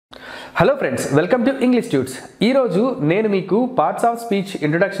Hello friends, welcome to English tuts. ఈరోజు నేను మీకు పార్ట్స్ ఆఫ్ స్పీచ్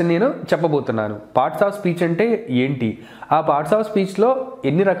ఇంట్రొడక్షన్ నేను చెప్పబోతున్నాను. పార్ట్స్ ఆఫ్ స్పీచ్ అంటే ఏంటి, ఆ పార్ట్స్ ఆఫ్ స్పీచ్లో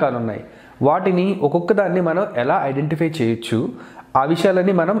ఎన్ని రకాలు ఉన్నాయి, వాటిని ఒక్కొక్క దాన్ని మనం ఎలా ఐడెంటిఫై చేయొచ్చు, ఆ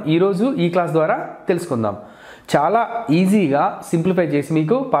విషయాలన్నీ మనం ఈరోజు ఈ క్లాస్ ద్వారా తెలుసుకుందాం. చాలా ఈజీగా సింప్లిఫై చేసి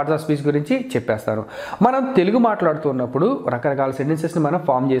మీకు పార్ట్స్ ఆఫ్ స్పీచ్ గురించి చెప్పేస్తాను. మనం తెలుగు మాట్లాడుతున్నప్పుడు రకరకాల సెంటెన్సెస్ని మనం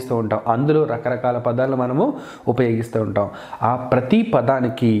ఫామ్ చేస్తూ ఉంటాం. అందులో రకరకాల పదాలను మనము ఉపయోగిస్తూ ఉంటాం. ఆ ప్రతి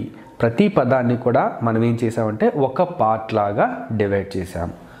పదాన్ని కూడా మనం ఏం చేసామంటే ఒక పార్ట్ లాగా డివైడ్ చేసాం.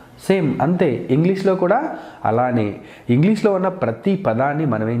 సేమ్ అంతే ఇంగ్లీష్లో కూడా అలానే ఇంగ్లీష్లో ఉన్న ప్రతి పదాన్ని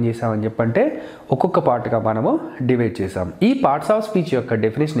మనం ఏం చేసామని చెప్పంటే ఒక్కొక్క పార్ట్గా మనము డివైడ్ చేసాం. ఈ పార్ట్స్ ఆఫ్ స్పీచ్ యొక్క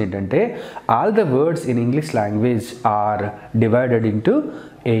డెఫినేషన్ ఏంటంటే all the words in English language are divided into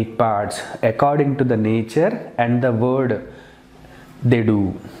 8 parts according to the nature and the word they do.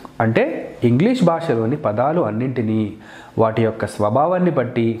 అంటే ఇంగ్లీష్ భాషలోని పదాలు అన్నింటినీ వాటి యొక్క స్వభావాన్ని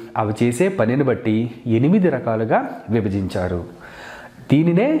బట్టి, అవి చేసే పనిని బట్టి 8 రకాలుగా విభజించారు.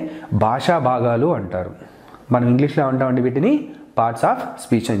 దీనినే భాషా భాగాలు అంటారు. మనం ఇంగ్లీష్లో అంటామండి వీటిని పార్ట్స్ ఆఫ్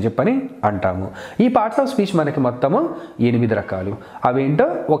స్పీచ్ అని చెప్పని అంటాము. ఈ పార్ట్స్ ఆఫ్ స్పీచ్ మనకి మొత్తము 8 రకాలు. అవేంటో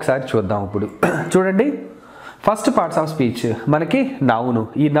ఒకసారి చూద్దాం. ఇప్పుడు చూడండి, ఫస్ట్ పార్ట్స్ ఆఫ్ స్పీచ్ మనకి నౌను.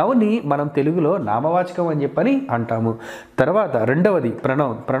 ఈ నౌన్ని మనం తెలుగులో నామవాచకం అని చెప్పని అంటాము. తర్వాత రెండవది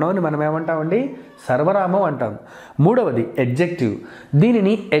ప్రొనౌన్ని మనం ఏమంటామండి, సర్వనామం అంటాం. మూడవది అడ్జెక్టివ్,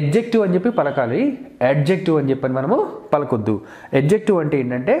 దీనిని అడ్జెక్టివ్ అని చెప్పి పలకాలి, అడ్జెక్టివ్ అని చెప్పని మనము పలకొద్దు. అడ్జెక్టివ్ అంటే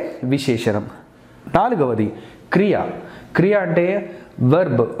ఏంటంటే విశేషణం. నాలుగవది క్రియ అంటే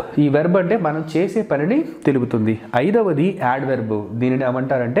వెర్బ్, ఈ వెర్బ్ అంటే మనం చేసే పనిని తెలుపుతుంది. ఐదవది యాడ్వెర్బ్, దీనిని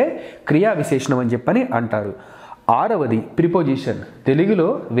ఏమంటారంటే క్రియా విశేషణం అని చెప్పని అంటారు. ఆరవది ప్రిపోజిషన్, తెలుగులో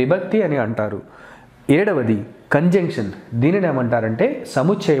విభక్తి అని అంటారు. ఏడవది కంజంక్షన్, దీనిని ఏమంటారంటే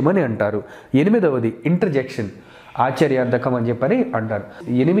సముచ్చయం అని అంటారు. ఎనిమిదవది ఇంటర్జెక్షన్, ఆశ్చర్యార్థకం అని చెప్పని అంటారు.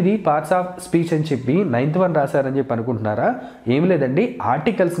 8 పార్ట్స్ ఆఫ్ స్పీచ్ అని చెప్పి 9th వన్ రాశారని చెప్పి అనుకుంటున్నారా? ఏం లేదండి,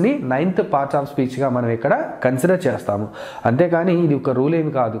 ఆర్టికల్స్ని 9th పార్ట్స్ ఆఫ్ స్పీచ్గా మనం ఇక్కడ కన్సిడర్ చేస్తాము. అంతేకాని ఇది ఒక రూల్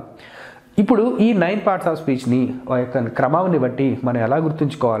ఏమి కాదు. ఇప్పుడు ఈ 9 పార్ట్స్ ఆఫ్ స్పీచ్ని యొక్క క్రమాన్ని బట్టి మనం ఎలా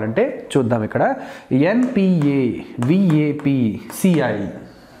గుర్తుంచుకోవాలంటే చూద్దాం. ఇక్కడ NPA VAP CI,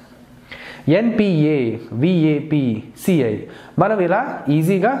 NPA VAP CI మనం ఇలా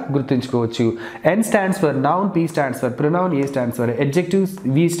ఈజీగా గుర్తుంచుకోవచ్చు. N stands for noun, P stands for pronoun, A stands for adjectives,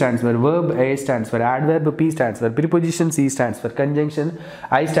 V stands for verb, A stands for adverb, P stands for preposition, C stands for conjunction,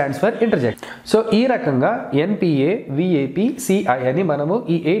 I stands for interjection. So ఈ రకంగా NPA VAP CI అని మనము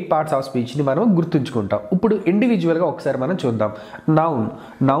ఈ 8 parts of స్పీచ్ని మనం గుర్తుంచుకుంటాం. ఇప్పుడు ఇండివిజువల్గా ఒకసారి మనం చూద్దాం.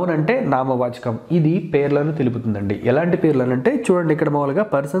 నౌన్ అంటే నామవాచకం, ఇది పేర్లను తెలుపుతుందండి. ఎలాంటి పేర్లను అంటే చూడండి, ఇక్కడ మామూలుగా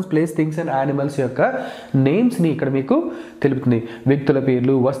persons, place, things and animals యొక్క నేమ్స్ని ఇక్కడ మీకు తెలుపుతుంది. వ్యక్తుల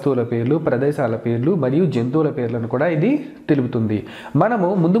పేర్లు, వస్తువుల పేర్లు, ప్రదేశాల పేర్లు మరియు జంతువుల పేర్లను కూడా ఇది తెలుపుతుంది. మనము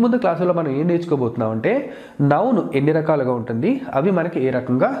ముందు క్లాసులో మనం ఏం నేర్చుకోబోతున్నాం అంటే నౌన్ ఎన్ని రకాలుగా ఉంటుంది, అవి మనకి ఏ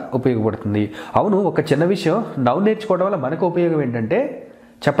రకంగా ఉపయోగపడుతుంది. అవును, ఒక చిన్న విషయం, నౌన్ నేర్చుకోవడం వల్ల మనకు ఉపయోగం ఏంటంటే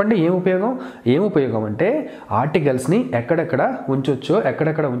చెప్పండి, ఏం ఉపయోగం అంటే ఆర్టికల్స్ని ఎక్కడెక్కడ ఉంచొచ్చో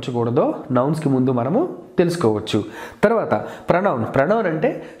ఎక్కడెక్కడ ఉంచకూడదో నౌన్స్కి ముందు మనము తెలుసుకోవచ్చు. తర్వాత ప్రొనౌన్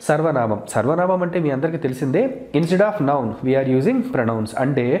అంటే సర్వనామం అంటే మీ అందరికీ తెలిసిందే. Instead of noun we are using pronounce,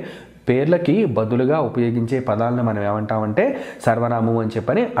 అంటే పేర్లకి బదులుగా ఉపయోగించే పదాలను మనం ఏమంటామంటే సర్వనామం అని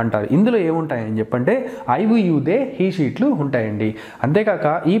చెప్పని అంటారు. ఇందులో ఏముంటాయని చెప్పంటే ఐవు, యు, దే, హీ, షీట్లు ఉంటాయండి. అంతేకాక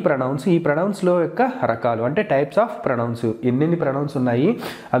ఈ ప్రొనౌన్స్లో యొక్క రకాలు అంటే టైప్స్ ఆఫ్ ప్రొనౌన్స్, ఎన్ని ప్రొనౌన్స్ ఉన్నాయి,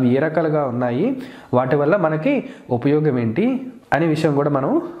 అవి ఏ రకాలుగా ఉన్నాయి, వాటి వల్ల మనకి ఉపయోగం ఏంటి అనే విషయం కూడా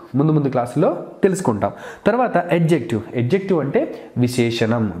మనం ముందు క్లాసులో తెలుసుకుంటాం. తర్వాత అడ్జెక్టివ్ అంటే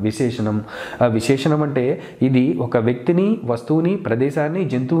విశేషణం అంటే ఇది ఒక వ్యక్తిని, వస్తువుని, ప్రదేశాన్ని,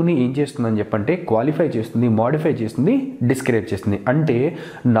 జంతువుని ఏం చేస్తుందని చెప్పంటే క్వాలిఫై చేస్తుంది, మోడిఫై చేస్తుంది, డిస్క్రైబ్ చేస్తుంది. అంటే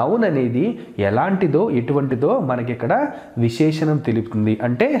నౌన్ అనేది ఎలాంటిదో ఎటువంటిదో మనకి ఇక్కడ విశేషణం తెలుపుతుంది.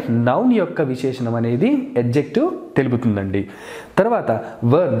 అంటే నౌన్ యొక్క విశేషణం అనేది అడ్జెక్టివ్ తెలుపుతుందండి. తర్వాత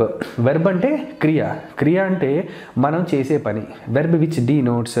వెర్బ్ అంటే క్రియ అంటే మనం చేసే పని. Verb which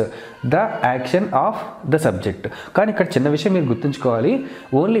denotes the action of the subject. కానీ ఇక్కడ చిన్న విషయం మీరు గుర్తుంచుకోవాలి,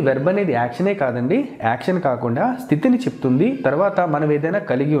 ఓన్లీ వెర్బ్ అనేది యాక్షనే కాదండి, యాక్షన్ కాకుండా స్థితిని చెప్తుంది. తర్వాత మనం ఏదైనా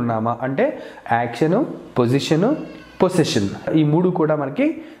కలిగి ఉన్నామా అంటే యాక్షను, పొజిషన్, ఈ 3 కూడా మనకి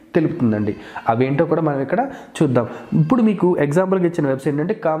తెలుపుతుందండి. అవేంటో కూడా మనం ఇక్కడ చూద్దాం. ఇప్పుడు మీకు ఎగ్జాంపుల్గా ఇచ్చిన వెబ్సైట్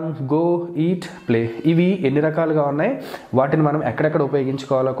ఏంటంటే కమ్, గో, ఈట్, ప్లే, ఇవి ఎన్ని రకాలుగా ఉన్నాయి, వాటిని మనం ఎక్కడెక్కడ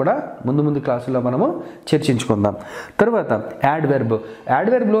ఉపయోగించుకోవాలో కూడా ముందు క్లాసులో మనము చర్చించుకుందాం. తర్వాత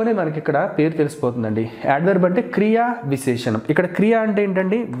యాడ్వెర్బ్లోనే మనకి ఇక్కడ పేరు తెలిసిపోతుందండి. యాడ్వెర్బ్ అంటే క్రియా విశేషణం. ఇక్కడ క్రియ అంటే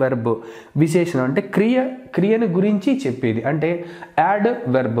ఏంటండి వెర్బ్, విశేషణం అంటే క్రియను గురించి చెప్పేది. అంటే add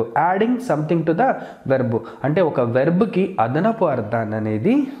verb, adding something to the verb, అంటే ఒక వెర్బ్ వెర్బ్కి అదనపు అర్థాన్ని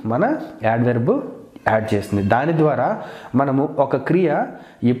అనేది మన యాడ్వెర్బ్ యాడ్ చేస్తుంది. దాని ద్వారా మనము ఒక క్రియ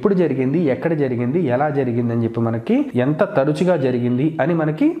ఎప్పుడు జరిగింది, ఎక్కడ జరిగింది, ఎలా జరిగింది అని చెప్పి మనకి ఎంత తరచుగా జరిగింది అని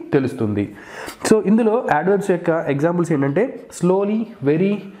మనకి తెలుస్తుంది. సో ఇందులో యాడ్వర్బ్స్ యొక్క ఎగ్జాంపుల్స్ ఏంటంటే స్లోలీ,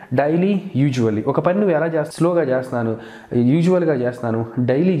 వెరీ, డైలీ, యూజువల్లీ. ఒక పని నువ్వు ఎలా స్లోగా చేస్తున్నాను, యూజువల్గా చేస్తున్నాను,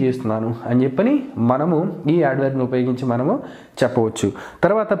 డైలీ చేస్తున్నాను అని చెప్పని మనము ఈ యాడ్వర్బ్ని ఉపయోగించి మనము చెప్పవచ్చు.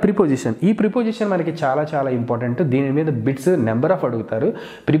 తర్వాత ప్రిపోజిషన్. ఈ ప్రిపోజిషన్ మనకి చాలా చాలా ఇంపార్టెంట్. దీని మీద బిట్స్ నెంబర్ ఆఫ్ అడుగుతారు.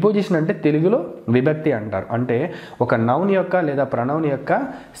 ప్రిపోజిషన్ అంటే తెలుగులో విభక్తి అంటారు. అంటే ఒక నౌన్ యొక్క లేదా ప్రొనౌన్ యొక్క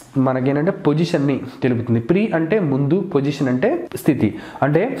మనకేంటంటే పొజిషన్ని తెలుపుతుంది. ప్రీ అంటే ముందు, పొజిషన్ అంటే స్థితి.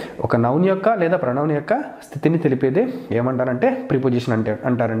 అంటే ఒక నౌన్ యొక్క లేదా ప్రొనౌన్ యొక్క స్థితిని తెలిపేదే ఏమంటారంటే ప్రిపోజిషన్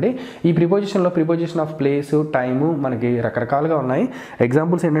అంటారండి. ఈ ప్రిపోజిషన్లో ప్రిపోజిషన్ ఆఫ్ ప్లేస్, టైము మనకి రకరకాలుగా ఉన్నాయి.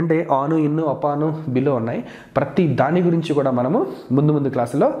 ఎగ్జాంపుల్స్ ఏంటంటే ఆను, ఇన్ను, అపాను, బిలో ఉన్నాయి. ప్రతి దాని గురించి కూడా మనము ముందు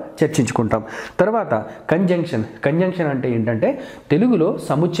క్లాసులో చర్చించుకుంటాం. తర్వాత కంజంక్షన్. కంజంక్షన్ అంటే ఏంటంటే తెలుగులో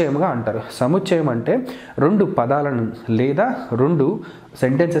సముచ్చయముగా అంటారు. సముచ్చయం అంటే రెండు పదాలను లేదా రెండు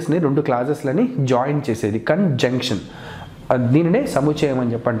సెంటెన్సెస్ని, రెండు క్లాజెస్లని జాయిన్ చేసేది కంజంక్షన్. దీనినే సముచ్చయం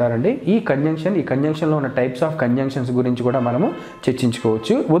అని చెప్పంటారండి. ఈ కంజంక్షన్లో ఉన్న టైప్స్ ఆఫ్ కంజంక్షన్స్ గురించి కూడా మనము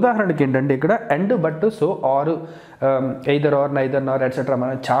చర్చించుకోవచ్చు. ఉదాహరణకి ఏంటంటే ఇక్కడ and, but, so, are, either are, neither, Nar, etcetera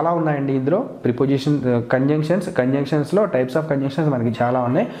మనం చాలా ఉన్నాయండి. ఇందులో ప్రిపోజిషన్ కంజంక్షన్స్లో టైప్స్ ఆఫ్ కంజంక్షన్స్ మనకి చాలా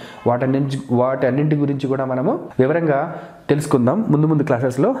ఉన్నాయి. వాటన్నింటి గురించి కూడా మనము వివరంగా తెలుసుకుందాం ముందు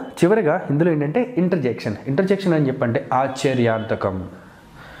క్లాసెస్లో. చివరిగా ఇందులో ఏంటంటే ఇంటర్జెక్షన్ అని చెప్పంటే ఆశ్చర్యార్థకం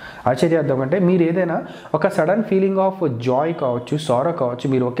అంటే మీరు ఏదైనా ఒక సడన్ ఫీలింగ్ ఆఫ్ జాయ్ కావచ్చు, సారో కావచ్చు,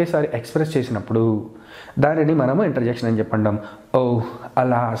 మీరు ఒకేసారి ఎక్స్ప్రెస్ చేసినప్పుడు దానిని మనము ఇంటర్జెక్షన్ అని చెప్పంటాం. ఓ,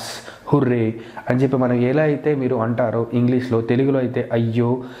 అలాస్, హుర్రే అని చెప్పి మనం ఎలా అయితే మీరు అంటారో ఇంగ్లీష్లో, తెలుగులో అయితే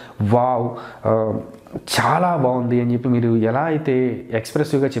అయ్యో, వావ్, చాలా బాగుంది అని చెప్పి మీరు ఎలా అయితే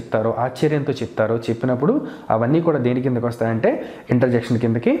ఎక్స్ప్రెసివ్గా చెప్తారో, ఆశ్చర్యంతో చెప్తారో, చెప్పినప్పుడు అవన్నీ కూడా దేని కిందకి వస్తాయంటే ఇంటర్జెక్షన్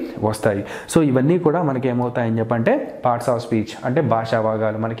కిందకి వస్తాయి. సో ఇవన్నీ కూడా మనకి ఏమవుతాయని చెప్పంటే పార్ట్స్ ఆఫ్ స్పీచ్ అంటే భాషా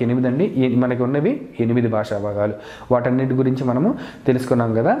భాగాలు. మనకి 8 అండి, మనకి ఉన్నవి 8 భాషా భాగాలు. వాటన్నిటి గురించి మనము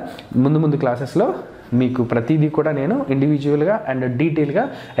తెలుసుకున్నాం కదా. ముందు క్లాసెస్లో మీకు ప్రతిదీ కూడా నేను ఇండివిజువల్గా అండ్ డీటెయిల్గా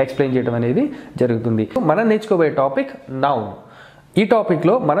ఎక్స్ప్లెయిన్ చేయడం అనేది జరుగుతుంది. మనం నేర్చుకోబోయే టాపిక్ నౌన్. ఈ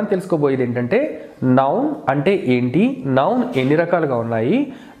టాపిక్లో మనం తెలుసుకోబోయేది ఏంటంటే నౌన్ అంటే ఏంటి, నౌన్ ఎన్ని రకాలుగా ఉన్నాయి,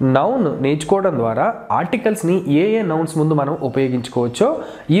 నౌన్ నేర్చుకోవడం ద్వారా ఆర్టికల్స్ని ఏ నౌన్స్ ముందు మనం ఉపయోగించుకోవచ్చో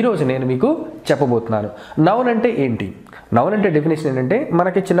ఈరోజు నేను మీకు చెప్పబోతున్నాను. నౌన్ అంటే ఏంటి? నౌన్ అంటే డెఫినేషన్ ఏంటంటే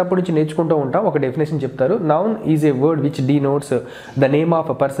మనకి చిన్నప్పటి నుంచి నేర్చుకుంటూ ఉంటాం. ఒక డెఫినేషన్ చెప్తారు, noun is a word which denotes the name of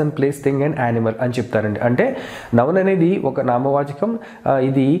a person, place, thing and animal అని చెప్తారండి. అంటే నౌన్ అనేది ఒక నామవాచకం.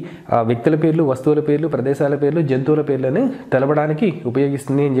 ఇది వ్యక్తుల పేర్లు, వస్తువుల పేర్లు, ప్రదేశాల పేర్లు, జంతువుల పేర్లను తెలపడానికి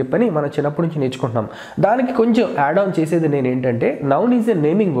ఉపయోగిస్తుంది అని చెప్పని మనం చిన్నప్పటి నుంచి నేర్చుకుంటున్నాం. దానికి కొంచెం యాడ్ ఆన్ చేసేది నేను ఏంటంటే noun is a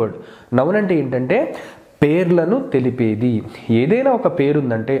naming word. Noun అంటే ఏంటంటే పేర్లను తెలిపేది. ఏదైనా ఒక పేరు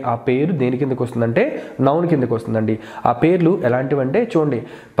ఉందంటే ఆ పేరు దేని కిందకు వస్తుందంటే నౌన్ కిందకు వస్తుందండి. ఆ పేర్లు ఎలాంటివంటే చూడండి,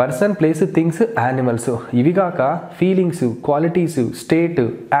 పర్సన్, ప్లేస్, థింగ్స్, యానిమల్స్. ఇవి కాక ఫీలింగ్స్, క్వాలిటీస్, స్టేట్,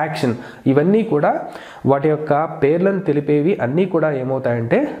 యాక్షన్ ఇవన్నీ కూడా వాటి యొక్క పేర్లను తెలిపేవి అన్నీ కూడా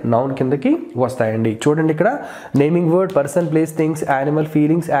ఏమవుతాయంటే నౌన్ కిందకి వస్తాయండి. చూడండి ఇక్కడ naming word, person, place, things, animal,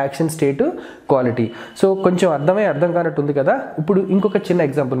 feelings, action, state, quality. So కొంచెం అర్థం కానట్టు ఉంది కదా. ఇప్పుడు ఇంకొక చిన్న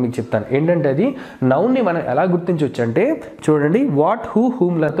ఎగ్జాంపుల్ మీకు చెప్తాను. ఏంటంటే అది నౌన్ని మనం ఎలా గుర్తించవచ్చు అంటే చూడండి, వాట్, హూ,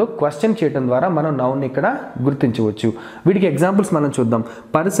 హూమ్లతో క్వశ్చన్ చేయడం ద్వారా మనం నౌన్ని ఇక్కడ గుర్తించవచ్చు. వీటికి ఎగ్జాంపుల్స్ మనం చూద్దాం.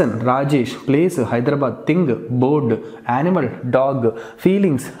 Person Rajesh, place Hyderabad, thing board, animal dog,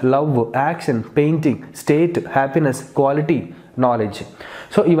 feelings love, action painting, state happiness, quality knowledge.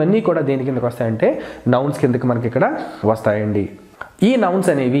 So ఇవన్నీ కూడా దేని కిందకి వస్తాయంటే నౌన్స్ కిందకి మనకి ఇక్కడ వస్తాయండి. ఈ నౌన్స్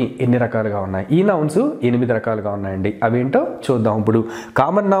అనేవి ఎన్ని రకాలుగా ఉన్నాయి? ఈ నౌన్స్ 8 రకాలుగా ఉన్నాయండి. అవేంటో చూద్దాం ఇప్పుడు.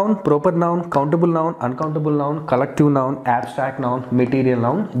 Common noun, proper noun, countable noun, uncountable noun, collective noun, abstract noun, material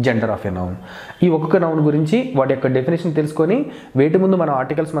noun, gender of a noun. ఈ ఒక్కొక్క నౌన్ గురించి వాటి యొక్క డెఫినేషన్ తెలుసుకొని వేటి ముందు మనం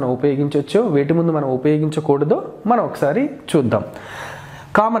ఆర్టికల్స్ మనం ఉపయోగించవచ్చో, వేటి ముందు మనం ఉపయోగించకూడదో మనం ఒకసారి చూద్దాం.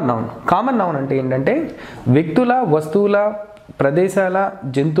 కామన్ నౌన్ అంటే ఏంటంటే వ్యక్తుల, వస్తువుల, ప్రదేశాల,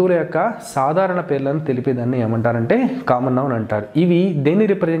 జంతువుల యొక్క సాధారణ పేర్లను తెలిపేదాన్ని ఏమంటారంటే కామన్ నౌన్ అంటారు. ఇవి దేన్ని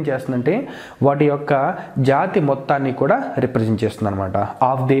రిప్రజెంట్ చేస్తుందంటే వాటి యొక్క జాతి మొత్తాన్ని కూడా రిప్రజెంట్ చేస్తుంది అనమాట.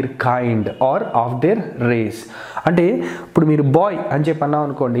 Of their kind are of their race. అంటే ఇప్పుడు మీరు బాయ్ అని చెప్పి అన్నాం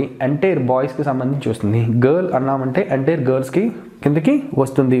అనుకోండి, ఎంటైర్ బాయ్స్కి సంబంధించి వస్తుంది. గర్ల్ అన్నామంటే ఎంటైర్ గర్ల్స్కి కిందకి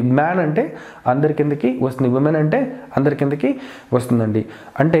వస్తుంది. మ్యాన్ అంటే అందరి కిందకి వస్తుంది. ఉమెన్ అంటే అందరి కిందకి వస్తుందండి.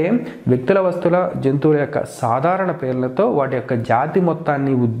 అంటే వ్యక్తుల, వస్తువుల, జంతువుల యొక్క సాధారణ పేర్లతో వాటి యొక్క జాతి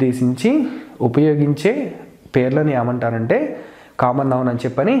మొత్తాన్ని ఉద్దేశించి ఉపయోగించే పేర్లను ఏమంటారంటే కామన్ నౌన్ అని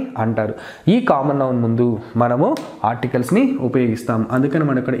చెప్పని అంటారు. ఈ కామన్ నౌన్ ముందు మనము ఆర్టికల్స్ని ఉపయోగిస్తాం. అందుకని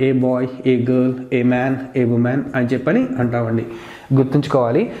మనం ఇక్కడ ఏ బాయ్, ఏ గర్ల్, ఏ మ్యాన్, ఏ ఉమెన్ అని చెప్పని అంటామండి.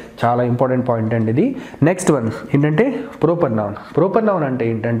 గుర్తుంచుకోవాలి, చాలా ఇంపార్టెంట్ పాయింట్ అండి ఇది. నెక్స్ట్ వన్ ఏంటంటే ప్రాపర్ నౌన్. ప్రాపర్ నౌన్ అంటే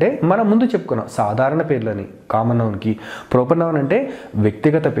ఏంటంటే మనం ముందు చెప్పుకున్నాం సాధారణ పేర్లని. కామన్ నౌన్కి ప్రాపర్ నౌన్ అంటే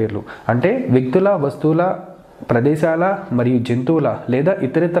వ్యక్తిగత పేర్లు, అంటే వ్యక్తుల, వస్తువుల, ప్రదేశాల మరియు జంతువుల లేదా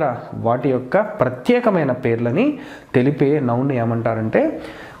ఇతరితర వాటి యొక్క ప్రత్యేకమైన పేర్లని తెలిపే నౌన్ని ఏమంటారంటే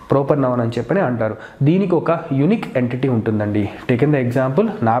ప్రాపర్ నౌన్ అని చెప్పని అంటారు. దీనికి ఒక యూనిక్ ఎంటిటీ ఉంటుందండి. టేకెన్ ద ఎగ్జాంపుల్,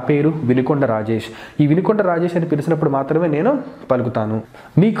 నా పేరు వినుకొండ రాజేష్. ఈ వినుకొండ రాజేష్ అని పిలిచినప్పుడు మాత్రమే నేను పలుకుతాను.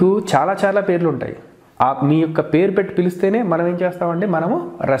 మీకు చాలా పేర్లు ఉంటాయి. మీ యొక్క పేరు పెట్టి పిలిస్తేనే మనం ఏం చేస్తామంటే మనము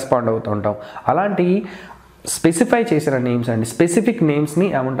రెస్పాండ్ అవుతూ ఉంటాం. అలాంటి స్పెసిఫై చేసిన నేమ్స్ అండి, స్పెసిఫిక్ నేమ్స్ని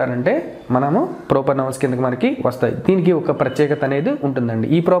ఏమంటారంటే మనము ప్రాపర్ నౌన్స్ కిందకి మనకి వస్తాయి. దీనికి ఒక ప్రత్యేకత అనేది ఉంటుందండి.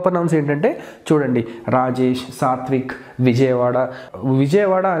 ఈ ప్రాపర్ నౌన్స్ ఏంటంటే చూడండి, రాజేష్, సాత్విక్,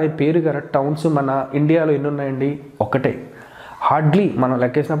 విజయవాడ అనే పేరు గల టౌన్స్ మన ఇండియాలో ఎన్ని ఉన్నాయండి? ఒకటే. హార్డ్లీ మనం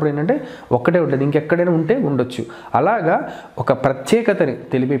లెక్కేసినప్పుడు ఏంటంటే ఒక్కటే ఉంటుంది, ఇంకెక్కడైనా ఉంటే ఉండొచ్చు. అలాగా ఒక ప్రత్యేకతని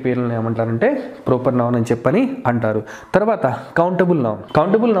తెలిపే పేర్లను ఏమంటారంటే ప్రాపర్ నౌన్ అని చెప్పని అంటారు. తర్వాత కౌంటబుల్ నౌన్.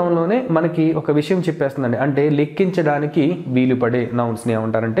 కౌంటబుల్ నౌన్లోనే మనకి ఒక విషయం చెప్పేస్తుందండి, అంటే లెక్కించడానికి వీలు పడే నౌన్స్ని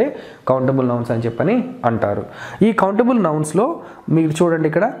ఏమంటారంటే కౌంటబుల్ నౌన్స్ అని చెప్పని అంటారు. ఈ కౌంటబుల్ నౌన్స్లో మీరు చూడండి,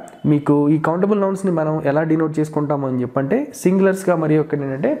 ఇక్కడ మీకు ఈ కౌంటబుల్ నౌన్స్ని మనం ఎలా డినోట్ చేసుకుంటాము అని చెప్పంటే సింగులర్స్గా మరియు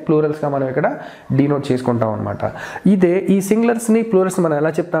ఏంటంటే ప్లూరల్స్గా మనం ఇక్కడ డినోట్ చేసుకుంటాం అనమాట. ఇదే ఈ సింగులర్స్ని ప్లూరల్స్ మనం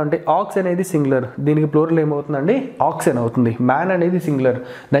ఎలా చెప్తామంటే ఆక్స్ అనేది సింగులర్, దీనికి ప్లూరల్ ఏమవుతుందండి? ఆక్సెన్ అవుతుంది. మ్యాన్ అనేది సింగులర్,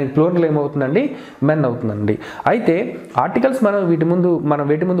 దానికి ప్లూరల్ ఏమవుతుందండి? మెన్ అవుతుందండి. అయితే ఆర్టికల్స్ మనం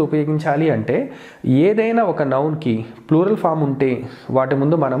వేటి ముందు ఉపయోగించాలి అంటే ఏదైనా ఒక నౌన్కి ప్లూరల్ ఫామ్ ఉంటే వాటి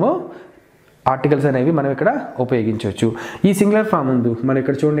ముందు మనము ఆర్టికల్స్ అనేవి మనం ఇక్కడ ఉపయోగించవచ్చు. ఈ సింగులర్ ఫామ్ ముందు మనం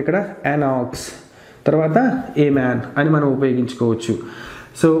ఇక్కడ చూడండి, ఇక్కడ an ox, తర్వాత ఏ మ్యాన్ అని మనం ఉపయోగించుకోవచ్చు.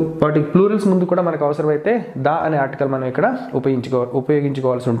 సో వాటి ప్లూరల్స్ ముందు కూడా మనకు అవసరమైతే ద అనే ఆర్టికల్ మనం ఇక్కడ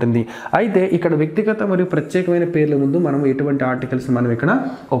ఉపయోగించుకోవాల్సి ఉంటుంది. అయితే ఇక్కడ వ్యక్తిగత మరియు ప్రత్యేకమైన పేర్ల ముందు మనం ఎటువంటి ఆర్టికల్స్ మనం ఇక్కడ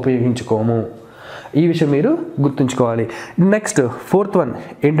ఉపయోగించుకోము. ఈ విషయం మీరు గుర్తుంచుకోవాలి. నెక్స్ట్ ఫోర్త్ వన్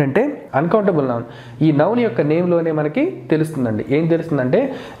ఏంటంటే అన్కౌంటబుల్ నౌన్. ఈ నౌన్ యొక్క నేమ్లోనే మనకి తెలుస్తుందండి. ఏం తెలుస్తుందంటే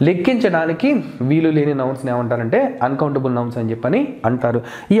లెక్కించడానికి వీలు లేని నౌన్స్ని ఏమంటారంటే అన్కౌంటబుల్ నౌన్స్ అని చెప్పని అంటారు.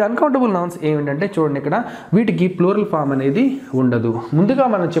 ఈ అన్కౌంటబుల్ నౌన్స్ ఏమిటంటే చూడండి, ఇక్కడ వీటికి ప్లూరల్ ఫామ్ అనేది ఉండదు. ముందుగా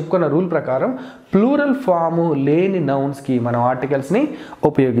మనం చెప్పుకున్న రూల్ ప్రకారం ప్లూరల్ ఫాము లేని నౌన్స్కి మనం ఆర్టికల్స్ని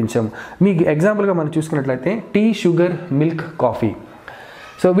ఉపయోగించాం. మీకు ఎగ్జాంపుల్గా మనం చూసుకున్నట్లయితే tea, sugar, milk, coffee.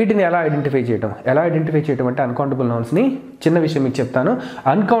 So వీటిని ఎలా ఐడెంటిఫై చేయటం అంటే అన్కౌంటబుల్ నౌన్స్ని చిన్న విషయం మీకు చెప్తాను.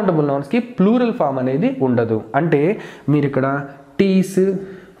 అన్కౌంటబుల్ నౌన్స్కి ప్లూరల్ ఫామ్ అనేది ఉండదు. అంటే మీరు ఇక్కడ టీస్,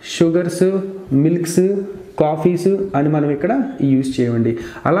 షుగర్స్, మిల్క్స్, కాఫీస్ అని మనం ఇక్కడ యూజ్ చేయండి.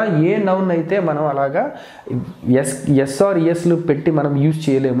 అలా ఏ నౌన్ అయితే మనం అలాగా ఎస్ ఆర్ ఎస్లు పెట్టి మనం యూజ్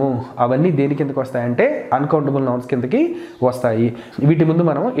చేయలేము. అవన్నీ దేని కిందకి వస్తాయంటే అన్కౌంటబుల్ నౌన్స్ కిందకి వస్తాయి. వీటి ముందు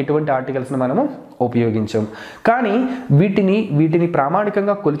మనం ఎటువంటి ఆర్టికల్స్ని మనము ఉపయోగించాం. కానీ వీటిని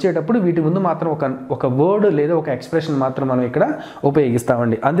ప్రామాణికంగా కొలిచేటప్పుడు వీటి ముందు మాత్రం ఒక వర్డ్ లేదా ఒక ఎక్స్ప్రెషన్ మాత్రం మనం ఇక్కడ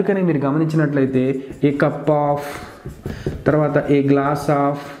ఉపయోగిస్తామండి. అందుకని మీరు గమనించినట్లయితే ఏ కప్ ఆఫ్, తర్వాత ఏ గ్లాస్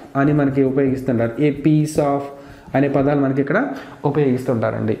ఆఫ్ అని మనకి ఉపయోగిస్తుంటారు. ఏ పీస్ ఆఫ్ అనే పదాలు మనకి ఇక్కడ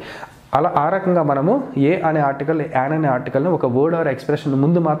ఉపయోగిస్తుంటారండి. అలా ఆ రకంగా మనము ఏ అనే ఆర్టికల్, యాన్ అనే ఆర్టికల్ని ఒక వర్డ్ ఆర్ ఎక్స్ప్రెషన్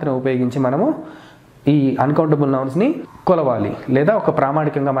ముందు మాత్రం ఉపయోగించి మనము ఈ అన్కౌంటబుల్ నౌన్స్ని కొలవాలి లేదా ఒక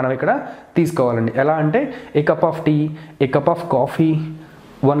ప్రామాణికంగా మనం ఇక్కడ తీసుకోవాలండి. ఎలా అంటే a cup of tea, a cup of coffee,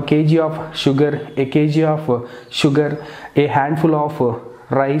 1 kg of sugar, A KG of sugar, A handful of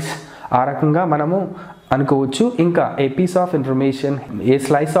rice. ఆ రకంగా మనము అనుకోవచ్చు. ఇంకా ఏ piece of information, A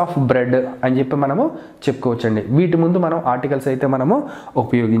slice of bread అని చెప్పి మనము చెప్పుకోవచ్చండి. వీటి ముందు మనం ఆర్టికల్స్ అయితే మనము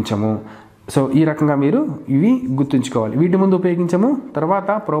ఉపయోగించము. సో ఈ రకంగా మీరు ఇవి గుర్తుంచుకోవాలి. వీటి ముందు ఉపయోగించము, తర్వాత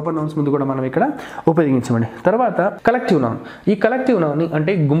ప్రాపర్ నౌన్స్ ముందు కూడా మనం ఇక్కడ ఉపయోగించమండి. తర్వాత కలెక్టివ్ నౌన్. ఈ కలెక్టివ్ నౌన్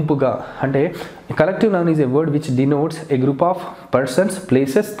అంటే గుంపుగా, అంటే collective noun is a word which denotes A group of persons,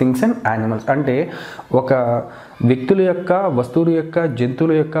 places, things and animals. అంటే ఒక వ్యక్తుల యొక్క, వస్తువుల యొక్క,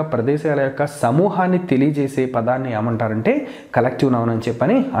 జంతువుల యొక్క, ప్రదేశాల యొక్క సమూహాన్ని తెలియజేసే పదాన్ని ఏమంటారంటే కలెక్టివ్ నౌన్ అని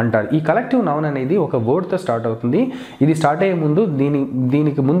చెప్పని అంటారు. ఈ కలెక్టివ్ నౌన్ అనేది ఒక వర్డ్తో స్టార్ట్ అవుతుంది. ఇది స్టార్ట్ అయ్యే ముందు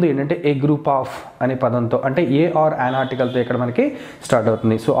దీనికి ముందు ఏంటంటే ఏ గ్రూప్ ఆఫ్ అనే పదంతో, అంటే ఏ ఆర్ యాన్ ఆర్టికల్తో ఇక్కడ మనకి స్టార్ట్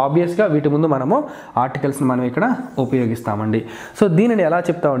అవుతుంది. సో ఆబ్వియస్గా వీటి ముందు మనము ఆర్టికల్స్ని మనం ఇక్కడ ఉపయోగిస్తామండి. సో దీనిని ఎలా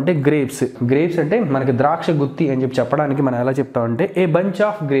చెప్తామంటే గ్రేప్స్ అంటే మనకి ద్రాక్ష గుత్తి అని చెప్పడానికి మనం ఎలా చెప్తామంటే ఏ బంచ్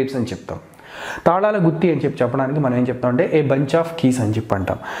ఆఫ్ గ్రేప్స్ అని చెప్తాం. తాళాల గుత్తి అని చెప్పడానికి మనం ఏం చెప్తామంటే ఏ బంచ్ ఆఫ్ కీస్ అని చెప్పి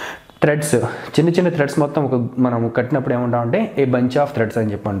అంటాం. థ్రెడ్స్, చిన్న చిన్న థ్రెడ్స్ మొత్తం మనం కట్టినప్పుడు ఏమంటామంటే ఏ బంచ్ ఆఫ్ థ్రెడ్స్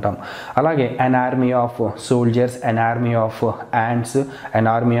అని చెప్పి అంటాం. అలాగే అన్ army of soldiers, an army of ants, an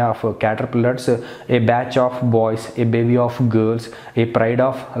army of caterpillars, A batch of boys, A baby of girls, A pride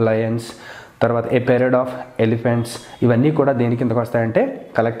of Lions, తర్వాత ఏ పెరడ్ ఆఫ్ ఎలిఫెంట్స్. ఇవన్నీ కూడా దేని కిందకి వస్తాయంటే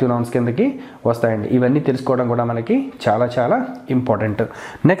కలెక్టివ్ నౌన్స్ కిందకి వస్తాయండి. ఇవన్నీ తెలుసుకోవడం కూడా మనకి చాలా చాలా ఇంపార్టెంట్.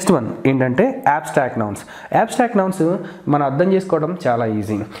 నెక్స్ట్ వన్ ఏంటంటే అబ్స్ట్రాక్ట్ నౌన్స్. అబ్స్ట్రాక్ట్ నౌన్స్ మనం అర్థం చేసుకోవడం చాలా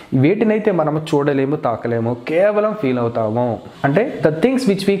ఈజీ. వేటినైతే మనం చూడలేము, తాకలేము, కేవలం ఫీల్ అవుతాము. అంటే the things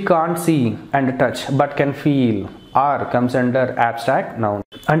which we can't see and touch but can feel are comes under abstract noun.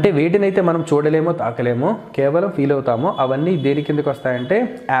 అంటే వేటినైతే మనం చూడలేమో, తాకలేమో, కేవలం ఫీల్ అవుతామో అవన్నీ దేని కిందకి వస్తాయంటే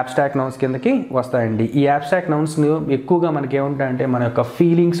అబ్స్ట్రాక్ట్ నౌన్స్ కిందకి వస్తాయండి. ఈ అబ్స్ట్రాక్ట్ నౌన్స్ ఎక్కువగా మనకి ఏముంటాయంటే మన యొక్క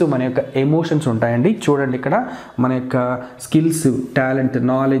ఫీలింగ్స్, మన యొక్క ఎమోషన్స్ ఉంటాయండి. చూడండి ఇక్కడ మన యొక్క skills, talent,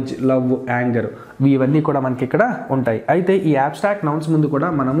 knowledge, love, anger ఇవన్నీ కూడా మనకి ఇక్కడ ఉంటాయి. అయితే ఈ అబ్స్ట్రాక్ట్ నౌన్స్ ముందు కూడా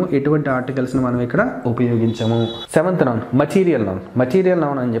మనము ఎటువంటి ఆర్టికల్స్ని మనం ఇక్కడ ఉపయోగించము. Seventh noun material noun. Material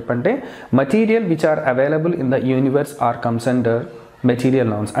noun అని చెప్పంటే material which are available in the universe are comes under material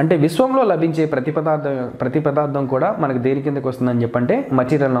nouns. అంటే విశ్వంలో లభించే ప్రతి పదార్థం కూడా మనకు దేని కిందకి వస్తుందని చెప్పంటే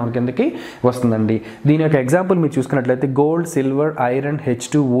మెటీరియల్ నౌన్ కిందకి వస్తుందండి. దీని యొక్క ఎగ్జాంపుల్ మీరు చూసుకున్నట్లయితే gold, silver, iron,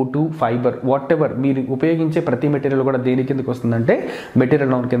 H2O2, fibre, what ever మీరు ఉపయోగించే ప్రతి మెటీరియల్ కూడా దేని కిందకి వస్తుందంటే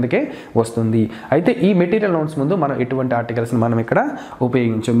మెటీరియల్ నౌన్ కిందకే వస్తుంది. అయితే ఈ మెటీరియల్ నౌన్స్ ముందు మనం ఎటువంటి ఆర్టికల్స్ని మనం ఇక్కడ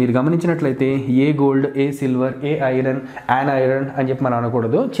ఉపయోగించాం. మీరు గమనించినట్లయితే ఏ gold, A silver, A iron, an iron అని చెప్పి మనం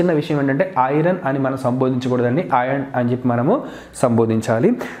అనకూడదు. చిన్న విషయం ఏంటంటే ఐరన్ అని మనం సంబోధించకూడదండి, ఐరన్ అని చెప్పి మనము సంబోధించాలి.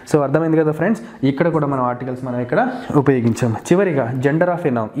 సో అర్థమైంది కదా ఫ్రెండ్స్. ఇక్కడ కూడా మనం ఆర్టికల్స్ మనం ఇక్కడ ఉపయోగించాం. చివరిగా జెండర్ ఆఫ్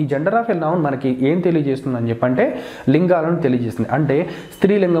ఎ నౌన్. ఈ జెండర్ ఆఫ్ ఎ నౌన్ మనకి ఏం తెలియజేస్తుంది అని చెప్పంటే లింగాలను తెలియజేస్తుంది. అంటే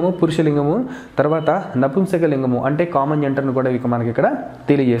స్త్రీలింగము, పురుషలింగము, తర్వాత నపుంసక లింగము అంటే కామన్ జెండర్ను కూడా మనకి ఇక్కడ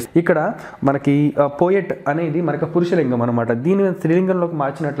తెలియజేస్తుంది. ఇక్కడ మనకి పోయెట్ అనేది మనకి పురుషలింగం అనమాట. దీని స్త్రీలింగంలోకి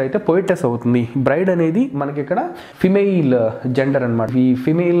మార్చినట్లయితే పోయిటెస్ అవుతుంది. బ్రైడ్ అనేది మనకి ఇక్కడ ఫిమేల్ జెండర్ అనమాట. ఈ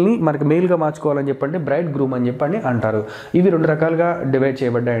ఫిమేల్ని మనకి మేల్గా మార్చుకోవాలని చెప్పంటే బ్రైడ్ గ్రూమ్ అని చెప్పని అంటారు. ఇవి రెండు రకాలుగా డివైడ్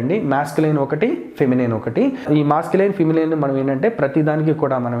చేయబడ్డాయండి. మాస్కులైన్ ఒకటి, ఫెమినైన్ ఒకటి. ఈ మాస్కులైన్, ఫెమినైన్ మనం ఏంటంటే ప్రతి దానికి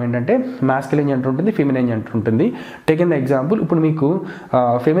కూడా మనం ఏంటంటే మాస్కులైన్ జెండర్ ఉంటుంది, ఫెమినైన్ జెండర్ ఉంటుంది. టేకెన్ ఎగ్జాంపుల్, ఇప్పుడు మీకు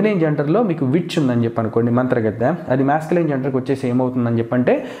ఫెమినైన్ జెండర్లో మీకు విచ్ ఉందని చెప్పి అనుకోండి, మంత్రగద్ద. అది మాస్కులైన్ జెండర్కి వచ్చేసి ఏమవుతుందని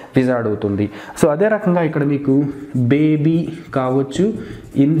చెప్పంటే విజార్డ్ అవుతుంది. సో అదే రకంగా ఇక్కడ మీకు బేబీ కావచ్చు,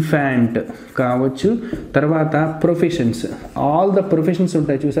 ఇన్ఫాంట్ కావచ్చు, తర్వాత ప్రొఫెషన్స్, ఆల్ ద ప్రొఫెషన్స్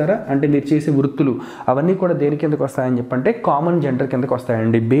ఉంటాయి చూసారా. అంటే మీరు చేసే వృత్తులు అవన్నీ కూడా దేని కిందకు వస్తాయని చెప్పంటే కామన్ జెండర్ కిందకు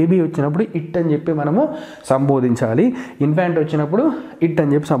వస్తాయండి. బేబీ వచ్చినప్పుడు ఇట్ అని చెప్పి మనము సంబోధించాలి. ఇన్ఫాంట్ వచ్చినప్పుడు ఇట్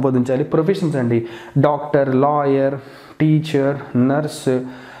అని చెప్పి సంబోధించాలి. ప్రొఫెషన్స్ అండి doctor, lawyer, teacher, nurse,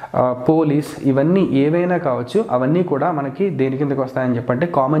 police, ఇవన్నీ ఏవైనా కావచ్చు. అవన్నీ కూడా మనకి దేని కిందకు వస్తాయని చెప్పంటే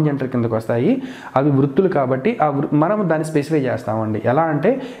కామన్ జెండర్ కిందకు వస్తాయి. అవి వృత్తులు కాబట్టి మనం దాన్ని స్పెసిఫై చేస్తామండి. ఎలా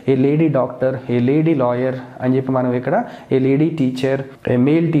అంటే ఏ లేడీ డాక్టర్, ఏ లేడీ లాయర్ అని చెప్పి మనం ఇక్కడ ఏ లేడీ టీచర్, ఏ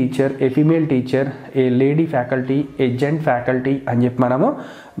మేల్ టీచర్, ఏ ఫీమేల్ టీచర్, ఏ లేడీ ఫ్యాకల్టీ, ఏ జెంట్ ఫ్యాకల్టీ అని చెప్పి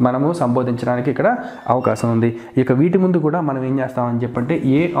మనము సంబోధించడానికి ఇక్కడ అవకాశం ఉంది. ఇక వీటి ముందు కూడా మనం ఏం చేస్తామని చెప్పంటే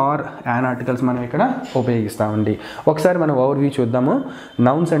ఏ ఆర్ యాన్ ఆర్టికల్స్ మనం ఇక్కడ ఉపయోగిస్తామండి. ఒకసారి మనం ఓవర్వ్యూ చూద్దాము.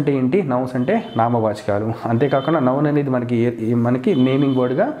 నౌన్స్ అంటే ఏంటి? నౌన్స్ అంటే నామవాచకాలు. అంతేకాకుండా నౌన్ అనేది మనకి నేమింగ్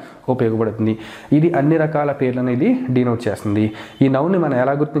వర్డ్గా ఉపయోగపడుతుంది. ఇది అన్ని రకాల పేర్లు అనేది డినోట్ చేస్తుంది. ఈ నౌన్ని మనం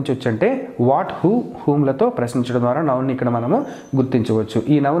ఎలా గుర్తించవచ్చు అంటే వాట్, హూ, హూమ్లతో ప్రశ్నించడం ద్వారా నౌన్ని ఇక్కడ మనము గుర్తించవచ్చు.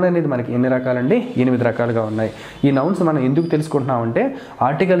 ఈ నౌన్ అనేది మనకి ఎన్ని రకాలండి? 8 రకాలుగా ఉన్నాయి. ఈ నౌన్స్ మనం ఎందుకు తెలుసుకుంటున్నామంటే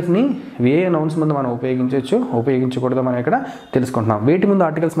ఆర్టికల్స్ని ఏ నౌన్స్ ముందు మనం ఉపయోగించవచ్చు, ఉపయోగించకూడదు మనం ఇక్కడ తెలుసుకుంటున్నాం. వేటి ముందు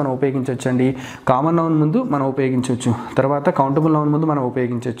ఆర్టికల్స్ మనం ఉపయోగించవచ్చు అండి? కామన్ నౌన్ ముందు మనం ఉపయోగించవచ్చు, తర్వాత కౌంటబుల్ నౌన్ ముందు మనం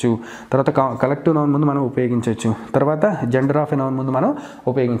ఉపయోగించవచ్చు, తర్వాత కలెక్టివ్ నౌన్ ముందు మనం ఉపయోగించవచ్చు, తర్వాత జెండర్ ఆఫ్ ఎ నౌన్ ముందు మనం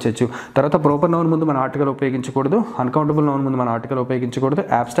ఉపయోగించవచ్చు, తర్వాత ప్రాపర్ నౌన్ ముందు మన ఆర్టికల్ ఉపయోగించకూడదు, అన్కౌంటబుల్ నౌన్ ముందు మన ఆర్టికల్ ఉపయోగించకూడదు,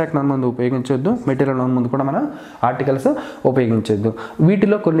 అబ్స్ట్రాక్ట్ నౌన్ ముందు ఉపయోగించవద్దు, మెటీరియల్ నౌన్ ముందు కూడా మనం ఆర్టికల్స్ ఉపయోగించవద్దు.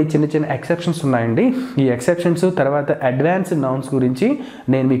 వీటిలో కొన్ని చిన్న చిన్న ఎక్సెప్షన్స్ ఉన్నాయండి. ఈ ఎక్సెప్షన్స్ తర్వాత అడ్వాన్స్డ్ నౌన్స్ గురించి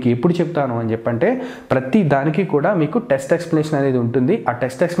నేను మీకు ఎప్పుడు చెప్తాను అని చెప్పంటే ప్రతి దానికి కూడా మీకు టెస్ట్ ఎక్స్ప్లెనేషన్ అనేది ఉంటుంది. ఆ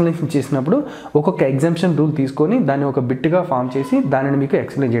టెస్ట్ ఎక్స్ప్లెనేషన్ చేసినప్పుడు ఒక్కొక్క ఎగ్జామ్షన్ రూల్ తీసుకొని దాన్ని ఒక బిట్గా ఫామ్ చేసి దానిని మీకు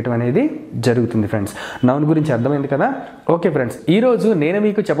ఎక్స్ప్లెయిన్ చేయడం అనేది జరుగుతుంది ఫ్రెండ్స్. నౌన్ గురించి అర్థమైంది కదా? ఓకే ఫ్రెండ్స్, ఈరోజు నేను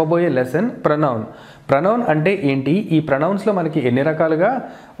మీకు చెప్పబోయే లెసన్ ప్రొనౌన్. ప్రొనౌన్ అంటే ఏంటి, ఈ ప్రొనౌన్స్లో మనకి ఎన్ని రకాలుగా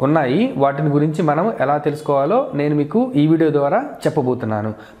ఉన్నాయి, వాటిని గురించి మనం ఎలా తెలుసుకోవాలో నేను మీకు ఈ వీడియో ద్వారా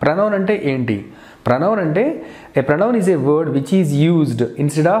చెప్పబోతున్నాను. ప్రొనౌన్ అంటే ఏంటి? ప్రొనౌన్ అంటే ఏ pronoun is a word which is used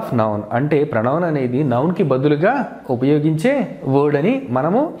instead of noun. అంటే ప్రొనౌన్ అనేది నౌన్కి బదులుగా ఉపయోగించే వర్డ్ అని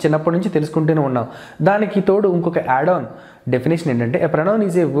మనము చిన్నప్పటి నుంచి తెలుసుకుంటూనే ఉన్నాం. దానికి తోడు ఇంకొక యాడ్ ఆన్ డెఫినేషన్ ఏంటంటే ఏ pronoun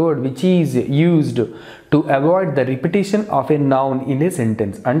is a word which is used to avoid the repetition of a noun in a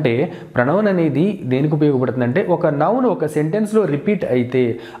sentence. అంటే ప్రొనౌన్ అనేది దేనికి ఉపయోగపడుతుందంటే ఒక నౌన్ ఒక సెంటెన్స్లో రిపీట్ అయితే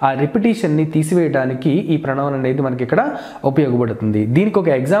ఆ రిపిటేషన్ని తీసివేయడానికి ఈ ప్రొనౌన్ అనేది మనకి ఇక్కడ ఉపయోగపడుతుంది. దీనికి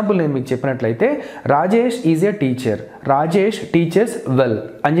ఒక ఎగ్జాంపుల్ నేను మీకు చెప్పినట్లయితే Rajesh is a teacher, Rajesh teachers well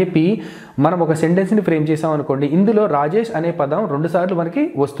అని చెప్పి మనం ఒక సెంటెన్స్ని ఫ్రేమ్ చేసాం అనుకోండి. ఇందులో రాజేష్ అనే పదం 2 సార్లు మనకి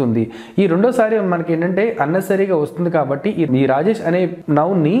వస్తుంది. ఈ 2సారి మనకి ఏంటంటే అన్నెసరీగా వస్తుంది కాబట్టి ఈ రాజేష్ అనే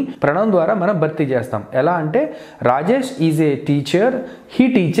నౌన్ని ప్రొనౌన్ ద్వారా మనం భర్తీ చేస్తాం. ఎలా అంటే Rajesh is a teacher, he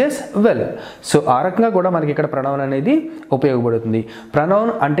teachers well. So ఆ రకంగా కూడా మనకి ఇక్కడ ప్రొనౌన్ అనేది ఉపయోగపడుతుంది.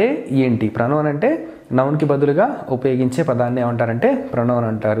 ప్రొనౌన్ అంటే ఏంటి? ప్రొనౌన్ అంటే నౌన్కి బదులుగా ఉపయోగించే పదాన్ని ఏమంటారంటే ప్రొనౌన్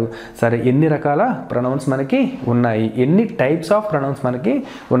అంటారు. సరే, ఎన్ని రకాల ప్రొనౌన్స్ మనకి ఉన్నాయి, ఎన్ని టైప్స్ ఆఫ్ ప్రొనౌన్స్ మనకి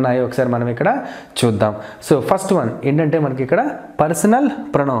ఉన్నాయో ఒకసారి మనం ఇక్కడ చూద్దాం. సో ఫస్ట్ వన్ ఏంటంటే మనకి ఇక్కడ పర్సనల్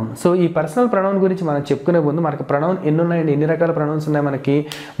ప్రొనౌన్. సో ఈ పర్సనల్ ప్రొనౌన్ గురించి మనం చెప్పుకునే ముందు మనకి ప్రొనౌన్ ఎన్ని ఉన్నాయండి, ఎన్ని రకాల ప్రొనౌన్స్ ఉన్నాయి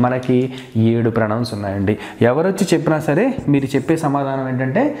మనకి 7 ప్రొనౌన్స్ ఉన్నాయండి. ఎవరొచ్చి చెప్పినా సరే మీరు చెప్పే సమాధానం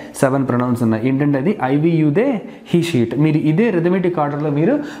ఏంటంటే 7 ప్రొనౌన్స్ ఉన్నాయి. ఏంటంటే అది IV you they he she it. మీరు ఇదే రిథమెటిక్ ఆర్డర్లో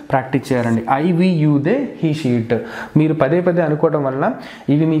మీరు ప్రాక్టీస్ చేయాలండి. IV you they he she it మీరు పదే అనుకోవడం వల్ల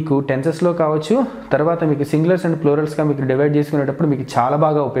ఇవి మీకు టెన్సెస్లో కావచ్చు, తర్వాత మీకు సింగులర్స్ అండ్ ప్లూరల్స్గా మీకు డివైడ్ చేసుకునేటప్పుడు మీకు చాలా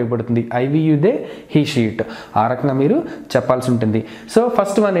బాగా ఉపయోగపడుతుంది. IV you they he she it ఆ రకంగా మీరు చెప్పాల్సి ఉంటుంది. సో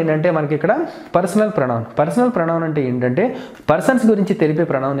ఫస్ట్ వన్ ఏంటంటే మనకి ఇక్కడ పర్సనల్ ప్రొనౌన్. పర్సనల్ ప్రొనౌన్ అంటే ఏంటంటే పర్సన్స్ గురించి తెలిపే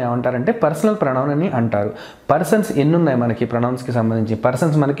ప్రొనౌన్ ఏమంటారంటే పర్సనల్ ప్రొనౌన్ అని అంటారు. పర్సన్స్ ఎన్ని ఉన్నాయి మనకి ప్రొనౌన్స్కి సంబంధించి?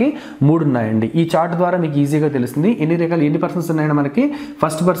 పర్సన్స్ మనకి 3 ఉన్నాయండి. ఈ చార్ట్ ద్వారా మీకు ఈజీగా తెలుస్తుంది ఎన్ని పర్సన్స్ ఉన్నాయండి మనకి.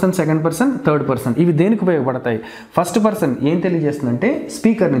 First person, second person, third person. ఇవి దేనికి ఉపయోగపడతాయి? ఫస్ట్ పర్సన్ ఏం తెలియజేస్తుందంటే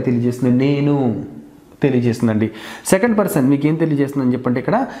స్పీకర్ని తెలియజేస్తుంది, నేను తెలియజేస్తుందండి. సెకండ్ పర్సన్ మీకు ఏం తెలియజేస్తుందని చెప్పంటే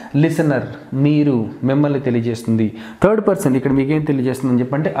ఇక్కడ లిసనర్, మీరు, మిమ్మల్ని తెలియజేస్తుంది. థర్డ్ పర్సన్ ఇక్కడ మీకు ఏం తెలియజేస్తుందని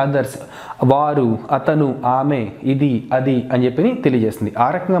చెప్పంటే అదర్స్, వారు, అతను, ఆమె, ఇది, అది అని చెప్పి తెలియజేస్తుంది. ఆ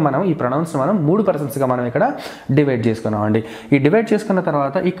రకంగా మనం ఈ ప్రొనౌన్స్ మనం 3 పర్సన్స్గా మనం ఇక్కడ డివైడ్ చేసుకున్నామండి. ఈ డివైడ్ చేసుకున్న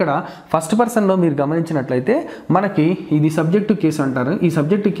తర్వాత ఇక్కడ ఫస్ట్ పర్సన్లో మీరు గమనించినట్లయితే మనకి ఇది సబ్జెక్టు కేసు అంటారు. ఈ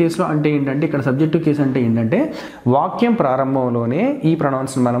సబ్జెక్టు కేసులో అంటే ఏంటంటే ఇక్కడ సబ్జెక్టు కేసు అంటే ఏంటంటే వాక్యం ప్రారంభంలోనే ఈ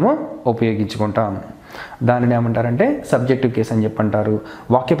ప్రొనౌన్స్ మనము ఉపయోగించుకుంటాం. దానిని ఏమంటారంటే సబ్జెక్టివ్ కేస్ అని చెప్పంటారు.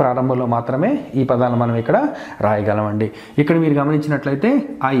 వాక్య ప్రారంభంలో మాత్రమే ఈ పదాలను మనం ఇక్కడ రాయగలమండి. ఇక్కడ మీరు గమనించినట్లయితే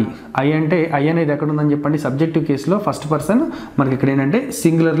ఐ అంటే ఐ అనేది ఎక్కడ ఉందని చెప్పండి. సబ్జెక్టివ్ కేసులో ఫస్ట్ పర్సన్ మనకి ఇక్కడ ఏంటంటే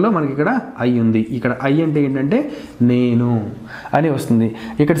సింగులర్లో మనకి ఇక్కడ ఐ ఉంది. ఇక్కడ ఐ అంటే ఏంటంటే నేను అని వస్తుంది.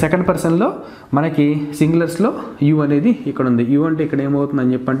 ఇక్కడ సెకండ్ పర్సన్లో మనకి సింగులర్స్లో యు అనేది ఇక్కడ ఉంది. యు అంటే ఇక్కడ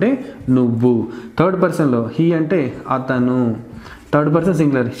ఏమవుతుందని చెప్పంటే నువ్వు. థర్డ్ పర్సన్లో హీ అంటే అతను. థర్డ్ పర్సన్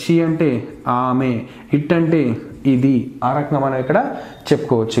సింగులర్ షీ అంటే ఆమె, ఇట్ అంటే ఇది. ఆ రకంగా మనం ఇక్కడ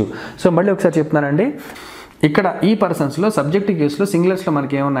చెప్పుకోవచ్చు. సో మళ్ళీ ఒకసారి చెప్తున్నానండి. ఇక్కడ ఈ పర్సన్స్లో సబ్జెక్టివ్ కేసులో సింగులర్స్లో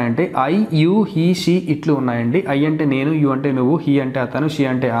మనకి ఏమున్నాయంటే ఐ, యు, హీ, షీ, ఇట్లు ఉన్నాయండి. ఐ అంటే నేను, యు అంటే నువ్వు, హీ అంటే అతను, షీ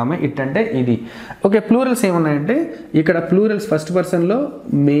అంటే ఆమె, ఇట్ అంటే ఇది. ఓకే, ప్లూరల్స్ ఏమున్నాయంటే ఇక్కడ ప్లూరల్స్ ఫస్ట్ పర్సన్లో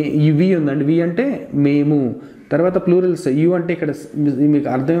వి ఉందండి. వి అంటే మేము. తర్వాత ప్లూరల్స్ యు అంటే ఇక్కడ మీకు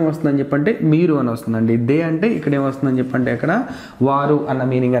అర్థం ఏమొస్తుందని చెప్పంటే మీరు అని వస్తుందండి. దే అంటే ఇక్కడ ఏమొస్తుందని చెప్పంటే ఇక్కడ వారు అన్న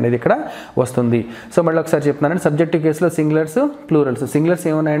మీనింగ్ అనేది ఇక్కడ వస్తుంది. సో మళ్ళీ ఒకసారి చెప్తున్నానండి. సబ్జెక్టివ్ కేసులో సింగులర్స్, ప్లూరల్స్. సింగులర్స్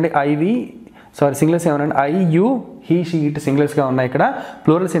ఏమున్నాయండి singulars ఏమన్నాయండి I, you, he, she, it సింగులర్స్గా ఉన్నాయి. ఇక్కడ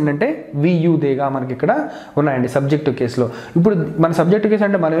ప్లూరల్స్ ఏంటంటే వి, యు, దేగా మనకి ఇక్కడ ఉన్నాయండి సబ్జెక్టివ్ కేసులో. ఇప్పుడు మన సబ్జెక్టివ్ కేసు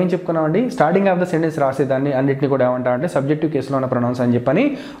అంటే మనం ఏం చెప్పుకున్నామండి, స్టార్టింగ్ ఆఫ్ ద సెంటెన్స్ రాసేదాన్ని అన్నింటినీ కూడా ఏమంటామంటే సబ్జెక్టివ్ కేసులో ఉన్న ప్రొనౌన్స్ అని చెప్పని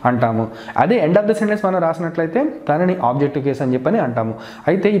అంటాము. అదే ఎండ్ ఆఫ్ ద సెంటెన్స్ మనం రాసినట్లయితే దానిని ఆబ్జెక్టివ్ కేసు అని చెప్పని అంటాము.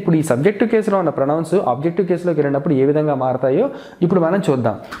 అయితే ఇప్పుడు ఈ సబ్జెక్టివ్ కేసులో ఉన్న ప్రొనౌన్స్ ఆబ్జెక్టివ్ కేసులోకి వెళ్ళినప్పుడు ఏ విధంగా మారుతాయో ఇప్పుడు మనం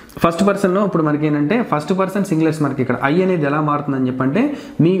చూద్దాం. ఫస్ట్ పర్సన్లో ఇప్పుడు మనకి ఏంటంటే ఫస్ట్ పర్సన్ సింగులర్స్ మనకి ఇక్కడ ఐ అనేది ఎలా మారుతుందని చెప్పంటే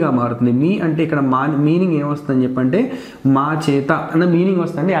మీగా మారుతుంది. మీ అంటే ఇక్కడ మీనింగ్ ఏమొస్తుందని చెప్పంటే మా చేత అన్న మీనింగ్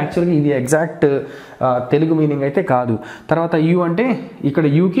వస్తుంది. యాక్చువల్గా ఇది ఎగ్జాక్ట్ తెలుగు మీనింగ్ అయితే కాదు. తర్వాత యు అంటే ఇక్కడ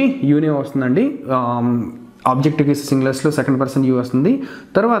యూకి యూనే వస్తుందండి. Objective case సింగులర్స్లో second person you వస్తుంది.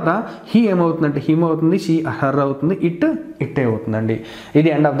 తర్వాత హీ ఏమవుతుందంటే హిమ్ అవుతుంది, షీ హర్ అవుతుంది, ఇట్టే అవుతుందండి. ఇది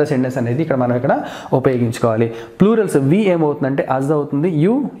ఎండ్ ఆఫ్ ద సెంటెన్స్ అనేది ఇక్కడ మనం ఇక్కడ ఉపయోగించుకోవాలి. ప్లూరల్స్ వి ఏమవుతుందంటే అజ్ అవుతుంది,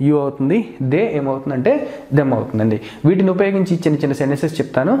 యూ అవుతుంది, దే ఏమవుతుందంటే దెమ్ అవుతుందండి. వీటిని ఉపయోగించి చిన్న చిన్న సెంటెన్సెస్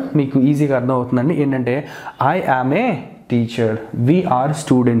చెప్తాను, మీకు ఈజీగా అర్థం అవుతుందండి. ఏంటంటే I am a teacher, we are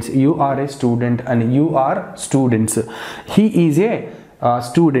students, you are a student and you are students. He is a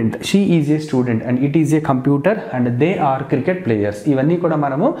student, she is a student and it is a computer and they are cricket players. ఇవన్నీ కూడా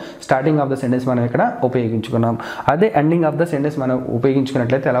మనము starting of the sentence మనం ఇక్కడ ఉపయోగించుకున్నాం. అదే ending of the sentence మనం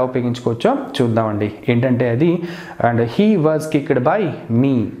ఉపయోగించుకున్నట్లయితే ఎలా ఉపయోగించుకోవచ్చో చూద్దామండి. ఏంటంటే అది and he was kicked by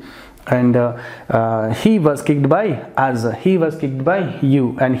me. and he was kicked by us, he was kicked by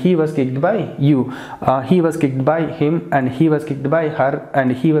you, and he was kicked by you, he was kicked by him, and he was kicked by her,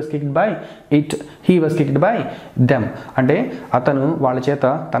 and he was kicked by it, he was kicked by them. అంటే అతను వాళ్ళ చేత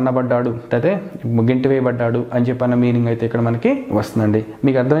తన్నబడ్డాడు అంటే గెంటి వేయబడ్డాడు అని చెప్పన్న meaning అయితే ఇక్కడ మనకి వస్తుందండి.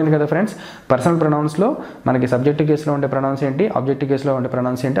 మీకు అర్థమైంది కదా ఫ్రెండ్స్? పర్సనల్ ప్రొనౌన్స్లో మనకి సబ్జెక్టివ్ కేసులో ఉండే ప్రొనౌన్స్ ఏంటి, ఆబ్జెక్టివ్ కేసులో ఉండే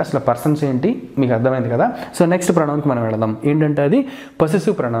ప్రొనౌన్స్ ఏంటి, అసలు పర్సన్స్ ఏంటి మీకు అర్థమైంది కదా. సో నెక్స్ట్ ప్రొనౌన్కి మనం వెళదాం. ఏంటంటే అది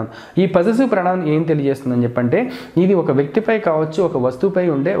పొసెసివ్ ప్రొనౌన్. ఈ పొసెసివ్ ప్రొనౌన్ ఏం తెలియజేస్తుందని చెప్పంటే ఇది ఒక వ్యక్తిపై కావచ్చు, ఒక వస్తువుపై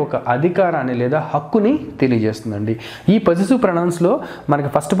ఉండే ఒక అధికారాన్ని లేదా హక్కుని తెలియజేస్తుందండి. ఈ పొసెసివ్ ప్రొనౌన్స్లో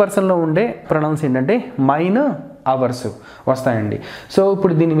మనకి ఫస్ట్ పర్సన్లో ఉండే ప్రొనౌన్స్ ఏంటంటే మైన్, అవర్స్ వస్తాయండి. సో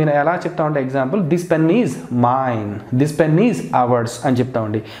ఇప్పుడు దీన్ని మీరు ఎలా చెప్తామంటే example this pen is mine, this pen is ours అని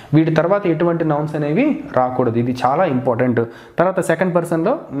చెప్తామండి. వీటి తర్వాత ఎటువంటి నౌన్స్ అనేవి రాకూడదు, ఇది చాలా ఇంపార్టెంట్. తర్వాత సెకండ్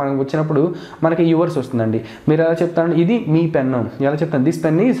పర్సన్లో మనం వచ్చినప్పుడు మనకి యువర్స్ వస్తుందండి. మీరు ఎలా చెప్తామంటే ఇది మీ పెన్ను, ఎలా చెప్తాను దిస్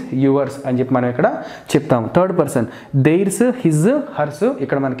పెన్ ఈజ్ యువర్స్ అని చెప్పి మనం ఇక్కడ చెప్తాం. థర్డ్ పర్సన్ దెయిర్స్, హిజ్, హర్స్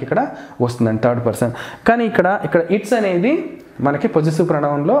ఇక్కడ మనకి ఇక్కడ వస్తుందండి థర్డ్ పర్సన్. కానీ ఇక్కడ ఇట్స్ అనేది మనకి పొసెసివ్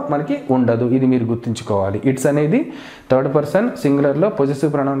ప్రొనౌన్లో మనకి ఉండదు, ఇది మీరు గుర్తుంచుకోవాలి. ఇట్స్ అనేది థర్డ్ పర్సన్ సింగులర్లో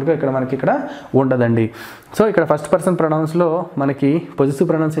పొసెసివ్ ప్రొనౌన్గా ఇక్కడ మనకి ఇక్కడ ఉండదండి. సో ఇక్కడ ఫస్ట్ పర్సన్ ప్రొనౌన్స్లో మనకి పొసెసివ్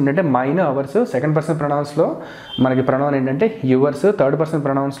ప్రొనౌన్స్ ఏంటంటే మైన్, అవర్స్. సెకండ్ పర్సన్ ప్రొనౌన్స్లో మనకి ప్రొనౌన్ ఏంటంటే యువర్స్. థర్డ్ పర్సన్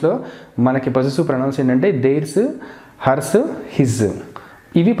ప్రొనౌన్స్లో మనకి పొసెసివ్ ప్రొనౌన్స్ ఏంటంటే దేర్స్, హర్స్, హిజ్.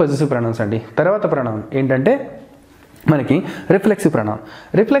 ఇవి పొసెసివ్ ప్రొనౌన్స్ అండి. తర్వాత ప్రొనౌన్ ఏంటంటే మనకి రిఫ్లెక్సివ్ ప్రొనౌన్.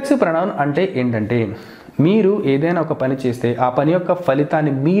 రిఫ్లెక్సివ్ ప్రొనౌన్ అంటే ఏంటంటే మీరు ఏదైనా ఒక పని చేస్తే ఆ పని యొక్క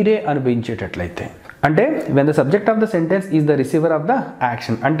ఫలితాన్ని మీరే అనుభవించేటట్లయితే, అంటే when the subject of the sentence is the receiver of the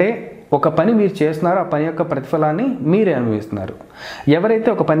action, అంటే ఒక పని మీరు చేస్తున్నారో ఆ పని యొక్క ప్రతిఫలాన్ని మీరే అనుభవిస్తున్నారు. ఎవరైతే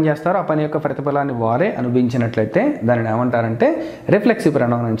ఒక పని చేస్తారో ఆ పని యొక్క ప్రతిఫలాన్ని వారే అనుభవించినట్లయితే దానిని ఏమంటారంటే రిఫ్లెక్సివ్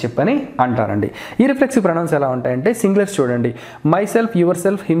ప్రొనౌన్ అని చెప్పని అంటారండి. ఈ రిఫ్లెక్సివ్ ప్రొనౌన్స్ ఎలా ఉంటాయంటే సింగులర్స్ చూడండి, my self, your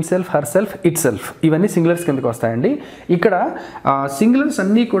self, him self, her self, it self, ఇవన్నీ సింగులర్స్ కిందకి వస్తాయండి. ఇక్కడ సింగులర్స్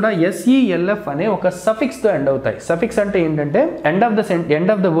అన్నీ కూడా SELF అనే ఒక సఫిక్స్తో ఎండ్ అవుతాయి. సఫిక్స్ అంటే ఏంటంటే ఎండ్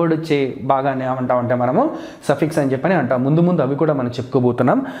ఆఫ్ ద వర్డ్ వచ్చే భాగాన్ని ఏమంటామంటే మనము సఫిక్స్ అని చెప్పని అంటాం. ముందు అవి కూడా మనం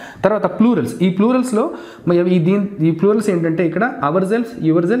చెప్పుకోబోతున్నాం. తర్వాత ప్లూరల్స్. ఈ ప్లూరల్స్లో ఈ ప్లూరల్స్ ఏంటంటే ఇక్కడ our self,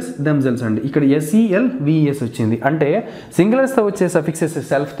 your self, them self అండి. ఇక్కడ SELVES వచ్చింది. అంటే సింగులర్స్తో వచ్చే సఫిక్సెస్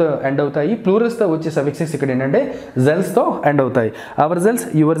సెల్ఫ్తో ఎండ్ అవుతాయి, ప్లూరల్స్తో వచ్చే సఫిక్సెస్ ఇక్కడ ఏంటంటే జెల్స్తో ఎండ్ అవుతాయి. Our self,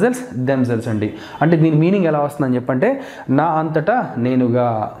 your self, them self అండి. అంటే దీని మీనింగ్ ఎలా వస్తుందని చెప్పంటే నా అంతటా నేనుగా,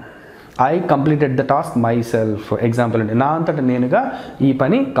 I completed the task my self. Example అండి, నా అంతటా నేనుగా ఈ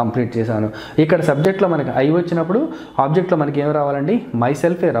పని కంప్లీట్ చేశాను. ఇక్కడ సబ్జెక్ట్లో మనకి ఐ వచ్చినప్పుడు ఆబ్జెక్ట్లో మనకి ఏం రావాలండి, మై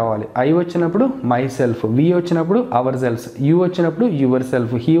సెల్ఫే రావాలి. ఐ వచ్చినప్పుడు మై సెల్ఫ్, వి వచ్చినప్పుడు అవర్ సెల్ఫ్, యు వచ్చినప్పుడు యువర్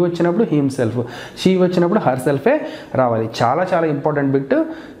సెల్ఫ్, హీ వచ్చినప్పుడు హిమ్ సెల్ఫ్, షీ వచ్చినప్పుడు హర్ సెల్ఫే రావాలి. చాలా చాలా ఇంపార్టెంట్ బిట్,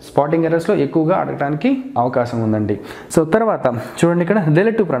 స్పాటింగ్ ఎర్రర్స్లో ఎక్కువగా అడగడానికి అవకాశం ఉందండి. సో తర్వాత చూడండి ఇక్కడ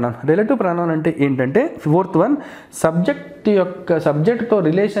రిలేటివ్ ప్రొనౌన్. రిలేటివ్ ప్రొనౌన్ అంటే ఏంటంటే ఫోర్త్ వన్ సబ్జెక్ట్తో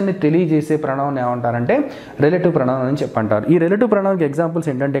రిలేషన్ని తెలియజేసే ప్రొనౌన్ ఏమంటారంటే రిలేటివ్ ప్రొనౌన్ అని చెప్పంటారు. ఈ రిలేటివ్ ప్రొనౌన్కి ఎగ్జాంపుల్స్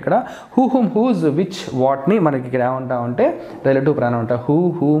ఏంటంటే ఇక్కడ హూ, హూమ్, హూజ్, విచ్, వాట్ని మనకి ఇక్కడ ఏమంటామంటే రిలేటివ్ ప్రొనౌన్ అంటారు. Who,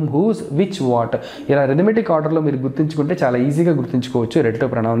 whom, whose, which, what. ఇలా రిథమెటిక్ ఆర్డర్లో మీరు గుర్తుంచుకుంటే చాలా ఈజీగా గుర్తుంచుకోవచ్చు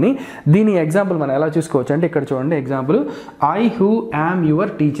రిలేటివ్ ప్రొనౌన్ని. దీని ఎగ్జాంపుల్ మనం ఎలా చూసుకోవచ్చు అంటే ఇక్కడ చూడండి example I who am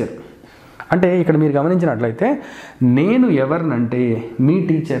your teacher. అంటే ఇక్కడ మీరు గమనించినట్లయితే నేను ఎవరినంటే మీ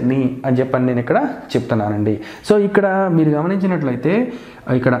టీచర్ని అని చెప్పని నేను ఇక్కడ చెప్తున్నానండి. సో ఇక్కడ మీరు గమనించినట్లయితే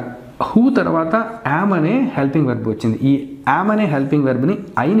ఇక్కడ హూ తర్వాత యామ్ అనే హెల్పింగ్ వెర్బ్ వచ్చింది. ఈ యామ్ అనే హెల్పింగ్ వెర్బ్ని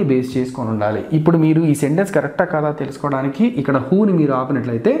ఐని బేస్ చేసుకొని ఉండాలి. ఇప్పుడు మీరు ఈ సెంటెన్స్ కరెక్టా కాదా తెలుసుకోవడానికి ఇక్కడ హూని మీరు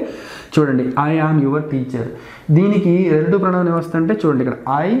ఆపినట్లయితే చూడండి ఐ యామ్ యువర్ టీచర్. దీనికి రిలేటివ్ ప్రొనౌన్ ఏమొస్తుందంటే చూడండి ఇక్కడ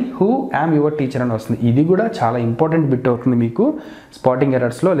I who am your teacher అని వస్తుంది. ఇది కూడా చాలా ఇంపార్టెంట్ బిట్ అవుతుంది మీకు స్పాటింగ్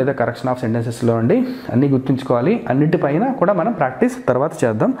ఎర్రర్స్లో లేదా కరెక్షన్ ఆఫ్ సెంటెన్సెస్లో అండి. అన్నీ గుర్తుంచుకోవాలి. అన్నిటిపైన కూడా మనం ప్రాక్టీస్ తర్వాత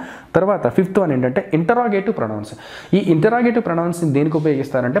చేద్దాం. తర్వాత ఫిఫ్త్ వన్ ఏంటంటే ఇంటరాగేటివ్ ప్రొనౌన్స్. ఈ ఇంటరాగేటివ్ ప్రొనౌన్స్ని దేనికి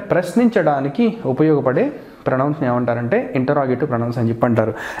ఉపయోగిస్తారంటే ప్రశ్నించడానికి ఉపయోగపడే ప్రొనౌన్స్ని ఏమంటారంటే ఇంటరాగేటివ్ ప్రొనౌన్స్ అని చెప్పి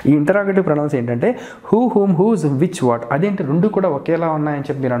అంటారు. ఈ ఇంటరాగేటివ్ ప్రొనౌన్స్ ఏంటంటే who, whom, whose, which, what. అదేంటి రెండు కూడా ఒకేలా ఉన్నాయని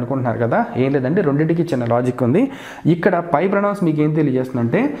చెప్పి మీరు అనుకుంటున్నారు కదా, ఏం లేదంటే రెండింటికి చిన్న లాజిక్ ఉంది. ఇక్కడ పై ప్రొనౌన్స్ మీకు ఏం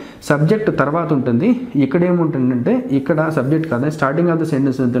తెలియజేస్తుందంటే సబ్జెక్ట్ తర్వాత ఉంటుంది. ఇక్కడ ఏముంటుందంటే ఇక్కడ సబ్జెక్ట్ కాదు, స్టార్టింగ్ ఆఫ్ ద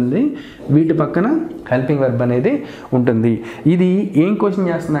సెంటెన్స్ ఉంటుంది, వీటి పక్కన హెల్పింగ్ వెర్బ్ అనేది ఉంటుంది. ఇది ఏం క్వశ్చన్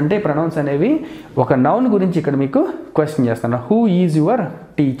చేస్తుందంటే ప్రొనౌన్స్ అనేవి ఒక నౌన్ గురించి ఇక్కడ మీకు క్వశ్చన్ చేస్తాను. Who is your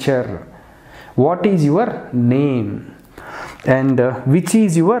teacher, what is your name, and which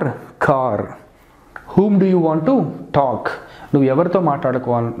is your car, whom do you want to talk. నువ్వు ఎవరితో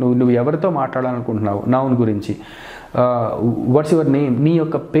మాట్లాడాలనుకుంటున్నావు నౌన్ గురించి. వాట్స్ యువర్ నేమ్, నీ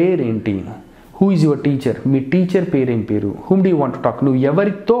యొక్క పేరేంటి. Who is your teacher, me teacher పేరేం పేరు. Whom do you want to talk, నువ్వు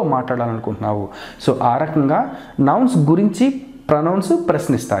ఎవరితో మాట్లాడాలనుకుంటున్నావు. సో ఆ రకంగా నౌన్స్ గురించి ప్రొనౌన్స్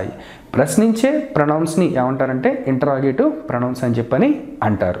ప్రశ్నిస్తాయి. ప్రశ్నించే ప్రొనౌన్స్ని ఏమంటారంటే ఇంటరాగేటివ్ ప్రొనౌన్స్ అని చెప్పని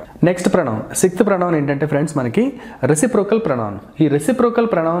అంటారు. నెక్స్ట్ ప్రొనౌన్, సిక్స్త్ ప్రొనౌన్ ఏంటంటే ఫ్రెండ్స్ మనకి రెసిప్రోకల్ ప్రొనౌన్. ఈ రెసిప్రోకల్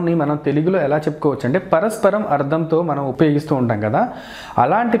ప్రొనౌన్ని మనం తెలుగులో ఎలా చెప్పుకోవచ్చు అంటే పరస్పరం అర్థంతో మనం ఉపయోగిస్తూ ఉంటాం కదా,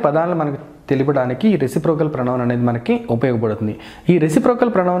 అలాంటి పదాలను మనకు తెలిపడానికి ఈ రెసిప్రోకల్ ప్రొనౌన్ అనేది మనకి ఉపయోగపడుతుంది. ఈ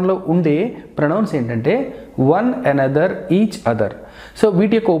రెసిప్రోకల్ ప్రొనౌన్లో ఉండే ప్రొనౌన్స్ ఏంటంటే one, another, each other. So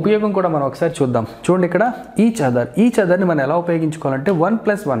వీటి యొక్క ఉపయోగం కూడా మనం ఒకసారి చూద్దాం. చూడండి ఇక్కడ ఈచ్ అదర్. ఈచ్ అదర్ని మనం ఎలా ఉపయోగించుకోవాలంటే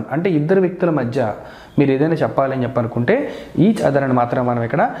 1+1 అంటే ఇద్దరు వ్యక్తుల మధ్య మీరు ఏదైనా చెప్పాలని చెప్పనుకుంటే ఈచ్ అదర్ అని మాత్రం మనం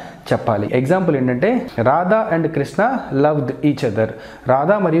ఇక్కడ చెప్పాలి. ఎగ్జాంపుల్ ఏంటంటే Radha and Krishna loved each other.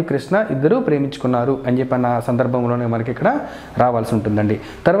 Radha మరియు కృష్ణ ఇద్దరు ప్రేమించుకున్నారు అని చెప్పిన సందర్భంలోనే మనకి ఇక్కడ రావాల్సి ఉంటుందండి.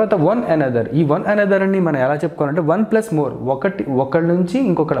 తర్వాత వన్ అనదర్. ఈ వన్ అనదర్ అని మనం ఎలా చెప్పుకోవాలంటే 1+more, ఒకరి నుంచి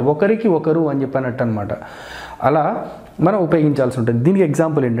ఒకరికి ఒకరు అని చెప్పినట్టు అనమాట. అలా మనం ఉపయోగించాల్సి ఉంటుంది. దీనికి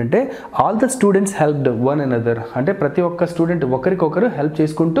ఎగ్జాంపుల్ ఏంటంటే all the students helped one another అంటే ప్రతి ఒక్క స్టూడెంట్ ఒకరికొకరు హెల్ప్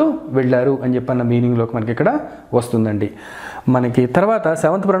చేసుకుంటూ వెళ్ళారు అని చెప్పన్న మీనింగ్లోకి మనకి ఇక్కడ వస్తుందండి. మనకి తర్వాత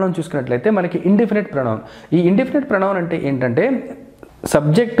సెవెంత్ ప్రొనౌన్ చూసుకున్నట్లయితే మనకి ఇండిఫినిట్ ప్రొనౌన్. ఈ ఇండిఫినిట్ ప్రొనౌన్ అంటే ఏంటంటే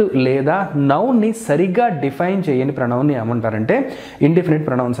సబ్జెక్టు లేదా నౌన్ని సరిగ్గా డిఫైన్ చేయని ప్రొనౌన్ని ఏమంటారంటే ఇండిఫినిట్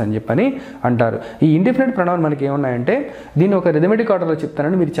ప్రొనౌన్స్ అని చెప్పని అంటారు. ఈ ఇండిఫినిట్ ప్రొనౌన్ మనకి ఏమున్నాయంటే దీన్ని ఒక రిథమెటిక్ ఆర్డర్లో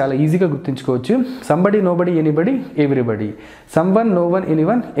చెప్తానని మీరు చాలా ఈజీగా గుర్తుంచుకోవచ్చు. Somebody, nobody, anybody, everybody. Someone, no one,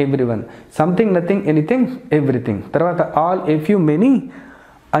 anyone, everyone. Something, nothing, anything, everything. తర్వాత ఆల్, ఎ ఫ్యూ, మెనీ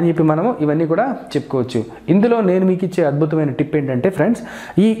అని చెప్పి మనము ఇవన్నీ కూడా చెప్పుకోవచ్చు. ఇందులో నేను మీకు ఇచ్చే అద్భుతమైన టిప్ ఏంటంటే ఫ్రెండ్స్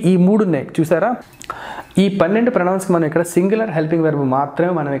ఈ మూడు ఉన్నాయి చూసారా, ఈ 12 ప్రొనౌన్స్కి మనం ఇక్కడ సింగులర్ హెల్పింగ్ వెర్బ్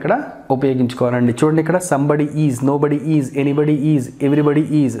మాత్రమే మనం ఇక్కడ ఉపయోగించుకోవాలండి. చూడండి ఇక్కడ somebody is, nobody is, anybody is, everybody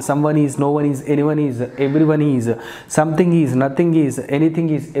is, someone is, no one is, anyone is, everyone is, something is, nothing is,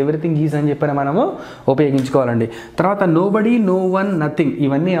 anything is, everything is అని చెప్పి మనము ఉపయోగించుకోవాలండి. తర్వాత నోబడి, నో వన్, నథింగ్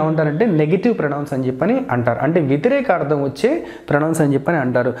ఇవన్నీ ఏమంటారంటే నెగిటివ్ ప్రొనౌన్స్ అని చెప్పని అంటారు, అంటే వ్యతిరేక అర్థం వచ్చే ప్రొనౌన్స్ అని చెప్పని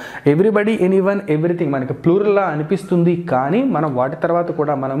అంటారు. ఎవ్రీబడి, ఎనీవన్, ఎవ్రీథింగ్ మనకి ప్లూరల్లా అనిపిస్తుంది, కానీ మనం వాటి తర్వాత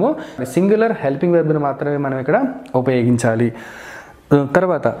కూడా మనము సింగులర్ హెల్పింగ్ వెర్బ్ని మాత్రమే మనం ఇక్కడ ఉపయోగించాలి.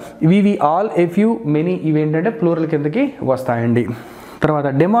 తర్వాత వి, ఆల్, ఎ ఫ్యూ, మెనీ ఇవి ఏంటంటే ప్లూరల్ కిందకి వస్తాయండి. తర్వాత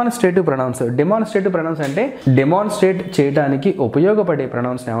డెమాన్స్ట్రేటివ్ ప్రొనౌన్స్. డెమాన్స్ట్రేటివ్ ప్రొనౌన్స్ అంటే డెమాన్స్ట్రేట్ చేయడానికి ఉపయోగపడే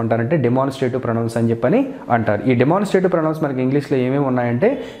ప్రొనౌన్స్ ఏమంటారంటే డెమాన్స్ట్రేటివ్ ప్రొనౌన్స్ అని చెప్పని అంటారు. ఈ డెమాన్స్ట్రేటివ్ ప్రొనౌన్స్ మనకి ఇంగ్లీష్లో ఏమేమి ఉన్నాయంటే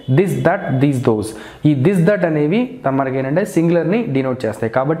దిస్, దట్, దీస్, దోస్. ఈ దిస్, దట్ అనేవి మనకి ఏంటంటే సింగులర్ని డినోట్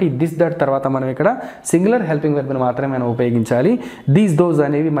చేస్తాయి, కాబట్టి దిస్, దట్ తర్వాత మనం ఇక్కడ సింగులర్ హెల్పింగ్ వెర్బ్ని మాత్రమే మనం ఉపయోగించాలి. దీస్, దోస్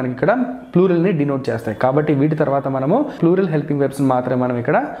అనేవి మనకి ఇక్కడ ప్లూరల్ని డినోట్ చేస్తాయి, కాబట్టి వీటి తర్వాత మనము ప్లూరల్ హెల్పింగ్ వెర్బ్స్ మాత్రమే మనం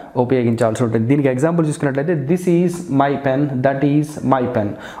ఇక్కడ ఉపయోగించాల్సి ఉంటుంది. దీనికి ఎగ్జాంపుల్ చూసుకున్నట్లయితే this is my pen, that is my pen.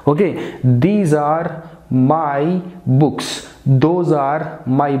 Okay, these are my books, those are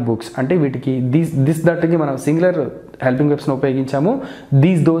my books. అంటే వీటికి దిస్ దట్కి మనం సింగులర్ హెల్పింగ్ వెబ్స్ని ఉపయోగించాము,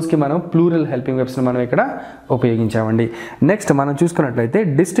 దీస్ దోస్కి మనం ప్లూరల్ హెల్పింగ్ వెబ్స్ని మనం ఇక్కడ ఉపయోగించామండి. నెక్స్ట్ మనం చూసుకున్నట్లయితే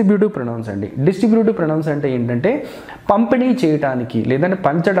డిస్ట్రిబ్యూటివ్ ప్రొనౌన్స్ అండి. డిస్ట్రిబ్యూటివ్ ప్రొనౌన్స్ అంటే ఏంటంటే పంపిణీ చేయడానికి లేదంటే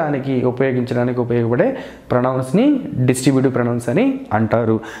పంచడానికి ఉపయోగించడానికి ఉపయోగపడే ప్రొనౌన్స్ని డిస్ట్రిబ్యూటివ్ ప్రొనౌన్స్ అని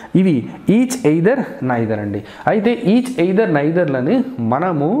అంటారు. ఇవి ఈచ్, ఎయిదర్, నైదర్ అండి. అయితే ఈచ్, ఎయిదర్, నైదర్లని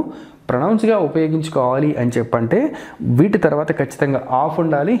మనము ప్రొనౌన్స్గా ఉపయోగించుకోవాలి అని చెప్పంటే వీటి తర్వాత ఖచ్చితంగా ఆఫ్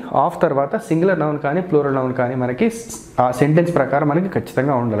ఉండాలి. ఆఫ్ తర్వాత సింగులర్ నౌన్ కానీ ప్లూరల్ నౌన్ కానీ మనకి ఆ సెంటెన్స్ ప్రకారం మనకి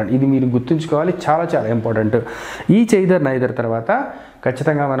ఖచ్చితంగా ఉండాలండి. ఇది మీరు గుర్తుంచుకోవాలి, చాలా చాలా ఇంపార్టెంట్. ఈచ్, ఎయిదర్, నైదర్ తర్వాత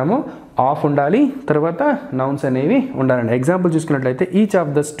ఖచ్చితంగా మనము ఆఫ్ ఉండాలి, తర్వాత నౌన్స్ అనేవి ఉండాలండి. ఎగ్జాంపుల్ చూసుకున్నట్లయితే each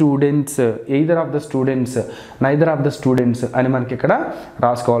of the students, either of the students, neither of the students అని మనకి ఇక్కడ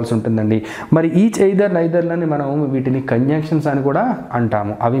రాసుకోవాల్సి ఉంటుందండి. మరి ఈచ్, ఎయిదర్, నైదర్లని మనం వీటిని కంజంక్షన్స్ అని కూడా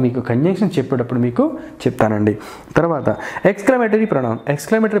అంటాము. అవి మీకు కంజంక్షన్ చెప్పేటప్పుడు మీకు చెప్తానండి. తర్వాత ఎక్స్క్లమేటరీ ప్రొనౌన్.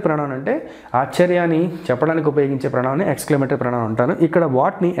 ఎక్స్క్లమేటరీ ప్రొనౌన్ అంటే ఆశ్చర్యాన్ని చెప్పడానికి ఉపయోగించే ప్రొనౌన్ని ఎక్స్క్లమేటరీ ప్రొనౌన్ అంటాను. ఇక్కడ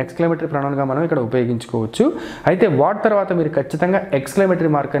వాట్ని ఎక్స్క్లమేటరీ ప్రొనౌన్గా మనం ఇక్కడ ఉపయోగించుకోవచ్చు. అయితే వాట్ తర్వాత మీరు ఖచ్చితంగా ఎక్స్క్లమేటరీ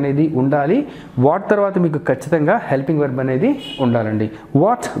మార్క్ అనేది ఉండాలి. వాట్ తర్వాత మీకు ఖచ్చితంగా హెల్పింగ్ వెర్బ్ అనేది ఉండాలండి.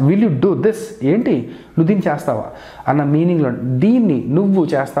 What will you do this, ఏంటి నువ్వు దీన్ని చేస్తావా అన్న మీనింగ్లో, దీన్ని నువ్వు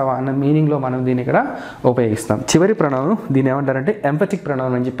చేస్తావా అన్న మీనింగ్లో మనం దీన్ని ఇక్కడ ఉపయోగిస్తాం. చివరి ప్రొనౌన్ దీన్ని ఏమంటారంటే ఎంపథిక్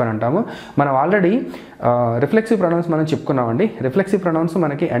ప్రొనౌన్ అని చెప్పని అంటాము. మనం ఆల్రెడీ రిఫ్లెక్సివ్ ప్రొనౌన్స్ మనం చెప్పుకున్నామండి. రిఫ్లెక్సివ్ ప్రొనౌన్స్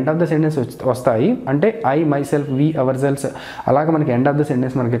మనకి ఎండ్ ఆఫ్ ద సెంటెన్స్ వస్తాయి, అంటే I, my self, we, our self అలాగే మనకి ఎండ్ ఆఫ్ ద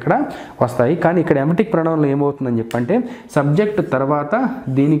సెంటెన్స్ మనకి ఇక్కడ వస్తాయి. కానీ ఇక్కడ ఎంపథిక్ ప్రొనౌన్లో ఏమవుతుందని చెప్పంటే సబ్జెక్ట్ తర్వాత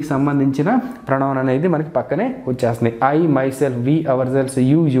దీనికి సంబంధించిన ప్రొనౌన్ అనేది మనకి పక్కనే వచ్చేస్తుంది. I, my self, we, our self,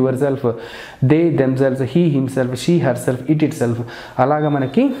 you, your self, they, them self, he, him self, she, her self, it self అలాగా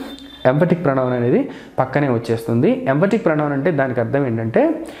మనకి ఎంపథిక్ ప్రొనౌన్ అనేది పక్కనే వచ్చేస్తుంది. ఎంపథిక్ ప్రొనౌన్ అంటే దానికి అర్థం ఏంటంటే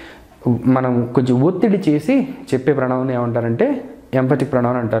మనం కొంచెం ఒత్తిడి చేసి చెప్పే ప్రొనౌన్ ఏమంటారంటే ఎంపథిక్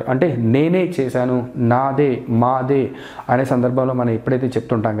ప్రొనౌన్ అంటారు. అంటే నేనే చేశాను, నాదే, మాదే అనే సందర్భంలో మనం ఎప్పుడైతే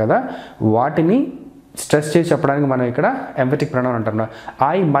చెప్తుంటాం కదా వాటిని స్ట్రెస్ చేసి చెప్పడానికి మనం ఇక్కడ ఎంఫటిక్ ప్రొనౌన్ అంటున్నాం.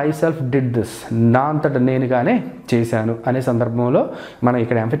 I my self did this, నా అంతట నేనుగానే చేశాను అనే సందర్భంలో మనం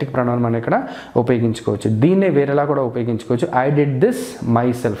ఇక్కడ ఎంఫటిక్ ప్రొనౌన్ మనం ఇక్కడ ఉపయోగించుకోవచ్చు. దీన్నే వేరేలా కూడా ఉపయోగించుకోవచ్చు. I did this my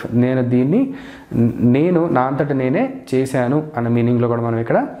self, నేను నా అంతట నేనే చేశాను అన్న మీనింగ్లో కూడా మనం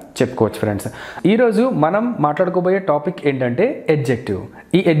ఇక్కడ చెప్పుకోవచ్చు ఫ్రెండ్స్. ఈరోజు మనం మాట్లాడుకోబోయే టాపిక్ ఏంటంటే ఎడ్జెక్టివ్.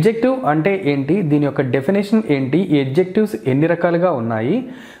 ఈ ఎడ్జెక్టివ్ అంటే ఏంటి, దీని యొక్క డెఫినేషన్ ఏంటి, ఈ ఎడ్జెక్టివ్స్ ఎన్ని రకాలుగా ఉన్నాయి,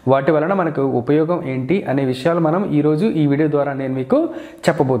 వాటి వలన మనకు ఉపయోగం ఏంటి అనే విషయాలు మనం ఈరోజు ఈ వీడియో ద్వారా నేను మీకు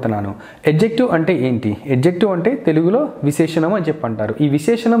చెప్పబోతున్నాను. ఎడ్జెక్టివ్ అంటే ఏంటి? ఎడ్జెక్టివ్ అంటే తెలుగులో విశేషణం అని చెప్పి అంటారు. ఈ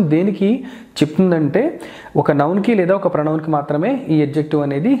విశేషణం దేనికి చెప్తుందంటే ఒక నౌన్కి లేదా ఒక ప్రొనౌన్కి మాత్రమే ఈ ఎడ్జెక్టివ్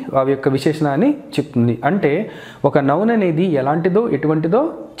అనేది అవి యొక్క విశేషణాన్ని చెప్తుంది. అంటే ఒక నౌన్ అనేది ఎలాంటిదో ఎటువంటిదో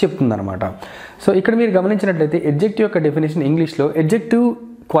చెప్తుందన్నమాట. సో ఇక్కడ మీరు గమనించినట్లయితే ఎడ్జెక్టివ్ యొక్క డెఫినేషన్ ఇంగ్లీష్లో adjective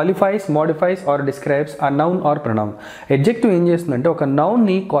qualifies, modifies are describes ఆ నౌన్ ఆర్ ప్రొనౌన్. ఎడ్జెక్టివ్ ఏం చేస్తుందంటే ఒక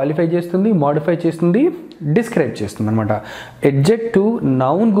నౌన్ని క్వాలిఫై చేస్తుంది, మోడిఫై చేస్తుంది, డిస్క్రైబ్ చేస్తుంది అనమాట. ఎడ్జెక్టివ్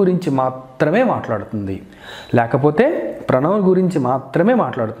నౌన్ గురించి మాత్రమే మాట్లాడుతుంది, లేకపోతే ప్రొనౌన్ గురించి మాత్రమే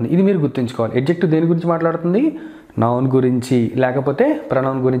మాట్లాడుతుంది. ఇది మీరు గుర్తుంచుకోవాలి. ఎడ్జెక్టివ్ దేని గురించి మాట్లాడుతుంది? నౌన్ గురించి, లేకపోతే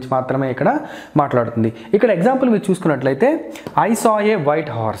ప్రొనౌన్ గురించి మాత్రమే ఇక్కడ మాట్లాడుతుంది. ఇక్కడ ఎగ్జాంపుల్ మీరు చూసుకున్నట్లయితే I saw A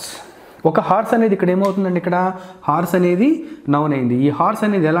white horse. ఒక హార్స్ అనేది ఇక్కడ ఏమవుతుందండి, ఇక్కడ హార్స్ అనేది నౌన్ అయింది. ఈ హార్స్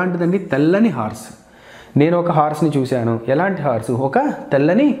అనేది ఎలాంటిదండి? తెల్లని హార్స్. నేను ఒక హార్స్ని చూశాను. ఎలాంటి హార్స్? ఒక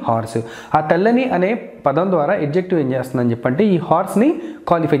తెల్లని హార్స్. ఆ తెల్లని అనే పదం ద్వారా ఎడ్జెక్టివ్ ఏం చేస్తుందని చెప్పంటే ఈ హార్స్ని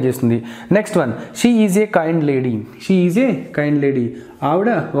క్వాలిఫై చేస్తుంది. Next one, she is a kind lady. She is a kind lady. ఆవిడ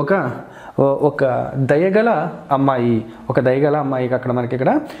ఒక దయగల అమ్మాయి. ఒక దయగల అమ్మాయికి అక్కడ మనకి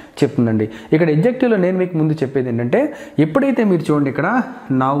ఇక్కడ చెప్తుందండి. ఇక్కడ ఎడ్జెక్టివ్లో నేను మీకు ముందు చెప్పేది ఏంటంటే ఎప్పుడైతే మీరు చూడండి ఇక్కడ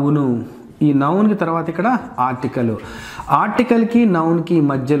నౌను, ఈ నౌన్కి తర్వాత ఇక్కడ ఆర్టికల్కి నౌన్కి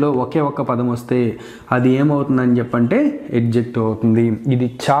మధ్యలో ఒకే ఒక్క పదం వస్తే అది ఏమవుతుందని చెప్పంటే ఎడ్జెక్టివ్ అవుతుంది. ఇది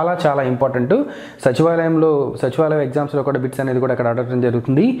చాలా చాలా ఇంపార్టెంట్. సచివాలయ ఎగ్జామ్స్లో కూడా బిట్స్ అనేది కూడా అక్కడ అడగడం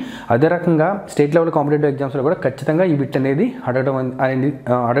జరుగుతుంది. అదే రకంగా స్టేట్ లెవెల్ కాంపిటేటివ్ ఎగ్జామ్స్లో కూడా ఖచ్చితంగా ఈ బిట్ అనేది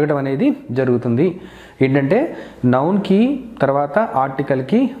అడగడం అనేది జరుగుతుంది. ఏంటంటే నౌన్కి తర్వాత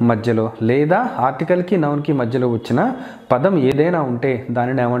ఆర్టికల్కి మధ్యలో లేదా ఆర్టికల్కి నౌన్కి మధ్యలో వచ్చిన పదం ఏదైనా ఉంటే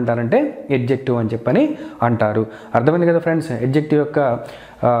దానిని ఏమంటారంటే ఎడ్జెక్టివ్ అని చెప్పని అంటారు. అర్థమైంది కదా ఫ్రెండ్స్ ఎడ్జెక్టివ్ యొక్క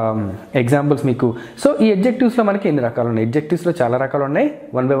ఎగ్జాంపుల్స్ మీకు. సో ఈ ఎడ్జెక్టివ్స్లో మనకి ఎన్ని రకాలు ఉన్నాయి? ఎడ్జెక్టివ్స్లో చాలా రకాలు ఉన్నాయి.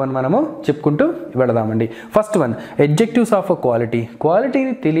 వన్ బై వన్ మనము చెప్పుకుంటూ వెళదామండి. First one, adjectives of quality.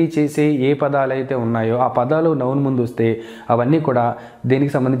 క్వాలిటీని తెలియచేసే ఏ పదాలు అయితే ఉన్నాయో ఆ పదాలు నౌన్ ముందు వస్తే అవన్నీ కూడా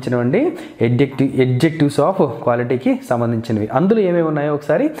దేనికి సంబంధించినవండి? ఎడ్జెక్టివ్స్ ఆఫ్ క్వాలిటీకి సంబంధించినవి. అందులో ఏమేమి ఉన్నాయో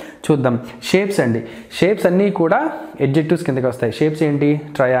ఒకసారి చూద్దాం. షేప్స్ అండి. షేప్స్ అన్నీ కూడా ఎడ్జెక్టివ్స్ కిందకి వస్తాయి. షేప్స్ ఏంటి?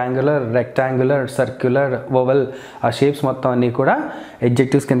 Triangular, rectangular, circular, oval. ఆ షేప్స్ మొత్తం అన్నీ కూడా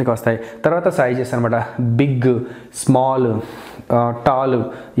ఎడ్జెక్టివ్స్ కిందకి వస్తాయి. తర్వాత సైజెస్ అనమాట. బిగ్, స్మాల్, టాల్,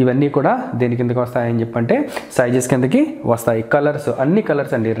 ఇవన్నీ కూడా దేని కిందకి వస్తాయని చెప్పంటే సైజెస్ కిందకి వస్తాయి. కలర్స్, అన్ని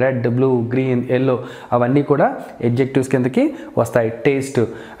కలర్స్ అండి, రెడ్, బ్లూ, గ్రీన్, ఎల్లో, అవన్నీ కూడా ఎడ్జెక్టివ్స్ కిందకి వస్తాయి. టేస్ట్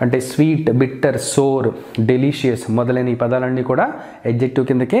అంటే స్వీట్, బిట్టర్, సోర్, డెలిషియస్ మొదలైన ఈ పదాలన్నీ కూడా ఎడ్జెక్టివ్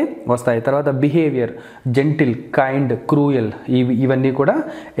కిందకి వస్తాయి. తర్వాత బిహేవియర్, జెంటిల్, కైండ్, క్రూయల్, ఇవన్నీ కూడా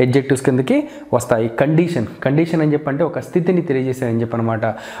ఎడ్జెక్టివ్స్ కిందకి వస్తాయి. కండిషన్ అని చెప్పంటే ఒక స్థితిని తెలియజేసేదని చెప్పనమాట.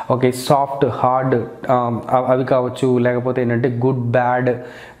 ఓకే, సాఫ్ట్, హార్డ్, అవి కావచ్చు. లేకపోతే ఏంటంటే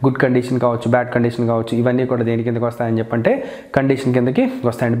గుడ్ కండిషన్ కావచ్చు, బ్యాడ్ కండిషన్ కావచ్చు. ఇవన్నీ కూడా దేని కిందకి వస్తాయని చెప్పంటే కండిషన్ కిందకి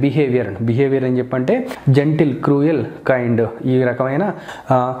వస్తాయండి. బిహేవియర్ అని చెప్పంటే జెంటిల్, క్రూయల్, కైండ్, ఈ రకమైన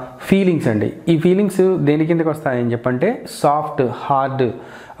ఫీలింగ్స్ అండి. ఈ ఫీలింగ్స్ దేని కిందకి వస్తాయని చెప్పంటే సాఫ్ట్, హార్డ్,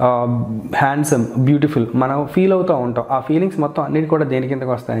 హ్యాండ్సమ్, బ్యూటిఫుల్, మనం ఫీల్ అవుతూ ఉంటాం. ఆ ఫీలింగ్స్ మొత్తం అన్నిటి కూడా దేని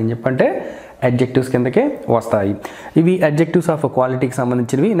కిందకి వస్తాయని చెప్పంటే adjectives కిందకే వస్తాయి. ఇవి adjectives ఆఫ్ క్వాలిటీకి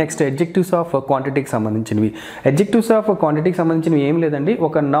సంబంధించినవి. నెక్స్ట్ adjectives ఆఫ్ క్వాంటిటీకి సంబంధించినవి. adjectives ఆఫ్ క్వాంటిటీకి సంబంధించినవి ఏం లేదండి,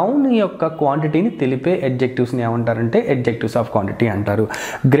 ఒక నౌన్ యొక్క క్వాంటిటీని తెలిపే adjectivesని ఏమంటారంటే adjectives ఆఫ్ క్వాంటిటీ అంటారు.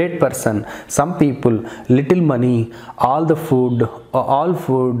 Great person, some people, little money, all the food, all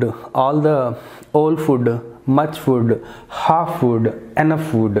food, all the whole food, much food, half food, enough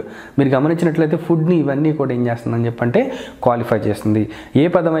food. మీరు గమనించినట్లయితే ఫుడ్ని ఇవన్నీ కూడా ఏం చేస్తుందని చెప్పంటే క్వాలిఫై చేస్తుంది. ఏ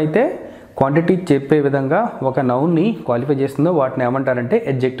పదం అయితే క్వాంటిటీ చెప్పే విధంగా ఒక నౌన్ని క్వాలిఫై చేస్తుందో వాటిని ఏమంటారంటే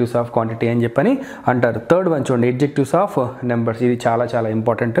adjectives ఆఫ్ క్వాంటిటీ అని చెప్పని అంటారు. థర్డ్ వన్ చూడండి, adjectives ఆఫ్ నెంబర్స్. ఇది చాలా చాలా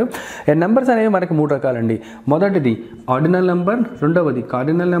ఇంపార్టెంట్. నెంబర్స్ అనేవి మనకి మూడు రకాలండి. మొదటిది ఆర్డినల్ నెంబర్, రెండవది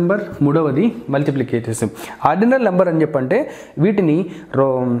కార్డినల్ నెంబర్, మూడవది మల్టిప్లికేటివ్స్. ఆర్డినల్ నెంబర్ అని చెప్పంటే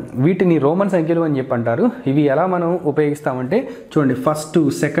వీటిని రోమన్ సంఖ్యలు అని చెప్పి అంటారు. ఇవి ఎలా మనం ఉపయోగిస్తామంటే చూడండి, ఫస్ట్,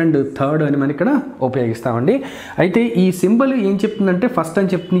 సెకండ్, థర్డ్ అని మనం ఇక్కడ ఉపయోగిస్తామండి. అయితే ఈ సింబల్ ఏం చెప్తుందంటే ఫస్ట్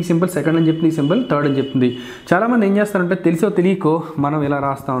అని చెప్తుంది సింబల్, సెకండ్ అని చెప్తుంది, ఈ సింబల్ థర్డ్ అని చెప్తుంది. చాలామంది ఏం చేస్తారంటే తెలిసో తెలియకో మనం ఇలా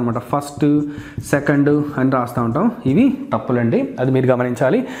రాస్తాం అనమాట, ఫస్ట్ సెకండ్ అని రాస్తూ ఉంటాం. ఇవి తప్పులండి, అది మీరు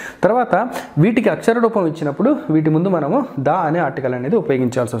గమనించాలి. తర్వాత వీటికి అక్షర రూపం ఇచ్చినప్పుడు వీటి ముందు మనము ద అనే ఆర్టికల్ అనేది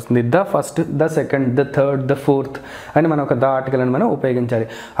ఉపయోగించాల్సి వస్తుంది. The first, the second, the third, the fourth అని మనం ఒక ద ఆర్టికల్ అని మనం ఉపయోగించాలి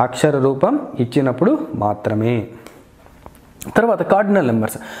అక్షర రూపం ఇచ్చినప్పుడు మాత్రమే. తర్వాత కార్డినల్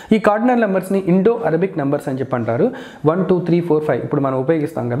నెంబర్స్. ఈ కార్డినల్ నెంబర్స్ని ఇండో అరబిక్ నెంబర్స్ అని చెప్పి అంటారు. 1 2 3 4 5 ఇప్పుడు మనం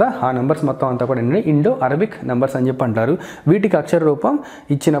ఉపయోగిస్తాం కదా, ఆ నెంబర్స్ మొత్తం అంతా కూడా ఏంటంటే ఇండో అరబిక్ నెంబర్స్ అని చెప్పి అంటారు. వీటికి అక్షర రూపం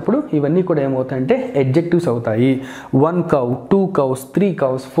ఇచ్చినప్పుడు ఇవన్నీ కూడా ఏమవుతాయంటే అడ్జెక్టివ్స్ అవుతాయి. 1 cow, 2 cows, 3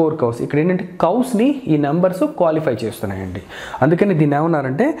 cows, 4 cows. ఇక్కడ ఏంటంటే కౌస్ని ఈ నెంబర్స్ క్వాలిఫై చేస్తున్నాయండి, అందుకని దీన్ని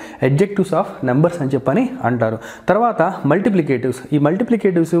ఏమన్నారంటే అడ్జెక్టివ్స్ ఆఫ్ నెంబర్స్ అని చెప్పని అంటారు. తర్వాత మల్టిప్లికేటివ్స్. ఈ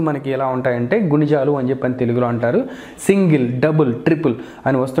మల్టిప్లికేటివ్స్ మనకి ఎలా ఉంటాయంటే గుణిజాలు అని చెప్పని తెలుగులో అంటారు. సింగిల్, డబుల్, ట్రిపుల్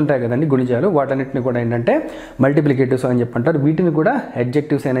అని వస్తుంటాయి కదండి గుణిజాలు, వాటన్నిటిని కూడా ఏంటంటే మల్టిప్లికేటివ్స్ అని చెప్పి అంటారు. వీటిని కూడా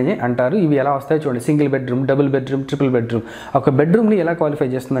అడ్జెక్టివ్స్ అని అంటారు. ఇవి ఎలా వస్తాయి చూడండి, single bedroom, double bedroom, triple bedroom. ఒక బెడ్రూమ్ని ఎలా క్వాలిఫై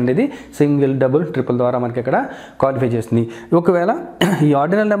చేస్తుందండి, ఇది సింగిల్, డబుల్, ట్రిపుల్ ద్వారా మనకి ఇక్కడ క్వాలిఫై చేస్తుంది. ఒకవేళ ఈ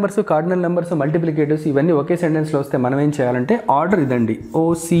ఆర్డినల్ నెంబర్స్, కార్డినల్ నెంబర్స్, మల్టిప్లికేటివ్స్ ఇవన్నీ ఒకే సెంటెన్స్లో వస్తే మనం ఏం చేయాలంటే ఆర్డర్ ఇదండి,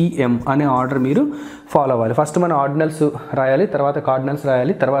 OCM అనే ఆర్డర్ మీరు ఫాలో అవ్వాలి. ఫస్ట్ మనం ఆర్డినల్స్ రాయాలి, తర్వాత కార్డినల్స్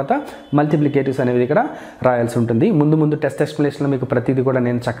రాయాలి, తర్వాత మల్టిప్లికేటివ్స్ అనేది ఇక్కడ రాయాల్సి ఉంటుంది. ముందు టెస్ట్ ఎక్స్ప్లెనేషన్లో మీకు ప్రతిదీ కూడా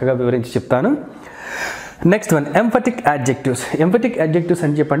నేను చక్కగా వివరించి చెప్తాను. Next one emphatic adjectives. Emphatic adjectives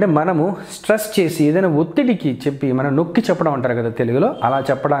అని చెప్పంటే మనము స్ట్రెస్ చేసి ఏదైనా ఒత్తిడికి చెప్పి మనం నొక్కి చెప్పడం అంటారు కదా తెలుగులో, అలా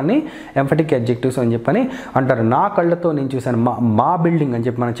చెప్పడాన్ని ఎంఫటిక్ యాడ్జెక్టివ్స్ అని చెప్పని అంటారు. నా కళ్ళతో నేను చూశాను, మా బిల్డింగ్ అని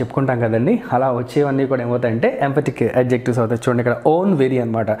చెప్పి మనం చెప్పుకుంటాం కదండి, అలా వచ్చేవన్నీ కూడా ఏమవుతాయంటే ఎంఫటిక్ యాడ్జెక్టివ్స్ అవుతాయి. చూడండి ఇక్కడ ఓన్ వెరీ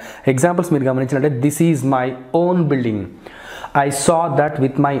అనమాట. ఎగ్జాంపుల్స్ మీరు గమనించినట్టే this is my own building, I saw that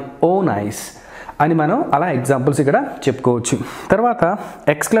with my own eyes అని మనం అలా ఎగ్జాంపుల్స్ ఇక్కడ చెప్పుకోవచ్చు. తర్వాత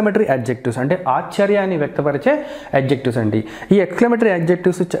ఎక్స్క్లమేటరీ యాడ్జెక్టివ్స్ అంటే ఆశ్చర్యాన్ని వ్యక్తపరిచే యాడ్జెక్టివ్స్ అండి. ఈ ఎక్స్క్లమేటరీ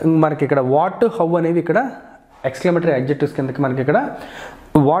యాడ్జెక్టివ్స్ మనకి ఇక్కడ వాట్, హౌ అనేవి ఇక్కడ ఎక్స్క్లమేటరీ యాడ్జెక్టివ్స్ కిందకి మనకి ఇక్కడ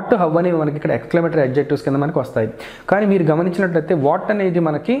వాట్, హౌ అనేవి మనకి ఇక్కడ ఎక్స్క్లమేటరీ యాడ్జెక్టివ్స్ కింద మనకి వస్తాయి. కానీ మీరు గమనించినట్లయితే వాట్ అనేది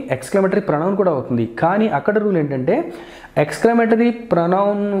మనకి ఎక్స్క్లమేటరీ ప్రొనౌన్ కూడా అవుతుంది. కానీ అక్కడ రూల్ ఏంటంటే ఎక్స్క్లమేటరీ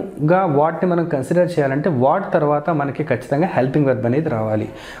ప్రొనౌన్గా వాట్ని మనం కన్సిడర్ చేయాలంటే వాట్ తర్వాత మనకి ఖచ్చితంగా హెల్పింగ్ వెర్బ్ అనేది రావాలి.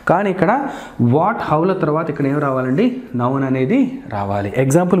 కానీ ఇక్కడ వాట్, హౌల తర్వాత ఇక్కడ ఏం రావాలండి, నౌన్ అనేది రావాలి.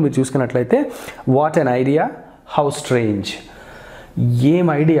 ఎగ్జాంపుల్ మీరు చూసుకున్నట్లయితే what an idea, how strange. ఏం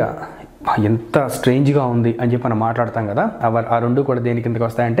ఐడియా, ఎంత స్ట్రేంజ్గా ఉంది అని చెప్పి మనం మాట్లాడతాం కదా, ఆ రెండు కూడా దేని కిందకి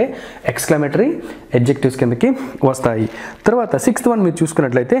వస్తాయంటే ఎక్స్క్లమేటరీ అడ్జెక్టివ్స్ కిందకి వస్తాయి. తర్వాత 6th వన్ మీరు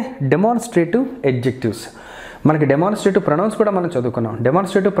చూసుకున్నట్లయితే డెమాన్స్ట్రేటివ్ అడ్జెక్టివ్స్. మనకి డెమాన్స్ట్రేటివ్ ప్రొనౌన్స్ కూడా మనం చదువుకున్నాం.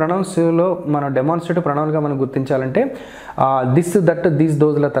 డెమాన్స్ట్రేటివ్ ప్రొనౌన్స్లో మనం డెమాన్స్ట్రేటివ్ ప్రొనౌన్గా మనం గుర్తించాలంటే దిస్, దట్, దీస్,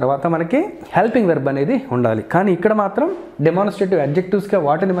 దోజ్ల తర్వాత మనకి హెల్పింగ్ వెర్బ్ అనేది ఉండాలి. కానీ ఇక్కడ మాత్రం డెమాన్స్ట్రేటివ్ అడ్జెక్టివ్స్గా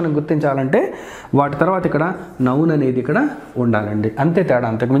వాటిని మనం గుర్తించాలంటే వాటి తర్వాత ఇక్కడ నౌన్ అనేది ఇక్కడ ఉండాలండి, అంతే తేడా,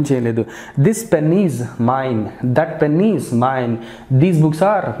 అంతకుమించి ఏం లేదు. This pen is mine, that pen is mine, these books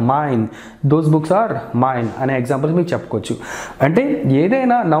are mine, those books are mine అనే ఎగ్జాంపుల్స్ మీకు చెప్పుకోవచ్చు. అంటే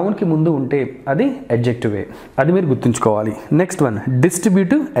ఏదైనా నౌన్కి ముందు ఉంటే అది అడ్జెక్టివే, అది మీరు గుర్తుంచుకోవాలి. నెక్స్ట్ వన్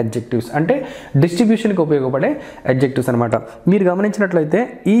డిస్ట్రిబ్యూటివ్ అడ్జెక్టివ్స్ అంటే డిస్ట్రిబ్యూషన్కి ఉపయోగపడే అడ్జెక్టివ్స్ అనమాట. మీరు గమనించినట్లయితే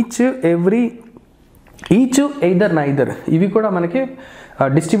each, every, each, either, neither ఇవి కూడా మనకి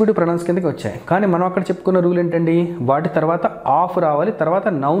డిస్ట్రిబ్యూటివ్ ప్రొనౌన్స్ కిందకి వచ్చాయి. కానీ మనం అక్కడ చెప్పుకున్న రూల్ ఏంటండి, వాటి తర్వాత ఆఫ్ రావాలి, తర్వాత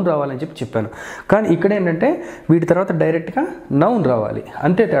నౌన్ రావాలని చెప్పాను. కానీ ఇక్కడ ఏంటంటే వీటి తర్వాత డైరెక్ట్గా నౌన్ రావాలి,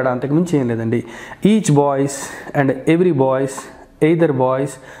 అంతే తేడా, అంతకుమించి ఏం లేదండి. Each boys and every boys, either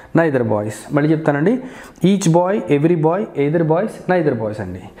boys, neither boys. మళ్ళీ చెప్తానండి, each bye, every bye, either boys, neither boys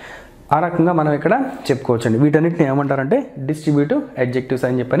అండి. ఆ రకంగా మనం ఇక్కడ చెప్పుకోవచ్చండి. వీటన్నిటిని ఏమంటారంటే డిస్ట్రిబ్యూటివ్ అడ్జెక్టివ్స్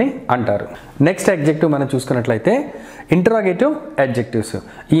అని చెప్పని అంటారు. నెక్స్ట్ అడ్జెక్టివ్ మనం చూసుకున్నట్లయితే ఇంటరాగేటివ్ అడ్జెక్టివ్స్.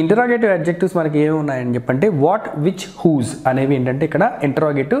 ఈ ఇంటరాగేటివ్ అడ్జెక్టివ్స్ మనకి ఏమి ఉన్నాయని చెప్పంటే వాట్, విచ్, హూజ్ అనేవి ఏంటంటే ఇక్కడ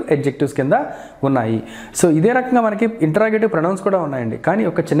ఇంటరాగేటివ్ అడ్జెక్టివ్స్ కింద ఉన్నాయి. సో ఇదే రకంగా మనకి ఇంటరాగేటివ్ ప్రొనౌన్స్ కూడా ఉన్నాయండి. కానీ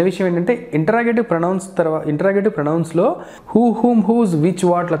ఒక చిన్న విషయం ఏంటంటే interrogative ప్రొనౌన్స్లో who, whom, whose, which,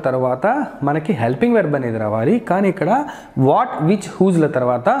 వాట్ల తర్వాత మనకి హెల్పింగ్ వెర్బ్ అనేది రావాలి. కానీ ఇక్కడ వాట్, విచ్, హూజ్ల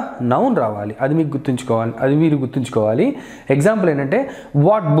తర్వాత నౌన్ రావాలి, అది మీకు గుర్తుంచుకోవాలి, అది మీరు గుర్తుంచుకోవాలి. ఎగ్జాంపుల్ ఏంటంటే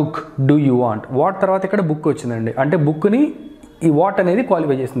what book do you want, what తర్వాత ఇక్కడ బుక్ వచ్చిందండి, అంటే బుక్ని ఈ వాట్ అనేది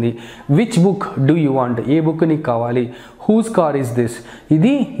క్వాలిఫై చేస్తుంది. Which book do you want, A book నీకు కావాలి. హూజ్ కార్ ఈజ్ దిస్,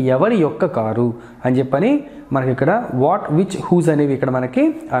 ఇది ఎవరి యొక్క కారు అని చెప్పని మనకి ఇక్కడ వాట్, విచ్, హూజ్ అనేవి ఇక్కడ మనకి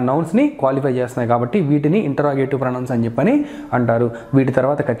ఆ నౌన్స్ని క్వాలిఫై చేస్తున్నాయి. కాబట్టి వీటిని ఇంటరాగేటివ్ ప్రొనౌన్స్ అని చెప్పని అంటారు. వీటి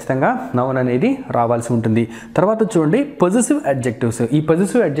తర్వాత ఖచ్చితంగా నౌన్ అనేది రావాల్సి ఉంటుంది. తర్వాత చూడండి పొజిటివ్ అడ్జెక్టివ్స్. ఈ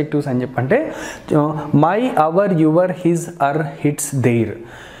పొజిటివ్ అడ్జెక్టివ్స్ అని చెప్పంటే my, hour, your, his, R, hits, there.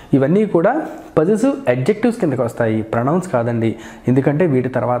 ఇవన్నీ కూడా పొజెసివ్ అడ్జెక్టివ్స్ కిందకి వస్తాయి, ప్రొనౌన్స్ కాదండి. ఎందుకంటే వీటి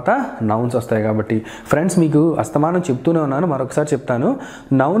తర్వాత నౌన్స్ వస్తాయి కాబట్టి. ఫ్రెండ్స్, మీకు అస్తమానం చెప్తూనే ఉన్నాను, మరొకసారి చెప్తాను.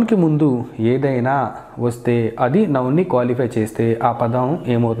 నౌన్కి ముందు ఏదైనా వస్తే అది నౌన్ని క్వాలిఫై చేస్తే ఆ పదం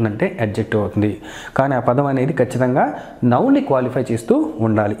ఏమవుతుందంటే అడ్జెక్టివ్ అవుతుంది. కానీ ఆ పదం అనేది ఖచ్చితంగా నౌన్ని క్వాలిఫై చేస్తూ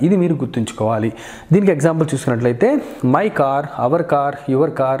ఉండాలి. ఇది మీరు గుర్తుంచుకోవాలి. దీనికి ఎగ్జాంపుల్ చూసుకున్నట్లయితే my car, our car,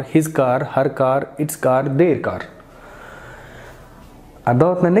 your car, his car, her car, it's car, there car.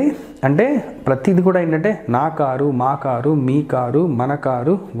 అర్థమవుతుందండి? అంటే ప్రతిది కూడా ఏంటంటే నా కారు, మా కారు, మీ కారు, మన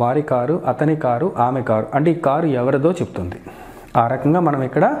కారు, వారి కారు, అతని కారు, ఆమె కారు, అంటే ఈ కారు ఎవరిదో చెప్తుంది. ఆ రకంగా మనం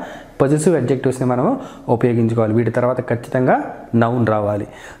ఇక్కడ పొజెసివ్ అడ్జెక్టివ్స్ని మనం ఉపయోగించుకోవాలి. వీటి తర్వాత ఖచ్చితంగా నౌన్ రావాలి.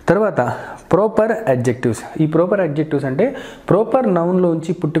 తర్వాత ప్రాపర్ అడ్జెక్టివ్స్. ఈ ప్రాపర్ అడ్జెక్టివ్స్ అంటే ప్రాపర్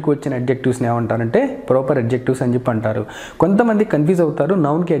నౌన్లోంచి పుట్టుకు వచ్చిన అడ్జెక్టివ్స్ని ఏమంటారంటే ప్రాపర్ అడ్జెక్టివ్స్ అని చెప్పి అంటారు. కొంతమంది కన్ఫ్యూజ్ అవుతారు,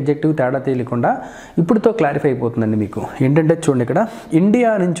 నౌన్కి అడ్జెక్టివ్ తేడా తెలియకుండా. ఇప్పుడుతో క్లారిఫై అయిపోతుందండి మీకు. ఏంటంటే చూడండి, ఇక్కడ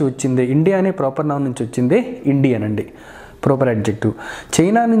ఇండియా నుంచి వచ్చింది, ఇండియా అనే ప్రాపర్ నౌన్ నుంచి వచ్చింది ఇండియన్ అండి, ప్రాపర్ అడ్జెక్టివ్.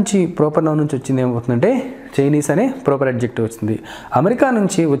 చైనా నుంచి ప్రాపర్ నౌన్ నుంచి వచ్చింది ఏమవుతుందంటే చైనీస్ అనే ప్రాపర్ అడ్జెక్టివ్ వస్తుంది. అమెరికా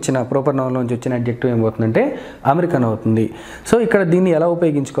నుంచి వచ్చిన ప్రాపర్ నౌన్ నుంచి వచ్చిన అడ్జెక్టివ్ ఏమవుతుందంటే అమెరికన్ అవుతుంది. సో ఇక్కడ దీన్ని ఎలా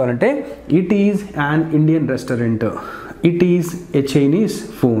ఉపయోగించుకోవాలంటే it is an Indian restaurant, it is a Chinese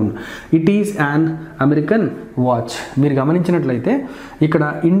phone, it is an American watch. మీరు గమనించినట్లయితే ఇక్కడ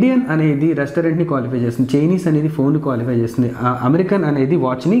ఇండియన్ అనేది రెస్టారెంట్ని క్వాలిఫై చేస్తుంది, చైనీస్ అనేది ఫోన్ని క్వాలిఫై చేస్తుంది, అమెరికన్ అనేది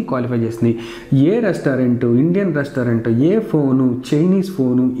వాచ్ని క్వాలిఫై చేస్తుంది. ఏ రెస్టారెంట్, ఇండియన్ రెస్టారెంట్, ఏ ఫోను, చైనీస్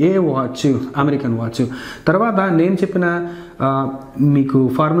ఫోను, ఏ వాచ్, అమెరికన్ వాచ్. తర్వాత నేను చెప్పిన మీకు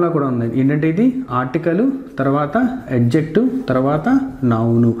ఫార్ములా కూడా ఉంది. ఏంటంటే ఇది ఆర్టికల్, తర్వాత అడ్జెక్టివ్, తర్వాత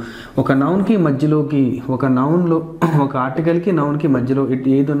నౌను. ఒక నౌన్కి మధ్యలోకి, ఒక నౌన్లో ఒక ఆర్టికల్కి నౌన్కి మధ్యలో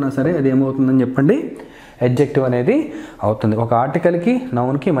ఏది ఉన్నా సరే అది ఏమవుతుందని చెప్పండి, అడ్జెక్టివ్ అనేది అవుతుంది. ఒక ఆర్టికల్కి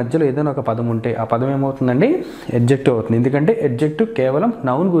నౌన్కి మధ్యలో ఏదైనా ఒక పదం ఉంటే ఆ పదం ఏమవుతుందండి, అడ్జెక్టివ్ అవుతుంది. ఎందుకంటే అడ్జెక్టివ్ కేవలం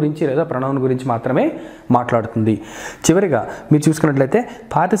నౌన్ గురించి లేదా ప్రొనౌన్ గురించి మాత్రమే మాట్లాడుతుంది. చివరిగా మీరు చూసుకున్నట్లయితే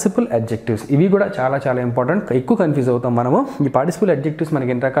పార్టిసిపుల్ అడ్జెక్టివ్స్. ఇవి కూడా చాలా చాలా ఇంపార్టెంట్. ఎక్కువ కన్ఫ్యూజ్ అవుతాం మనము. ఈ పార్టిసిపుల్ అడ్జెక్టివ్స్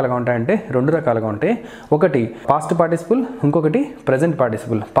మనకి ఎన్ని రకాలుగా ఉంటాయంటే 2 రకాలుగా ఉంటాయి. ఒకటి పాస్ట్ పార్టిసిపుల్, ఇంకొకటి present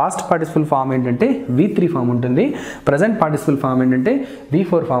participle. Past participle form ఏంటంటే V3 ఫామ్ ఉంటుంది, ప్రెజెంట్ పార్టిసిపుల్ ఫామ్ ఏంటంటే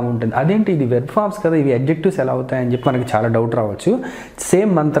V4 ఫామ్ ఉంటుంది. అదేంటి, ఇది వెర్బ్ ఫామ్స్ కదా, ఇవి అడ్జెక్టివ్స్ ఎలా అవుతాయని చెప్పి మనకి చాలా డౌట్ రావచ్చు.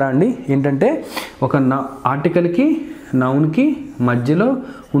 సేమ్ మంత్ర అండి. ఏంటంటే ఒక ఆర్టికల్కి నౌన్కి మధ్యలో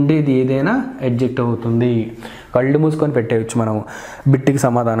ఉండేది ఏదైనా అడ్జెక్టివ్ అవుతుంది. కళ్ళు మూసుకొని పెట్టేయచ్చు మనం. బిట్టికి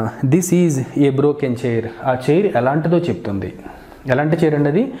సమాధానం this is a broken chair. ఆ చైర్ ఎలాంటిదో చెప్తుంది. ఎలాంటి చైర్ అండి,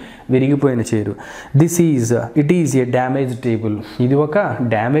 అది విరిగిపోయిన chair. It is a damage table. ఇది ఒక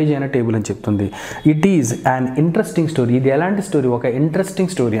డ్యామేజ్ అయిన టేబుల్ అని చెప్తుంది. It is an interesting story. ఇది ఎలాంటి స్టోరీ, ఒక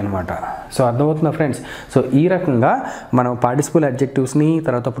ఇంట్రెస్టింగ్ స్టోరీ అనమాట. సో అర్థమవుతుందా ఫ్రెండ్స్? సో ఈ రకంగా మనం పార్టిసిపుల్ అడ్జెక్టివ్స్ని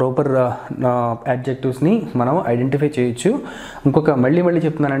తర్వాత ప్రాపర్ అడ్జెక్టివ్స్ని మనం ఐడెంటిఫై చేయొచ్చు. ఇంకొక మళ్ళీ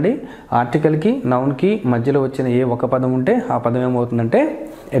చెప్తున్నానండి, ఆర్టికల్కి నౌన్కి మధ్యలో వచ్చిన ఏ ఒక పదం ఉంటే ఆ పదం ఏమవుతుందంటే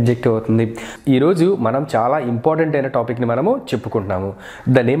అడ్జెక్టివ్ అవుతుంది. ఈరోజు మనం చాలా ఇంపార్టెంట్ అయిన టాపిక్ని మనము చెప్పుకుంటున్నాము.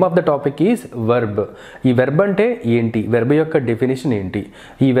 The name of the topic is verb. ఈ వెర్బ్ అంటే ఏంటి, వెర్బ్ యొక్క డెఫినేషన్ ఏంటి,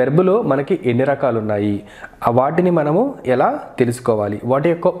 ఈ వెర్బ్లో మనకి ఎన్ని రకాలు ఉన్నాయి, వాటిని మనము ఎలా తెలుసుకోవాలి, వాటి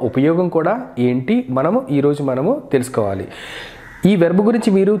యొక్క ఉపయోగం కూడా ఏంటి ఈరోజు మనము తెలుసుకోవాలి. ఈ వెర్బ్ గురించి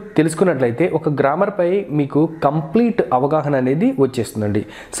మీరు తెలుసుకున్నట్లయితే ఒక గ్రామర్పై మీకు కంప్లీట్ అవగాహన అనేది వచ్చేస్తుందండి.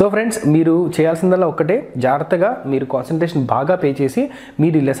 సో ఫ్రెండ్స్, మీరు చేయాల్సిందల్లా ఒక్కటే, జాగ్రత్తగా మీరు కాన్సన్ట్రేషన్ బాగా పే చేసి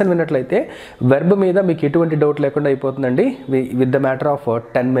మీరు ఈ లెసన్ విన్నట్లయితే వెర్బ్ మీద మీకు ఎటువంటి డౌట్ లేకుండా అయిపోతుందండి with the matter of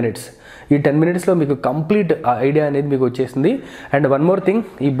 10 minutes. ఈ 10 minutesలో మీకు కంప్లీట్ ఐడియా అనేది మీకు వచ్చేసింది. అండ్ వన్ మోర్ థింగ్,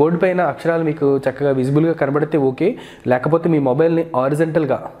 ఈ బోర్డు పైన అక్షరాలు మీకు చక్కగా విజిబుల్గా కనబడితే ఓకే, లేకపోతే మీ మొబైల్ని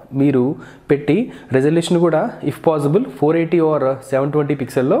హారిజంటల్గా మీరు పెట్టి రెజల్యూషన్ కూడా ఇఫ్ పాసిబుల్ 480 or 720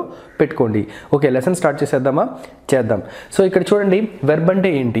 పిక్సెల్లో పెట్టుకోండి. ఓకే, లెసన్ స్టార్ట్ చేద్దాం. సో ఇక్కడ చూడండి, వెర్బ్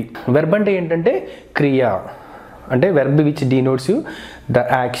అంటే ఏంటి. వెర్బ్ అంటే ఏంటంటే క్రియ, అంటే verb which denotes you the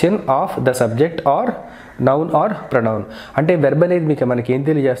action of the subject are noun are pronoun. అంటే వెర్బ్ అనేది మనకి ఏం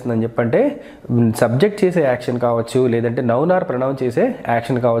తెలియజేస్తుందని చెప్పంటే సబ్జెక్ట్ చేసే యాక్షన్ కావచ్చు, లేదంటే నౌన్ ఆర్ ప్రొనౌన్ చేసే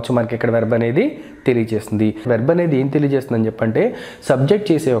యాక్షన్ కావచ్చు, మనకి ఇక్కడ వెర్బ్ అనేది తెలియజేస్తుంది. వెర్బ్ అనేది ఏం తెలియజేస్తుందని చెప్పంటే సబ్జెక్ట్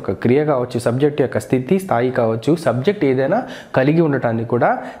చేసే ఒక క్రియ కావచ్చు, సబ్జెక్ట్ యొక్క స్థితి స్థాయి కావచ్చు, సబ్జెక్ట్ ఏదైనా కలిగి ఉండటాన్ని కూడా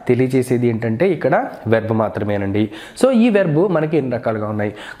తెలియజేసేది ఏంటంటే ఇక్కడ వెర్బ్ మాత్రమేనండి. సో ఈ వెర్బ్ మనకి ఎన్ని రకాలుగా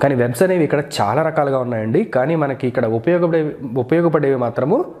ఉన్నాయి, కానీ వెర్బ్స్ అనేవి ఇక్కడ చాలా రకాలుగా ఉన్నాయండి. కానీ మనకి ఇక్కడ ఉపయోగపడేవి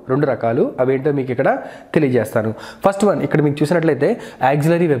మాత్రము 2 రకాలు. అవేంటో మీకు ఇక్కడ తెలియజేస్తాను. ఫస్ట్ వన్ ఇక్కడ మీకు చూసినట్లయితే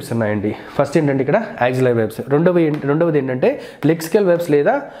యాక్సిలరీ వెబ్స్ ఉన్నాయండి. ఫస్ట్ ఏంటంటే ఇక్కడ యాక్సిలరీ వెబ్స్, రెండవది ఏంటంటే లెక్సికల్ వెబ్స్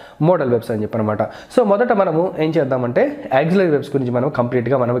లేదా మోడల్ వెబ్స్ అని చెప్పనమాట. సో మొదట మనము ఏం చేద్దామంటే యాక్సిలరీ వెబ్స్ గురించి మనం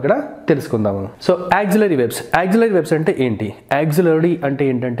కంప్లీట్గా మనం ఇక్కడ తెలుసుకుందాము. సో యాక్సిలరీ వెబ్స్ అంటే ఏంటి? యాక్సిలరీ అంటే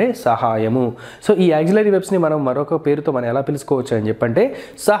ఏంటంటే సహాయము. సో ఈ యాక్సిలరీ వెబ్స్ని మనం మరొక పేరుతో మనం ఎలా పిలుచుకోవచ్చు అని చెప్పంటే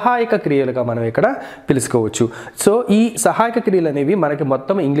సహాయక క్రియలుగా మనం ఇక్కడ పిలుచుకోవచ్చు. సో ఈ సహాయక క్రియలు అనేవి మనకి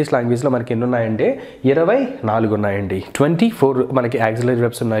మొత్తం ఇంగ్లీష్ లాంగ్వేజ్లో మనకి ఎన్ని ఉన్నాయంటే 24 ఉన్నాయండి. 24 మనకి యాక్సిలరీ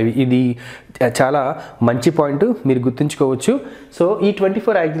వెబ్స్ ఉన్నాయి. ఇది చాలా మంచి పాయింట్, మీరు గుర్తుంచుకోవచ్చు. సో ఈ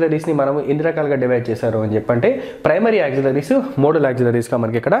 24 యాక్సిలరీస్ని మనం ఎన్ని రకాలుగా డివైడ్ చేశారు అని చెప్పంటే ప్రైమరీ యాక్సిలరీస్, మోడల్ యాక్సిలరీస్గా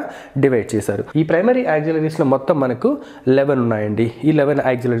మనకి ఇక్కడ డివైడ్ చేశారు. ఈ ప్రైమరీ యాక్సిలరీస్లో మొత్తం మనకు 11 ఉన్నాయండి. ఈ 11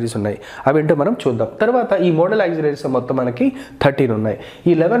 యాక్సిలరీస్ ఉన్నాయి. అవేంటో మనం చూద్దాం. తర్వాత ఈ మోడల్ యాక్సిలరీస్ మొత్తం మనకి 13 ఉన్నాయి.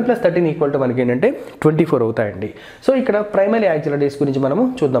 ఈ 11 + 13 ఈక్వల్ టు మనకి ఏంటంటే 24 అవుతాయండి. సో ఇక్కడ ప్రైమరీ యాక్సిలరీస్ గురించి మనము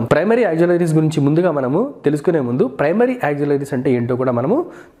చూద్దాం. ప్రైమరీ యాక్సిలరీస్ గురించి ముందుగా మనము తెలుసుకునే ముందు ప్రైమరీ యాక్సిలరీస్ అంటే ఏంటో కూడా మనము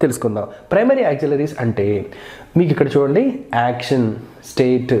తెలుసుకుందాం. ప్రైమరీ యాక్సిలరీస్ అంటే మీకు ఇక్కడ చూడండి, యాక్షన్,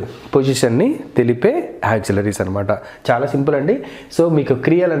 స్టేట్, పొజిషన్ని తెలిపే యాక్సిలరీస్ అనమాట. చాలా సింపుల్ అండి. సో మీకు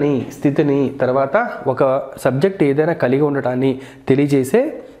క్రియలని, స్థితిని, తర్వాత ఒక సబ్జెక్ట్ ఏదైనా కలిగి ఉండటాన్ని తెలియజేసే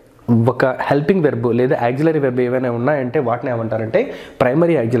ఒక హెల్పింగ్ వెర్బ్ లేదా యాక్సిలరీ వెర్బ్ ఏమైనా ఉన్నాయంటే వాటిని ఏమంటారంటే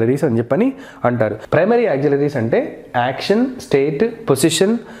ప్రైమరీ యాక్సిలరీస్ అని చెప్పని అంటారు. ప్రైమరీ యాక్సిలరీస్ అంటే యాక్షన్, స్టేట్,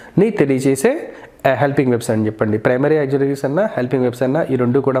 పొజిషన్ని తెలియజేసే హెల్పింగ్ వెబ్స్ అని చెప్పండి. ప్రైమరీ యాక్సిలరీస్ అన్న హెల్పింగ్ వెబ్స్ అన్న ఈ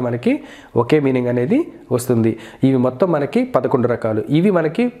రెండు కూడా మనకి ఒకే మీనింగ్ అనేది వస్తుంది. ఇవి మొత్తం మనకి 11 రకాలు. ఇవి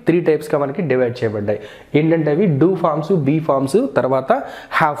మనకి 3 టైప్స్గా మనకి డివైడ్ చేయబడ్డాయి. ఏంటంటే అవి డూ ఫార్మ్స్, బీ ఫార్మ్స్, తర్వాత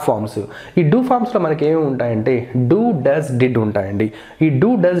హ్యావ్ ఫార్మ్స్. ఈ డూ ఫార్మ్స్లో మనకి ఏమి ఉంటాయంటే డూ, డస్, డిడ్ ఉంటాయండి. ఈ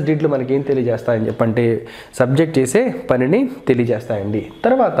డూ, డస్, డిడ్లు మనకి ఏం తెలియజేస్తాయని చెప్పంటే సబ్జెక్ట్ చేసే పనిని తెలియజేస్తాయండి.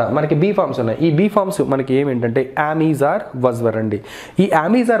 తర్వాత మనకి బీ ఫార్మ్స్ ఉన్నాయి. ఈ బీ ఫార్మ్స్ మనకి ఏమేంటంటే యామ్, ఈజ్, ఆర్, వజ్, వర్ అండి. ఈ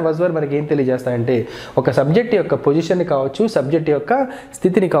యామ్, ఈజ్, ఆర్, వజ్, వర్ మనకి ఏం తెలియజేస్తాయంటే ఒక సబ్జెక్ట్ యొక్క పొజిషన్ని కావచ్చు, సబ్జెక్ట్ యొక్క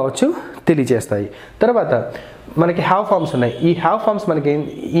స్థితిని కావచ్చు తెలియజేస్తాయి. తర్వాత మనకి హ్యావ్ ఫార్మ్స్ ఉన్నాయి. ఈ హ్యావ్ ఫార్మ్స్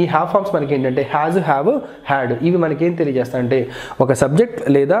మనకి ఏంటంటే హ్యాజ్, హ్యావ్, హ్యాడ్. ఇవి మనకి ఏం తెలియజేస్తాయంటే ఒక సబ్జెక్ట్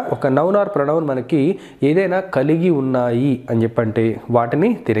లేదా ఒక నౌన్ ఆర్ ప్రొనౌన్ మనకి ఏదైనా కలిగి ఉన్నాయి అని చెప్పంటే వాటిని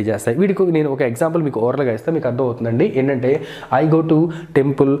తెలియజేస్తాయి. వీటికి నేను ఒక ఎగ్జాంపుల్ మీకు ఓరల్గా ఇస్తే మీకు అర్థం అవుతుందండి. ఏంటంటే I go to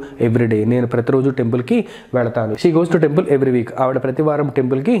temple everyday. నేను ప్రతిరోజు టెంపుల్కి వెళతాను. She goes to temple every week. ఆవిడ ప్రతి వారం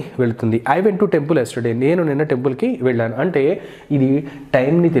టెంపుల్కి వెళుతుంది. I went to temple yesterday. నేను నిన్న టెంపుల్కి వెళ్ళాను. అంటే ఇది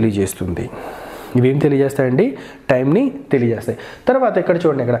టైంని తెలియజేస్తుంది. ఇవేం తెలియజేస్తాయండి? టైంని తెలియజేస్తాయి. తర్వాత ఇక్కడ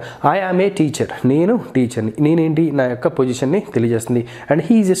చూడండి, ఇక్కడ ఐ ఆమ్ ఏ టీచర్. నేను టీచర్ని. నేనేంటి? నా యొక్క పొజిషన్ని తెలియజేస్తుంది. And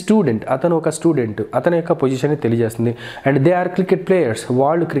he is a student. అతను ఒక స్టూడెంట్. అతని యొక్క పొజిషన్ని తెలియజేస్తుంది. And they are cricket players.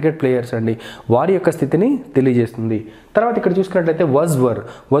 వాళ్ళు క్రికెట్ ప్లేయర్స్ అండి. వారి యొక్క స్థితిని తెలియజేస్తుంది. తర్వాత ఇక్కడ చూసుకున్నట్లయితే వజ్,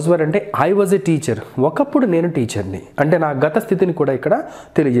 వర్ అంటే ఐ వాజ్ ఎ టీచర్. ఒకప్పుడు నేను టీచర్ని. అంటే నా గత స్థితిని కూడా ఇక్కడ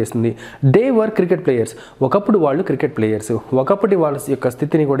తెలియజేస్తుంది. They were cricket players. ఒకప్పుడు వాళ్ళు క్రికెట్ ప్లేయర్స్. ఒకప్పటి వాళ్ళ యొక్క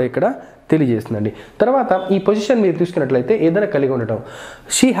స్థితిని కూడా ఇక్కడ తెలియజేస్తుందండి. తర్వాత ఈ పొజిషన్ మీరు చూసుకున్నట్లయితే ఏదైనా కలిగి ఉండటం.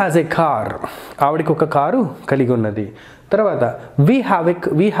 She has a car. ఆవిడకి ఒక కారు కలిగి ఉన్నది. తర్వాత వీ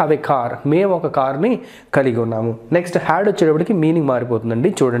హ్యావ్ ఎ కార్. మేము ఒక కార్ని కలిగి ఉన్నాము. నెక్స్ట్ హ్యాడ్ వచ్చేటప్పటికి మీనింగ్ మారిపోతుందండి.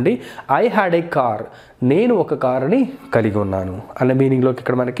 చూడండి, ఐ హ్యాడ్ ఎ కార్. నేను ఒక కారుని కలిగి ఉన్నాను అన్న మీనింగ్లోకి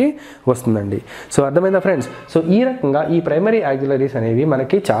ఇక్కడ మనకి వస్తుందండి. సో అర్థమైందా ఫ్రెండ్స్? సో ఈ రకంగా ఈ ప్రైమరీ యాక్సిలరీస్ అనేవి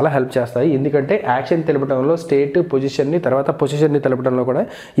మనకి చాలా హెల్ప్ చేస్తాయి. ఎందుకంటే యాక్షన్ తెలపడంలో, స్టేట్, పొజిషన్ని, తర్వాత పొజిషన్ని తెలపడంలో కూడా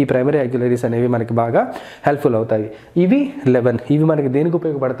ఈ ప్రైమరీ యాక్సిలరీస్ అనేవి మనకి బాగా హెల్ప్ఫుల్ అవుతాయి. ఇవి 11. ఇవి మనకి దేనికి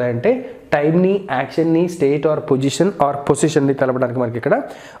ఉపయోగపడతాయంటే టైంని, యాక్షన్ని, స్టేట్ ఆర్ పొజిషన్ని తెలపడానికి మనకి ఇక్కడ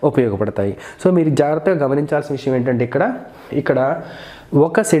ఉపయోగపడతాయి. సో మీరు జాగ్రత్తగా గమనించాల్సిన విషయం ఏంటంటే ఇక్కడ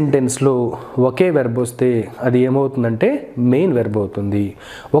ఒక సెంటెన్స్లో ఒకే వెర్బ్ వస్తే అది ఏమవుతుందంటే మెయిన్ వెర్బ్ అవుతుంది.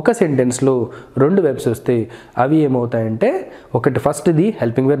 ఒక సెంటెన్స్లో 2 వెర్బ్స్ వస్తే అవి ఏమవుతాయంటే ఒకటి ఫస్ట్ది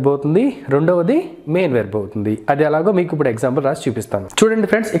హెల్పింగ్ వెర్బ్ అవుతుంది, రెండవది మెయిన్ వెర్బ్ అవుతుంది. అది ఎలాగో మీకు ఇప్పుడు ఎగ్జాంపుల్ రాసి చూపిస్తాను. చూడండి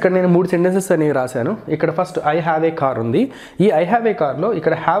ఫ్రెండ్స్, ఇక్కడ నేను 3 సెంటెన్సెస్ అనేవి రాశాను. ఇక్కడ first I have a car ఉంది. ఈ ఐ హ్యావ్ ఏ కార్లో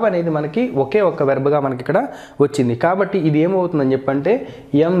ఇక్కడ హ్యావ్ అనేది మనకి ఒకే ఒక వెర్బ్గా మనకి ఇక్కడ వచ్చింది. కాబట్టి ఇది ఏమవుతుందని చెప్పంటే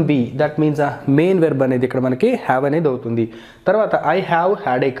MB, that means main verb అనేది ఇక్కడ మనకి హ్యావ్ అనేది అవుతుంది. తర్వాత I have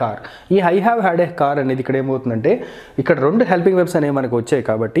had a car. ఈ I have had a car అనేది ఇక్కడ ఏమవుతుందంటే ఇక్కడ 2 హెల్పింగ్ వెర్బ్స్ అనేవి మనకు వచ్చాయి.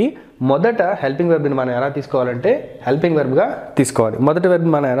 కాబట్టి మొదట హెల్పింగ్ వెర్బ్ని మనం ఎలా తీసుకోవాలంటే హెల్పింగ్ వెర్బ్గా తీసుకోవాలి. మొదటి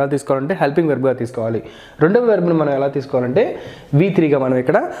వెర్బ్ని మనం ఎలా తీసుకోవాలంటే హెల్పింగ్ వెర్బ్గా తీసుకోవాలి. రెండవ వెర్బ్ని మనం ఎలా తీసుకోవాలంటే V3గా మనం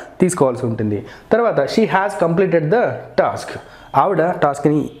ఇక్కడ తీసుకోవాల్సి ఉంటుంది. తర్వాత she has completed the task. ఆవిడ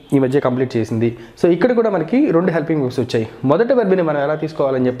టాస్క్ని ఈ మధ్య కంప్లీట్ చేసింది. సో ఇక్కడ కూడా మనకి రెండు హెల్పింగ్ వెర్బ్స్ వచ్చాయి. మొదటి వెర్బ్ని మనం ఎలా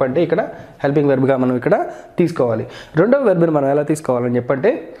తీసుకోవాలని చెప్పంటే ఇక్కడ హెల్పింగ్ వెర్బ్గా మనం ఇక్కడ తీసుకోవాలి. రెండవ వెర్బ్ని మనం ఎలా తీసుకోవాలని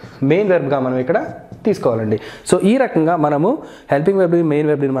చెప్పంటే మెయిన్ వెర్బ్గా మనం ఇక్కడ తీసుకోవాలండి. సో ఈ రకంగా మనము హెల్పింగ్ వెర్బ్ని మెయిన్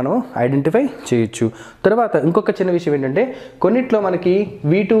వెర్బ్ని మనం ఐడెంటిఫై చేయొచ్చు. తర్వాత ఇంకొక చిన్న విషయం ఏంటంటే కొన్నిట్లో మనకి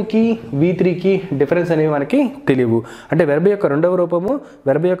V2కి V3కి డిఫరెన్స్ అనేవి మనకి తెలియవు. అంటే వెర్బ్ యొక్క రెండవ రూపము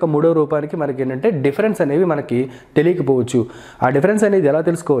వెర్బ్ యొక్క మూడవ రూపానికి మనకి ఏంటంటే డిఫరెన్స్ అనేవి మనకి తెలియకపోవచ్చు. ఆ డిఫరెన్స్ అనేది ఎలా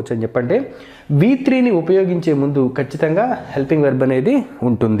తెలుసుకోవచ్చు అని చెప్పంటే V3ని ఉపయోగించే ముందు ఖచ్చితంగా హెల్పింగ్ వెర్బ్ అనేది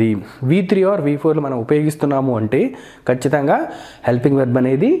ఉంటుంది. V3 ఆర్ V4 మనం ఉపయోగిస్తున్నాము అంటే ఖచ్చితంగా హెల్పింగ్ వెర్బ్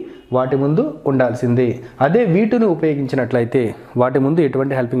అనేది వాటి ముందు ఉండాల్సిందే. అదే V2ని ఉపయోగించినట్లయితే వాటి ముందు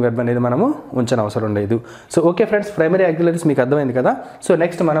ఎటువంటి హెల్పింగ్ వెర్బ్ అనేది మనము ఉంచనవసరం లేదు. So okay friends, primary auxiliaries మీకు అర్థమైంది కదా. సో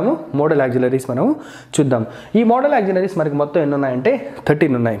నెక్స్ట్ మనము మోడల్ ఆక్సిలరీస్ మనము చూద్దాం. ఈ మోడల్ ఆక్సిలరీస్ మనకి మొత్తం ఎన్ని ఉన్నాయంటే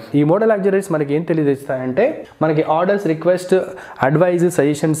 13 ఉన్నాయి. ఈ మోడల్ ఆక్సిలరీస్ మనకి ఏం తెలియజేస్తాయంటే మనకి orders, request, advise,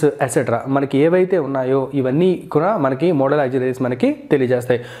 suggestions etcetera మనకి ఏవైతే ఉన్నాయో ఇవన్నీ కూడా మనకి మోడల్ ఆక్సిలరీస్ మనకి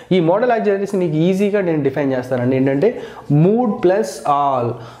తెలియజేస్తాయి. ఈ మోడల్ ఆక్సిలరీస్ మీకు ఈజీగా నేను డిఫైన్ చేస్తానండి. ఏంటంటే మూడ్ ప్లస్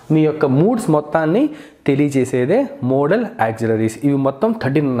ఆల్, మీ యొక్క మూడ్స్ మొత్తాన్ని తెలియజేసేదే మోడల్ ఆక్సిలరీస్. ఇవి మొత్తం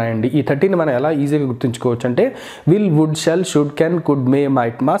 13 ఉన్నాయండి. ఈ 13 మనం ఎలా ఈజీగా గుర్తుంచుకోవచ్చు అంటే will, would, shall, should, can, could, May,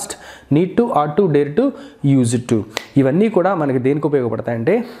 might, must, need to, ought to, dare to, use to. ఇవన్నీ కూడా మనకి దేనికి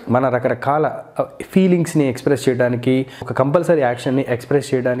ఉపయోగపడతాయంటే మన రకరకాల ఫీలింగ్స్ని ఎక్స్ప్రెస్ చేయడానికి, ఒక కంపల్సరీ యాక్షన్ని ఎక్స్ప్రెస్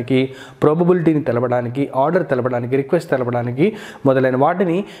చేయడానికి, ప్రాబబిలిటీని తెలపడానికి, ఆర్డర్ తెలపడానికి, రిక్వెస్ట్ తెలపడానికి మొదలైన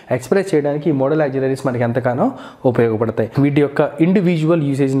వాటిని ఎక్స్ప్రెస్ చేయడానికి ఈ మోడల్ ఆక్సిలరీస్ మనకి ఎంతగానో ఉపయోగపడతాయి. వీటి యొక్క ఇండివిజువల్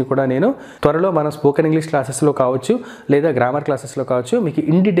యూసేజ్ని కూడా నేను త్వరలో మన స్పోకెన్ ఇంగ్లీష్ క్లాసెస్లో కావచ్చు లేదా గ్రామర్ క్లాసెస్లో కావచ్చు మీకు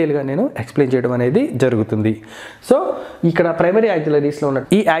ఇన్ డీటెయిల్గా నేను ఎక్స్ప్లెయిన్ చేయడం అనేది జరుగుతుంది. సో ఇక్కడ ప్రైమరీ ఆక్సిలరీస్లో ఉన్న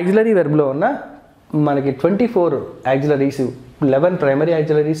ఈ ఆక్సిలరీ వెర్బ్లో ఉన్న మనకి 24 auxiliaries, 11 primary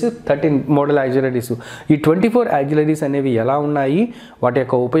auxiliaries, 13 model auxiliaries. ఈ 24 ఆక్సిలరీస్ అనేవి ఎలా ఉన్నాయి, వాటి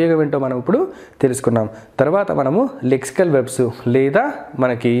యొక్క ఉపయోగం ఏంటో మనం ఇప్పుడు తెలుసుకున్నాం. తర్వాత మనము లెక్సికల్ వెర్బ్స్ లేదా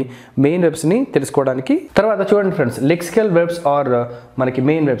మనకి మెయిన్ వెర్బ్స్ని తెలుసుకోవడానికి తర్వాత చూడండి ఫ్రెండ్స్, లెక్సికల్ వెర్బ్స్ ఆర్ మనకి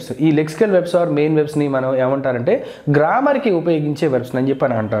మెయిన్ వెర్బ్స్. ఈ లెక్సికల్ వెర్బ్స్ ఆర్ మెయిన్ వెర్బ్స్ని మనం ఏమంటారంటే గ్రామర్కి ఉపయోగించే వెర్బ్స్ అని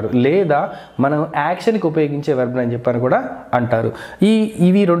చెప్పని అంటారు, లేదా మనం యాక్షన్కి ఉపయోగించే వెర్బ్ అని చెప్పని కూడా అంటారు.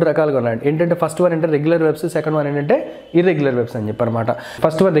 ఇవి రెండు రకాలుగా ఉన్నాయి. ఏంటంటే ఫస్ట్ వన్ అంటే రెగ్యులర్ వెర్బ్స్, సెకండ్ వన్ ఏంటంటే ఇర్రెగ్యులర్ వెర్బ్స్ అని చెప్పనమాట.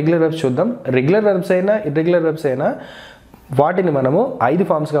 ఫస్ట్ వన్ రెగ్యులర్ వెర్బ్స్ చూద్దాం. రెగ్యులర్ వెర్బ్స్ అయినా ఇర్రెగ్యులర్ వెర్బ్స్ అయినా వాటిని మనము 5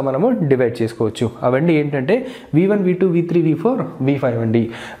 ఫామ్స్గా మనము డివైడ్ చేసుకోవచ్చు. అవన్నీ ఏంటంటే V1, V2, V3, V4, V5 అండి.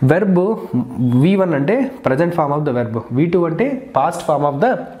 వెర్బ్ V1 అంటే present form of the verb, V2 అంటే past form of the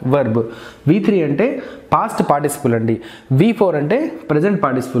verb, V3 అంటే పాస్ట్ పార్టిసిపుల్ అండి, V4 అంటే ప్రజెంట్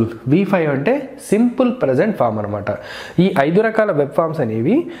పార్టిసిపుల్, V5 అంటే సింపుల్ ప్రజెంట్ ఫామ్ అనమాట. ఈ 5 రకాల వెబ్ ఫామ్స్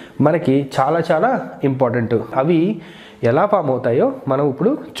అనేవి మనకి చాలా చాలా ఇంపార్టెంట్. అవి ఎలా ఫామ్ అవుతాయో మనం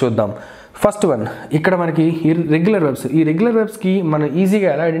ఇప్పుడు చూద్దాం. ఫస్ట్ వన్ ఇక్కడ మనకి రెగ్యులర్ వెర్బ్స్. ఈ రెగ్యులర్ వెర్బ్స్కి మనం ఈజీగా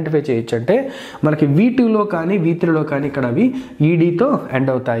ఎలా ఐడెంటిఫై చేయొచ్చు అంటే మనకి V2లో కానీ V3లో కానీ ఇక్కడ అవి ఈడీతో ఎండ్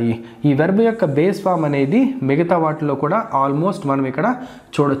అవుతాయి. ఈ వెర్బ్ యొక్క బేస్ ఫామ్ అనేది మిగతా వాటిలో కూడా ఆల్మోస్ట్ మనం ఇక్కడ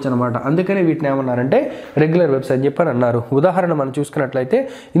చూడొచ్చు అనమాట. అందుకనే వీటిని ఏమన్నారంటే రెగ్యులర్ వెర్బ్స్ అని చెప్పని అన్నారు. ఉదాహరణ మనం చూసుకున్నట్లయితే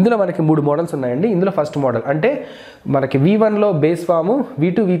ఇందులో మనకి 3 మోడల్స్ ఉన్నాయండి. ఇందులో ఫస్ట్ మోడల్ అంటే మనకి V1లో బేస్ ఫాము,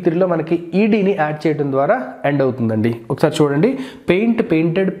 V2, V3లో మనకి ఈడీని యాడ్ చేయడం ద్వారా ఎండ్ అవుతుందండి. ఒకసారి చూడండి, paint,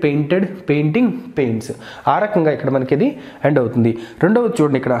 painted, painted, painting, paints. ఆ రకంగా ఇక్కడ మనకి ఇది ఎండ్ అవుతుంది. రెండవది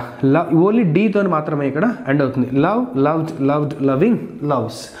చూడండి, ఇక్కడ ఓన్లీ డీతో మాత్రమే ఇక్కడ ఎండ్ అవుతుంది. Love, loved, loved, loving,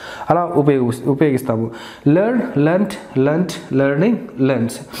 loves అలా ఉపయోగిస్తాము. Learn, learnt, learnt, learning,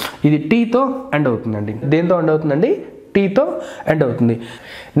 learns. ఇది టీతో ఎండ్ అవుతుందండి. దేంతో ఎండ్ అవుతుందండి? టీతో ఎండ్ అవుతుంది.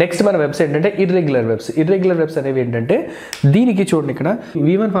 నెక్స్ట్ మన వెబ్సైట్ ఏంటంటే ఇర్రెగ్యులర్ వెబ్స్. ఇర్రెగ్యులర్ వెబ్స్ అనేవి ఏంటంటే దీనికి చూడండి, ఇక్కడ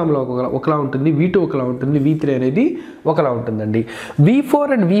V1 ఫామ్లో ఒకలా ఉంటుంది, V2 ఒకలా ఉంటుంది, V3 అనేది ఒకలా ఉంటుందండి. V4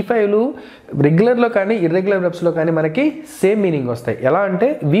 అండ్ V5లు రెగ్యులర్లో కానీ ఇర్రెగ్యులర్ వెబ్స్లో కానీ మనకి సేమ్ మీనింగ్ వస్తాయి. ఎలా అంటే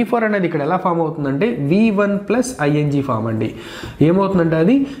V4 అనేది ఇక్కడ ఎలా ఫామ్ అవుతుందంటే V1 ప్లస్ ING ఫామ్ అండి. ఏమవుతుందంటే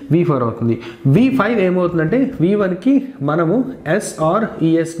అది V4 అవుతుంది. V5 ఏమవుతుందంటే V1కి మనము S ఆర్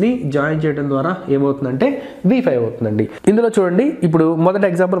ESని జాయిన్ చేయడం ద్వారా ఏమవుతుందంటే V5 అవుతుందండి. ఇందులో చూడండి, ఇప్పుడు మొదటి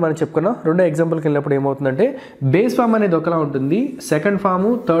ఎగ్జాంపుల్ మనం చెప్పుకున్నాం. రెండో ఎగ్జాంపుల్కి వెళ్ళినప్పుడు ఏమవుతుందంటే బేస్ ఫామ్ అనేది ఒకలా ఉంటుంది, సెకండ్ ఫాము,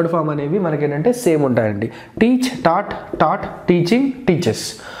 థర్డ్ ఫామ్ అనేవి మనకి ఏంటంటే సేమ్ ఉంటాయండి. Teach, taught, taught, teaching, teachers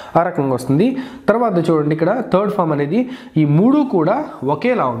ఆ రకంగా వస్తుంది. తర్వాత చూడండి, ఇక్కడ థర్డ్ ఫామ్ అనేది ఈ 3 కూడా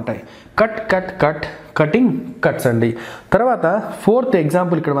ఒకేలా ఉంటాయి. Cut, cut, cut, cutting, cuts అండి. తర్వాత ఫోర్త్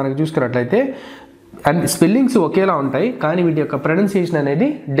ఎగ్జాంపుల్ ఇక్కడ మనకి చూసుకున్నట్లయితే అండ్ స్పెల్లింగ్స్ ఒకేలా ఉంటాయి, కానీ వీటి యొక్క ప్రొనౌన్సియేషన్ అనేది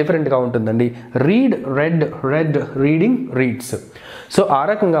డిఫరెంట్గా ఉంటుందండి. Read, red, red, reading, reads. So ఆ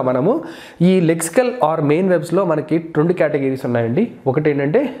రకంగా మనము ఈ లెక్సికల్ ఆర్ మెయిన్ వెబ్స్లో మనకి 2 కేటగిరీస్ ఉన్నాయండి. ఒకటి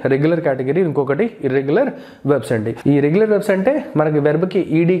ఏంటంటే రెగ్యులర్ కేటగిరీ, ఇంకొకటి ఇర్రెగ్యులర్ వెబ్స్ అండి. ఈ రెగ్యులర్ వెబ్స్ అంటే మనకి వెర్బ్కి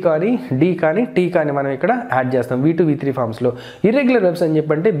ఈడీ కానీ డి కానీ టీ కానీ మనం ఇక్కడ యాడ్ చేస్తాం V2 V3 ఫామ్స్లో. ఇర్రెగ్యులర్ వెబ్స్ అని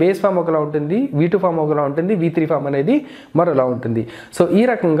చెప్పంటే బేస్ ఫామ్ ఒకలా ఉంటుంది, V2 ఫామ్ ఒకలా ఉంటుంది, V3 ఫామ్ అనేది మరోలా ఉంటుంది. సో ఈ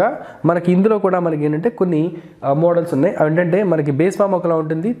రకంగా మనకి ఇందులో కూడా మనకి ఏంటంటే కొన్ని మోడల్స్ ఉన్నాయి. ఏంటంటే మనకి బేస్ ఫామ్ ఒకలా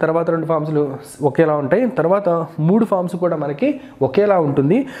ఉంటుంది, తర్వాత 2 ఫామ్స్లు ఒకేలా ఉంటాయి, తర్వాత 3 ఫామ్స్ కూడా మనకి ఒకేలా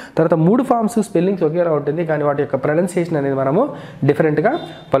ఉంటుంది, తర్వాత 3 ఫామ్స్ స్పెల్లింగ్స్ ఒకేలా ఉంటుంది, కానీ వాటి యొక్క ప్రొనౌన్సియేషన్ అనేది మనము డిఫరెంట్గా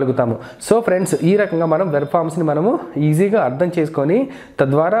పలుకుతాము. సో ఫ్రెండ్స్, ఈ రకంగా మనం వెర్బ్ ఫామ్స్ని మనము ఈజీగా అర్థం చేసుకొని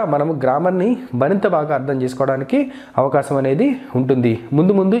తద్వారా మనము గ్రామర్ని మరింత బాగా అర్థం చేసుకోవడానికి అవకాశం అనేది ఉంటుంది.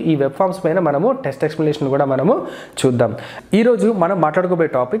 ముందు ఈ వెబ్ ఫామ్స్ పైన మనము టెస్ట్ ఎక్స్ప్లెనేషన్ కూడా మనము చూద్దాం. ఈరోజు మనం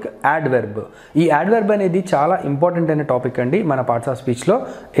మాట్లాడుకోబోయే టాపిక్ యాడ్వర్బ్. ఈ యాడ్వర్బ్ అనేది చాలా ఇంపార్టెంట్ అయిన టాపిక్ అండి మన పార్ట్స్ ఆఫ్ స్పీచ్లో.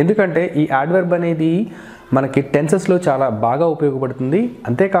 ఎందుకంటే ఈ యాడ్వర్బ్ అనేది మనకి టెన్సెస్లో చాలా బాగా ఉపయోగపడుతుంది.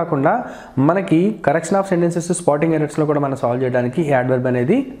 అంతేకాకుండా మనకి కరెక్షన్ ఆఫ్ సెంటెన్సెస్, స్పాటింగ్ ఎర్రర్స్లో కూడా మనం సాల్వ్ చేయడానికి ఈ యాడ్వర్బ్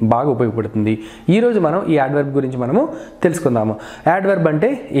అనేది బాగా ఉపయోగపడుతుంది. ఈరోజు మనం ఈ యాడ్వర్బ్ గురించి మనము తెలుసుకుందాము. యాడ్వర్బ్ అంటే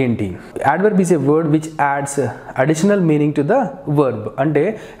ఏంటి? Adverb is a word which ads additional meaning to the verb. అంటే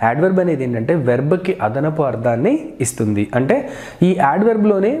యాడ్వర్బ్ అనేది ఏంటంటే వెర్బ్కి అదనపు అర్థాన్ని ఇస్తుంది. అంటే ఈ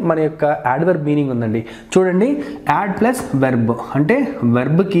యాడ్వర్బ్లోనే మన యొక్క యాడ్వర్బ్ మీనింగ్ ఉందండి. చూడండి, యాడ్ ప్లస్ వెర్బ్ అంటే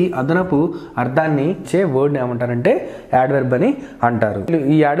వెర్బ్కి అదనపు అర్థాన్ని ఇచ్చే వర్డ్ని ఏమంటారంటే యాడ్వర్బ్ అని అంటారు.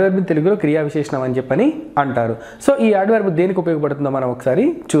 ఈ యాడ్వర్బ్ తెలుగులో క్రియా విశేషణం అని చెప్పని అంటారు. సో ఈ యాడ్వర్బ్ దేనికి ఉపయోగపడుతుందో మనం ఒకసారి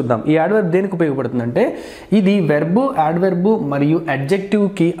చూద్దాం. ఈ యాడ్వర్బ్ దేనికి ఉపయోగపడుతుందంటే ఇది వెర్బ్, యాడ్వర్బ్ మరియు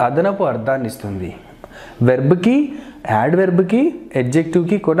అడ్జెక్టివ్కి అదనపు అర్థాన్ని ఇస్తుంది. వెర్బ్కి, యాడ్వర్బ్కి,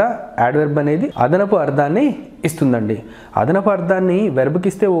 అడ్జెక్టివ్కి కూడా యాడ్వర్బ్ అనేది అదనపు అర్థాన్ని ఇస్తుందండి. అదనపు అర్థాన్ని వెర్బ్కి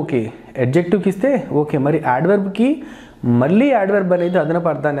ఇస్తే ఓకే, అడ్జెక్టివ్కి ఇస్తే ఓకే, మరి యాడ్వర్బ్కి మళ్ళీ యాడ్వర్బ్ అనేది అదనపు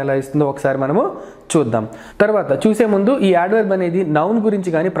అర్థాన్ని ఎలా ఇస్తుందో ఒకసారి మనము చూద్దాం. తర్వాత చూసే ముందు ఈ యాడ్వర్బ్ అనేది నౌన్ గురించి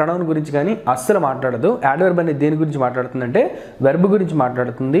కానీ ప్రొనౌన్ గురించి కానీ అస్సలు మాట్లాడదు. యాడ్వర్బ్ అనేది దేని గురించి మాట్లాడుతుందంటే వెర్బ్ గురించి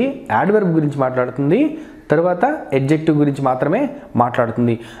మాట్లాడుతుంది, యాడ్వర్బ్ గురించి మాట్లాడుతుంది, తర్వాత అడ్జెక్టివ్ గురించి మాత్రమే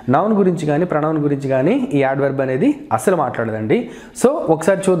మాట్లాడుతుంది. నౌన్ గురించి కానీ ప్రొనౌన్ గురించి కానీ ఈ యాడ్వర్బ్ అనేది అస్సలు మాట్లాడదండి. సో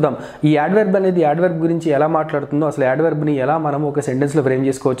ఒకసారి చూద్దాం ఈ యాడ్వర్బ్ అనేది యాడ్వర్బ్ గురించి ఎలా మాట్లాడుతుందో, అసలు యాడ్వర్బ్ని ఎలా మనం ఒక సెంటెన్స్లో ఫ్రేమ్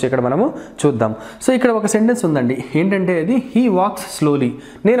చేసుకోవచ్చు ఇక్కడ మనము చూద్దాం. సో ఇక్కడ ఒక సెంటెన్స్ ఉందండి. ఏంటంటే అది హీ వాక్స్ స్లోలీ.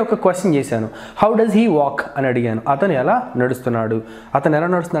 నేను ఒక క్వశ్చన్ చేశాను, హౌ డస్ హీ వాక్ అని అడిగాను. అతను ఎలా నడుస్తున్నాడు? అతను ఎలా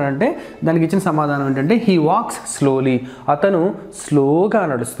నడుస్తున్నాడంటే దానికి ఇచ్చిన సమాధానం ఏంటంటే హీ వాక్స్ స్లోలీ. అతను స్లోగా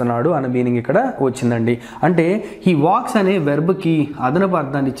నడుస్తున్నాడు అన్న మీనింగ్ ఇక్కడ వచ్చిందండి. అంటే హీ వాక్స్ అనే వెర్బ్కి అదనపు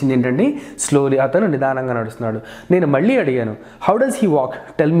అర్థాన్ని ఇచ్చింది ఏంటంటే స్లోలీ, అతను నిదానంగా నడుస్తున్నాడు. నేను మళ్ళీ అడిగాను, how does he walk,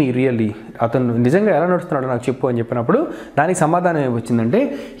 tell me really. అతను నిజంగా ఎలా నడుస్తున్నాడో నాకు చెప్పు అని చెప్పినప్పుడు దానికి సమాధానం ఏమొచ్చిందంటే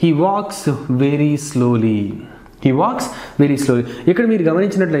he walks very slowly. He walks very slowly. ఇక్కడ మీరు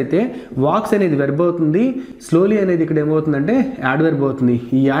గమనించినట్లయితే వాక్స్ అనేది వెర్బ్ అవుతుంది, స్లోలీ అనేది ఇక్కడ ఏమవుతుందంటే యాడ్వర్బ్ అవుతుంది.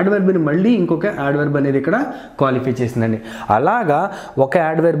 ఈ యాడ్వర్బ్ని మళ్ళీ ఇంకొక యాడ్వర్బ్ అనేది ఇక్కడ క్వాలిఫై చేసిందండి. అలాగా ఒక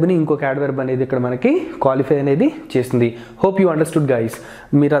యాడ్వర్బ్ని ఇంకొక యాడ్వర్బ్ అనేది ఇక్కడ మనకి క్వాలిఫై అనేది చేస్తుంది. Hope you understood guys.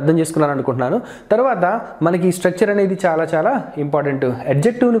 మీరు అర్థం చేసుకున్నారని అనుకుంటున్నాను. తర్వాత మనకి ఈ స్ట్రక్చర్ అనేది చాలా చాలా ఇంపార్టెంట్.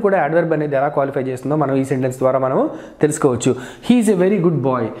 అడ్జెక్టివ్ని కూడా యాడ్వర్బ్ అనేది ఎలా క్వాలిఫై చేస్తుందో మనం ఈ సెంటెన్స్ ద్వారా మనము తెలుసుకోవచ్చు. He's a very good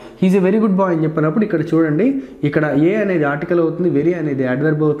bye. He's a very good bye అని చెప్పినప్పుడు ఇక్కడ చూడండి, ఇక్కడ ఏ అనేది ఆర్టికల్ అవుతుంది, వెరీ అనేది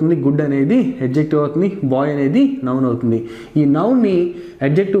యాడ్వర్బ్ అవుతుంది, గుడ్ అనేది అడ్జెక్టివ్ అవుతుంది, బాయ్ అనేది నౌన్ అవుతుంది. ఈ నౌన్ని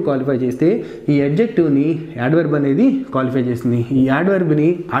అడ్జెక్టివ్ క్వాలిఫై చేస్తే ఈ అడ్జెక్టివ్ని యాడ్వర్బ్ అనేది క్వాలిఫై చేస్తుంది. ఈ యాడ్వర్బ్ని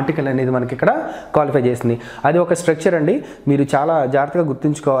ఆర్టికల్ అనేది మనకి ఇక్కడ క్వాలిఫై చేస్తుంది. అది ఒక స్ట్రక్చర్ అండి, మీరు చాలా జాగ్రత్తగా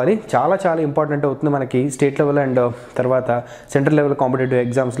గుర్తుంచుకోవాలి. చాలా చాలా ఇంపార్టెంట్ అవుతుంది మనకి స్టేట్ లెవెల్ అండ్ తర్వాత సెంట్రల్ లెవెల్ కాంపిటేటివ్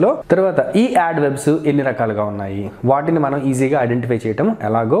ఎగ్జామ్స్లో. తర్వాత ఈ యాడ్వర్బ్స్ ఎన్ని రకాలుగా ఉన్నాయి, వాటిని మనం ఈజీగా ఐడెంటిఫై చేయడం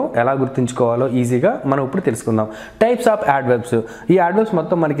ఎలా గుర్తుంచుకోవాలో ఈజీగా మనం ఇప్పుడు తెలుసుకుందాం. Types of adverbs. ఈ యాడ్వర్బ్స్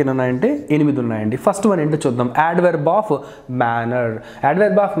మొత్తం మనకి ఎన్ని ఉన్నాయంటే 8 ఉన్నాయండి. ఫస్ట్ వన్ ఏంటో చూద్దాం, adverb of manner.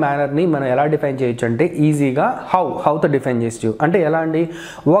 Adverb of మేనర్ని మనం ఎలా డిఫైన్ చేయొచ్చు అంటే ఈజీగా హౌతో డిఫైన్ చేయొచ్చు. అంటే ఎలా అండి,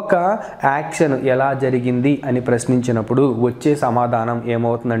 ఒక యాక్షన్ ఎలా జరిగింది అని ప్రశ్నించినప్పుడు వచ్చే సమాధానం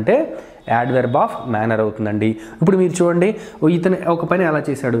ఏమవుతుందంటే యాడ్వర్బ్ ఆఫ్ మేనర్ అవుతుందండి. ఇప్పుడు మీరు చూడండి, ఇతను ఒక పని ఎలా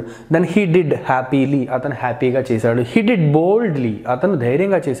చేశాడు, దెన్ హీ డిడ్ హ్యాపీలీ, అతను హ్యాపీగా చేశాడు. హీ డిడ్ బోల్డ్లీ, అతను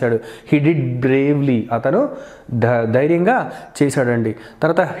ధైర్యంగా చేశాడు. హీ డిడ్ బ్రేవ్లీ, అతను ధైర్యంగా చేశాడండి.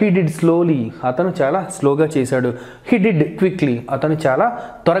 తర్వాత హీ డిడ్ స్లోలీ, అతను చాలా స్లోగా చేశాడు. హీ డిడ్ క్విక్లీ, అతను చాలా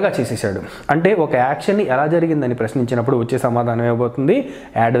త్వరగా చేసేసాడు. అంటే ఒక యాక్షన్ని ఎలా జరిగిందని ప్రశ్నించినప్పుడు వచ్చే సమాధానం ఏమవుతుంది,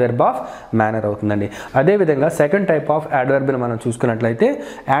 యాడ్వర్బ్ ఆఫ్ మేనర్ అవుతుందండి. అదేవిధంగా సెకండ్ టైప్ ఆఫ్ యాడ్వర్బ్ని మనం చూసుకున్నట్లయితే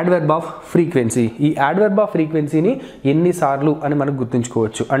యాడ్వర్బ్ ఆఫ్ ఫ్రీక్వెన్సీ, ఈ యాడ్వర్బ్ ఆఫ్ ఫ్రీక్వెన్సీని ఎన్నిసార్లు అని మనం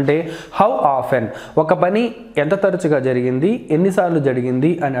గుర్తుంచుకోవచ్చు. అంటే హౌ ఆఫెన్, ఒక పని ఎంత తరచుగా జరిగింది, ఎన్నిసార్లు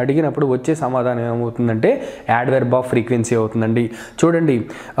జరిగింది అని అడిగినప్పుడు వచ్చే సమాధానం ఏమవుతుందంటే యాడ్వర్బ్ ఆఫ్ ఫ్రీక్వెన్సీ అవుతుందండి. చూడండి,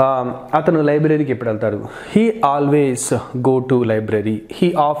 అతను లైబ్రరీకి ఎప్పుడు వెళ్తారు? He always go to library, he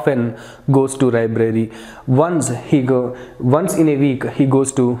often goes to library, once in a week he goes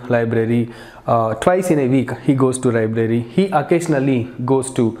to library, twice in a week he goes to library, he occasionally goes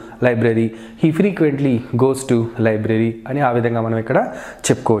to library, he frequently goes to library అని ఆ విధంగా మనం ఇక్కడ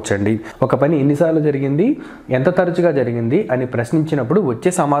చెప్పుకోవచ్చండి. ఒక పని ఎన్నిసార్లు జరిగింది, ఎంత తరచుగా జరిగింది అని ప్రశ్నించినప్పుడు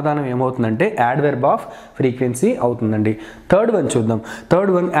వచ్చే సమాధానం ఏమవుతుందంటే యాడ్వర్బ్ ఆఫ్ ఫ్రీక్వెన్సీ అవుతుందండి. థర్డ్ వన్ చూద్దాం.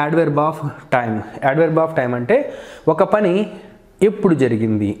 Third one adverb of time. Adverb of time అంటే ఒక పని ఎప్పుడు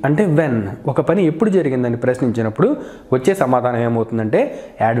జరిగింది, అంటే వెన్, ఒక పని ఎప్పుడు జరిగిందని ప్రశ్నించినప్పుడు వచ్చే సమాధానం ఏమవుతుందంటే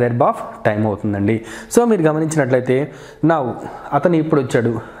యాడ్వర్బ్ ఆఫ్ టైం అవుతుందండి. సో మీరు గమనించినట్లయితే నౌ, అతను ఇప్పుడు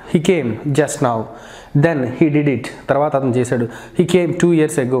వచ్చాడు, he came just now, then he did it, తర్వాత అతను చేశాడు, హీ కేమ్ 2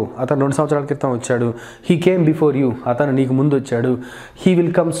 years ago, అతను 2 సంవత్సరాల క్రితం వచ్చాడు, హీ కేమ్ బిఫోర్ యూ, అతను నీకు ముందు వచ్చాడు, హీ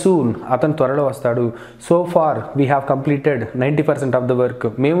విల్ కమ్ సూన్, అతను త్వరలో వస్తాడు, so far we have completed 90% of the work,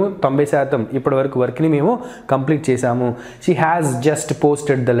 మేము 90% ఇప్పటి వరకు వర్క్ని మేము కంప్లీట్ చేశాము, she has just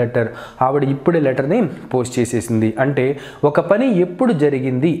posted the letter, ఆవిడ ఇప్పుడే లెటర్ని పోస్ట్ చేసేసింది. అంటే ఒక పని ఎప్పుడు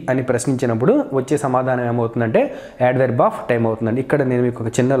జరిగింది అని ప్రశ్నించినప్పుడు వచ్చే సమాధానం ఏమవుతుందంటే యాడ్వర్బ్ ఆఫ్ టైం అవుతుందండి. ఇక్కడ నేను మీకు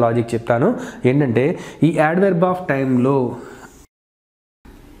ఒక చిన్న లాజిక్ చెప్తాను. ఏంటంటే ఈ యాడ్వర్బ్ ఆఫ్ టైంలో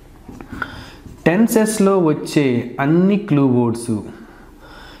టెన్సెస్లో వచ్చే అన్ని క్లూ వర్డ్స్,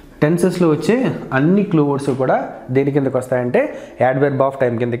 టెన్సెస్లో వచ్చే అన్ని క్లూ వర్డ్స్ కూడా దేని కిందకి వస్తాయంటే యాడ్వర్బ్ ఆఫ్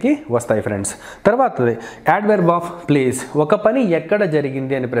టైం కిందకి వస్తాయి ఫ్రెండ్స్. తర్వాతది యాడ్వర్బ్ ఆఫ్ ప్లేస్. ఒక పని ఎక్కడ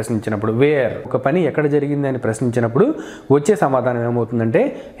జరిగింది అని ప్రశ్నించినప్పుడు, వేర్, ఒక పని ఎక్కడ జరిగింది అని ప్రశ్నించినప్పుడు వచ్చే సమాధానం ఏమవుతుందంటే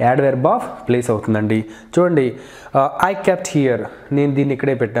యాడ్వర్బ్ ఆఫ్ ప్లేస్ అవుతుందండి. చూడండి, ఐ కెప్ట్ హియర్, నేను దీన్ని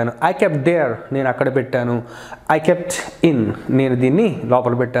ఇక్కడే పెట్టాను, ఐ కెప్ట్ దేర్, నేను అక్కడ పెట్టాను, ఐ కెప్ట్ ఇన్, నేను దీన్ని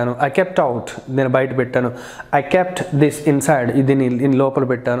లోపల పెట్టాను, ఐ కెప్ట్ అవుట్, నేను బయట పెట్టాను, ఐ కెప్ట్ దిస్ ఇన్సైడ్, దీన్ని లోపల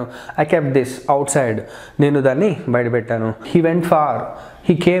పెట్టాను, I kept this outside, నేను దాన్ని బయట పెట్టాను, he went far,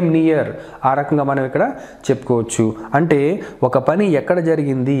 he came near, ఆ రకంగా మనం ఇక్కడ చెప్పుకోవచ్చు. అంటే ఒక పని ఎక్కడ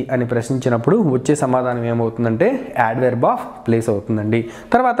జరిగింది అని ప్రశ్నించినప్పుడు వచ్చే సమాధానం ఏమవుతుందంటే యాడ్వర్బ్ ఆఫ్ ప్లేస్ అవుతుందండి.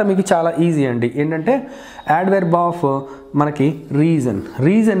 తర్వాత మీకు చాలా ఈజీ అండి, ఏంటంటే యాడ్వర్బ్ ఆఫ్ మనకి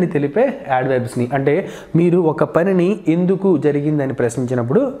రీజన్ని తెలిపే యాడ్వర్బ్స్ని, అంటే మీరు ఒక పనిని ఎందుకు జరిగిందని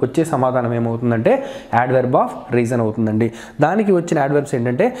ప్రశ్నించినప్పుడు వచ్చే సమాధానం ఏమవుతుందంటే యాడ్వర్బ్ ఆఫ్ రీజన్ అవుతుందండి. దానికి వచ్చిన యాడ్వర్బ్స్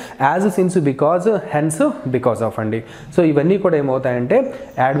ఏంటంటే as, since, because, hence, because of అండి. సో ఇవన్నీ కూడా ఏమవుతాయంటే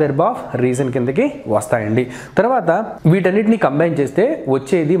యాడ్వర్బ్ ఆఫ్ రీజన్ కిందకి వస్తాయండి. తర్వాత వీటన్నిటిని కంబైన్ చేస్తే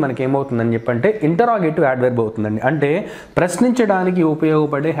వచ్చేది మనకి ఏమవుతుందని చెప్పంటే ఇంటరాగేటివ్ యాడ్వర్బ్ అవుతుందండి. అంటే ప్రశ్నించడానికి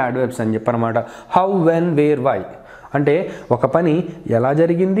ఉపయోగపడే యాడ్వర్బ్స్ అని చెప్పనమాట. హౌ, వెన్, వేర్, వై, అంటే ఒక పని ఎలా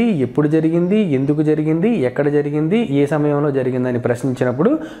జరిగింది, ఎప్పుడు జరిగింది, ఎందుకు జరిగింది, ఎక్కడ జరిగింది, ఏ సమయంలో జరిగిందని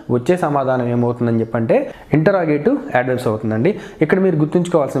ప్రశ్నించినప్పుడు వచ్చే సమాధానం ఏమవుతుందని చెప్పంటే ఇంటరాగేటివ్ యాడ్వర్బ్స్ అవుతుందండి. ఇక్కడ మీరు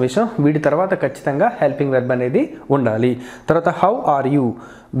గుర్తుంచుకోవాల్సిన విషయం, వీటి తర్వాత ఖచ్చితంగా హెల్పింగ్ వెర్బ్ అనేది ఉండాలి. తర్వాత how are you,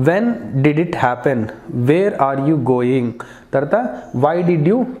 when did it happen, where are you going, తర్వాత why did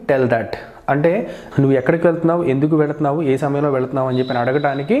you tell that, అంటే నువ్వు ఎక్కడికి వెళ్తున్నావు, ఎందుకు వెళుతున్నావు, ఏ సమయంలో వెళుతున్నావు అని చెప్పి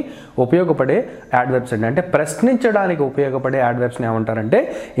అడగడానికి ఉపయోగపడే యాడ్వర్బ్స్ అండి. అంటే ప్రశ్నించడానికి ఉపయోగపడే యాడ్వర్బ్స్ని ఏమంటారంటే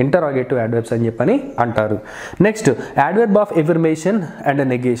ఇంటరాగేటివ్ యాడ్వర్బ్స్ అని చెప్పని అంటారు. Next adverb of affirmation and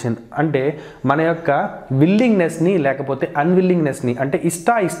negation. అంటే మన యొక్క విల్లింగ్నెస్ని లేకపోతే అన్విల్లింగ్నెస్ని, అంటే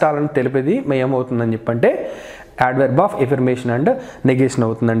ఇష్టాలను తెలిపేది ఏమవుతుందని చెప్పంటే adverb of affirmation and negation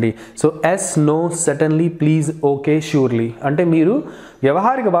అవుతుందండి. So yes, no, certainly, please, okay, surely, అంటే మీరు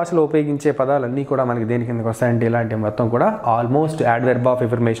వ్యవహారిక భాషలో ఉపయోగించే పదాలన్నీ కూడా మనకి దేని కిందకి వస్తాయంటే ఇలాంటి మొత్తం కూడా almost adverb of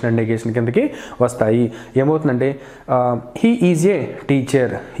affirmation and negation కిందకి వస్తాయి. ఏమవుతుందంటే he is a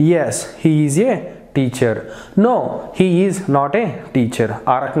teacher, yes he is a teacher, no he is not a teacher,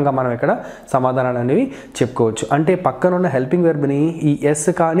 ఆ రకంగా మనం ఇక్కడ సమాధానాలు అనేవి చెప్పుకోవచ్చు. అంటే పక్కనున్న హెల్పింగ్ వెర్బ్ని ఈ ఎస్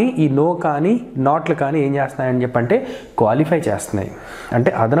కానీ, ఈ నో కానీ, నాట్లు కానీ ఏం చేస్తున్నాయని చెప్పంటే క్వాలిఫై చేస్తున్నాయి,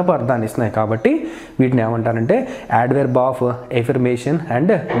 అంటే అదనపు అర్థాన్ని ఇస్తున్నాయి. కాబట్టి వీటిని ఏమంటారంటే adverb of affirmation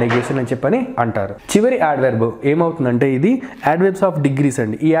and negation అని చెప్పని అంటారు. చివరి యాడ్వర్బ్ ఏమవుతుందంటే ఇది యాడ్వర్బ్స్ ఆఫ్ డిగ్రీస్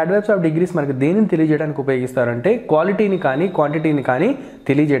అండి. ఈ యాడ్వర్బ్స్ ఆఫ్ డిగ్రీస్ మనకి దేనిని తెలియజేయడానికి ఉపయోగిస్తారంటే క్వాలిటీని కానీ క్వాంటిటీని కానీ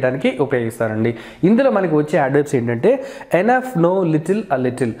తెలియజేయడానికి ఉపయోగిస్తారండి. ఇందులో మనకి వచ్చే యాడ్వర్బ్స్ ఏంటంటే enough, no, little, a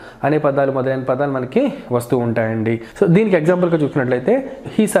little అనే పదాలు మొదలైన పదాలు మనకి వస్తూ ఉంటాయండి. సో దీనికి ఎగ్జాంపుల్గా చూసినట్లయితే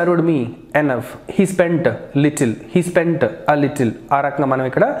he served me enough, he spent little, he spent a little, ఆ రకంగా మనం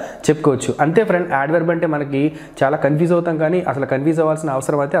ఇక్కడ చెప్పుకోవచ్చు. అంతే ఫ్రెండ్, యాడ్వర్బ్ అంటే మనకి చాలా కన్ఫ్యూజ్ అవుతాం, కానీ అసలు కన్ఫ్యూజ్ అవ్వాల్సిన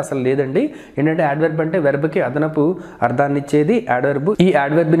అవసరం అయితే అసలు లేదండి. ఏంటంటే యాడ్వర్బ్ అంటే వెర్బ్కి అదనపు అర్థాన్ని ఇచ్చేది యాడ్వర్బ్. ఈ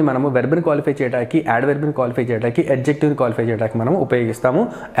యాడ్వర్బ్ని మనము వెర్బ్ని క్వాలిఫై చేయడానికి, యాడ్వర్బ్ని క్వాలిఫై చేయడానికి, అడ్జెక్టివ్ని క్వాలిఫై చేయడానికి మనం ఉపయోగిస్తాము.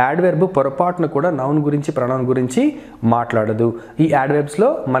 యాడ్వర్బ్ పొరపాటును కూడా నౌన్ గురించి, ప్రొనౌన్ గురించి మాట్లాడదు. ఈ యాడ్వర్బ్స్లో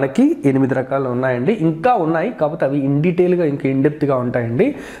మనకి 8 రకాలు ఉన్నాయండి, ఇంకా ఉన్నాయి, కాకపోతే అవి ఇన్ డీటెయిల్గా ఇంకా ఇన్డెప్త్గా ఉంటాయండి.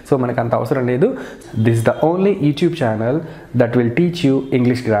 సో మనకు అంత అవసరం లేదు. This the only YouTube channel that will teach you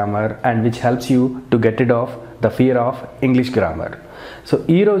English grammar and which helps you to get it of the fear of English grammar. So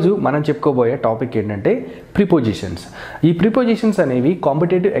ఈరోజు మనం చెప్పుకోబోయే టాపిక్ ఏంటంటే ప్రిపోజిషన్స్. ఈ ప్రిపోజిషన్స్ అనేవి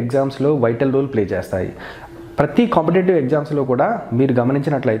కాంపిటేటివ్ ఎగ్జామ్స్లో వైటల్ రోల్ ప్లే చేస్తాయి. ప్రతి competitive ఎగ్జామ్స్లో కూడా మీరు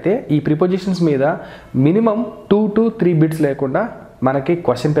గమనించినట్లయితే ఈ ప్రిపోజిషన్స్ మీద మినిమం 2 to 3 బిట్స్ లేకుండా మనకి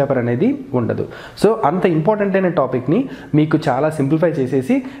క్వశ్చన్ పేపర్ అనేది ఉండదు. సో అంత ఇంపార్టెంట్ అయిన టాపిక్ని మీకు చాలా సింప్లిఫై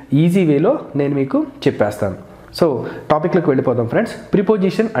చేసేసి ఈజీ వేలో నేను మీకు చెప్పేస్తాను. సో టాపిక్లోకి వెళ్ళిపోదాం ఫ్రెండ్స్.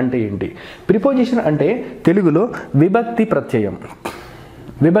 ప్రిపోజిషన్ అంటే ఏంటి? ప్రిపోజిషన్ అంటే తెలుగులో విభక్తి ప్రత్యయం.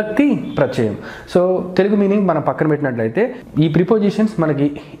 విభక్తి ప్రత్యయం. సో తెలుగు మీనింగ్ మనం పక్కన పెట్టినట్లయితే ఈ ప్రిపోజిషన్స్ మనకి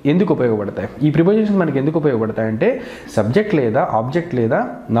ఎందుకు ఉపయోగపడతాయి? ఈ ప్రిపోజిషన్స్ మనకి ఎందుకు ఉపయోగపడతాయి అంటే సబ్జెక్ట్ లేదా ఆబ్జెక్ట్ లేదా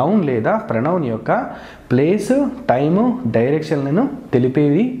నౌన్ లేదా ప్రొనౌన్ యొక్క ప్లేస్, టైము, డైరెక్షన్లను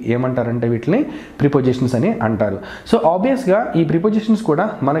తెలిపేవి ఏమంటారంటే వీటిని ప్రిపోజిషన్స్ అని అంటారు. సో ఆబ్వియస్గా ఈ ప్రిపోజిషన్స్ కూడా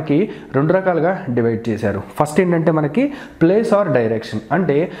మనకి 2 రకాలుగా డివైడ్ చేశారు. ఫస్ట్ ఏంటంటే మనకి ప్లేస్ ఆర్ డైరెక్షన్,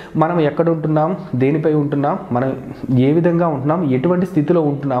 అంటే మనం ఎక్కడ ఉంటున్నాం, దేనిపై ఉంటున్నాం, మనం ఏ విధంగా ఉంటున్నాం, ఎటువంటి స్థితిలో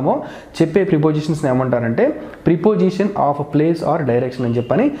ఉంటున్నామో చెప్పే ప్రిపోజిషన్స్ని ఏమంటారంటే preposition of place are direction అని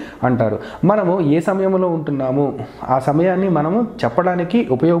చెప్పని అంటారు. మనము ఏ సమయంలో ఉంటున్నాము ఆ సమయాన్ని మనము చెప్పడానికి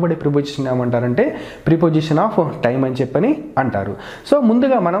ఉపయోగపడే ప్రిపోజిషన్ ఏమంటారంటే ప్రిపోజిషన్ ఆఫ్ టైం అని చెప్పని అంటారు. సో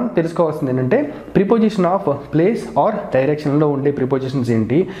ముందుగా మనం తెలుసుకోవాల్సింది ఏంటంటే ప్రిపోజిషన్ ఆఫ్ ప్లేస్ ఆర్ డైరెక్షన్లో ఉండే ప్రిపోజిషన్స్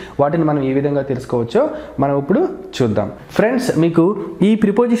ఏంటి, వాటిని మనం ఏ విధంగా తెలుసుకోవచ్చో మనం ఇప్పుడు చూద్దాం. ఫ్రెండ్స్, మీకు ఈ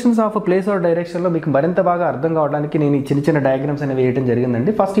ప్రిపోజిషన్స్ ఆఫ్ ప్లేస్ ఆర్ డైరెక్షన్లో మీకు మరింత బాగా అర్థం కావడానికి నేను ఈ చిన్న చిన్న డయాగ్రామ్స్ అనేవి వేయడం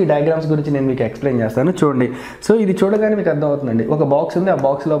జరిగిందండి. ఫస్ట్ ఈ డయాగ్రామ్స్ గురించి నేను మీకు ఎక్స్ప్లెయిన్ చేస్తాను, చూడండి. సో ఇది చూడగానే మీకు అర్థం అవుతుందండి. ఒక బాక్స్ ఉంది, ఆ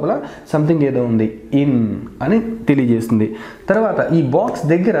బాక్స్ లోపల సంథింగ్ ఏదో ఉంది, ఇన్ అని తెలియజేస్తుంది. తర్వాత ఈ బాక్స్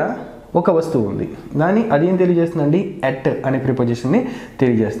దగ్గర ఒక వస్తువు ఉంది, కానీ అదేం తెలియజేస్తుందండి, ఎట్ అనే ప్రిపోజిషన్ని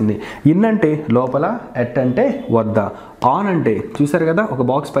తెలియజేస్తుంది. ఇన్ అంటే లోపల, ఎట్ అంటే వద్ద, ఆన్ అంటే చూసారు కదా ఒక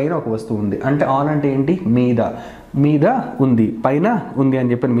బాక్స్ పైన ఒక వస్తువు ఉంది, అంటే ఆన్ అంటే ఏంటి, మీద, మీద ఉంది, పైన ఉంది అని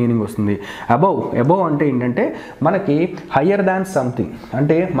చెప్పిన మీనింగ్ వస్తుంది. అబౌవ్, అబౌవ్ అంటే ఏంటంటే మనకి హయ్యర్ దాన్ సంథింగ్,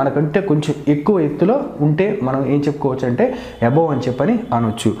 అంటే మనకంటే కొంచెం ఎక్కువ ఎత్తులో ఉంటే మనం ఏం చెప్పుకోవచ్చు అంటే అబౌవ్ అని చెప్పని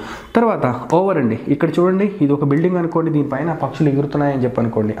అనొచ్చు. తర్వాత ఓవర్ అండి, ఇక్కడ చూడండి ఇది ఒక బిల్డింగ్ అనుకోండి, దీనిపైన పక్షులు ఎగురుతున్నాయని చెప్పి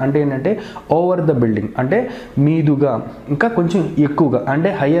అనుకోండి, అంటే ఏంటంటే ఓవర్ ద బిల్డింగ్, అంటే మీదుగా, ఇంకా కొంచెం ఎక్కువగా,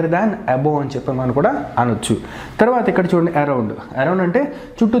 అంటే హయ్యర్ దాన్ అబౌవ్ అని చెప్పి మనం కూడా అనొచ్చు. తర్వాత ఇక్కడ చూడండి అరౌండ్, అరౌండ్ అంటే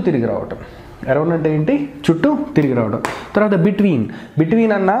చుట్టూ తిరిగి రావటం, అరౌండ్ అంటే ఏంటి, చుట్టూ తిరిగి రావడం. తర్వాత బిట్వీన్,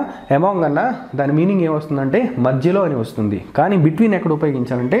 బిట్వీన్ అన్న అమాంగ్ అన్న దాని మీనింగ్ ఏమొస్తుందంటే మధ్యలో అని వస్తుంది. కానీ బిట్వీన్ ఎక్కడ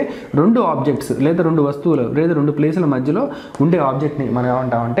ఉపయోగించాలంటే 2 ఆబ్జెక్ట్స్ లేదా 2 వస్తువులు లేదా 2 ప్లేసుల మధ్యలో ఉండే ఆబ్జెక్ట్ని మనం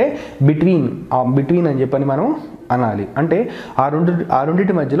ఏమంటామంటే బిట్వీన్, బిట్వీన్ అని చెప్పని మనం అనాలి. అంటే ఆ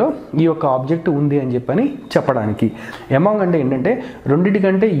రెండింటి మధ్యలో ఈ యొక్క ఆబ్జెక్ట్ ఉంది అని చెప్పని చెప్పడానికి. అమాంగ్ అంటే ఏంటంటే రెండింటి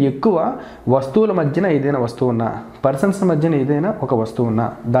కంటే ఎక్కువ వస్తువుల మధ్యన ఏదైనా వస్తువు ఉన్నా, పర్సన్స్ మధ్యన ఏదైనా ఒక వస్తువు ఉన్నా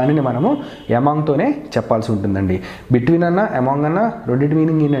దానిని మనము అమాంగ్తోనే చెప్పాల్సి ఉంటుందండి. బిట్వీన్ అన్న అమాంగ్ అన్న రెండింటి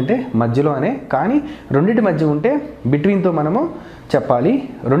మీనింగ్ ఏంటంటే మధ్యలో అనే, కానీ రెండింటి మధ్య ఉంటే బిట్వీన్తో మనము చెప్పాలి,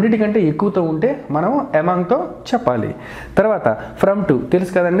 రెండింటి కంటే ఎక్కువతో ఉంటే మనం అమాంగ్తో చెప్పాలి. తర్వాత ఫ్రమ్ టు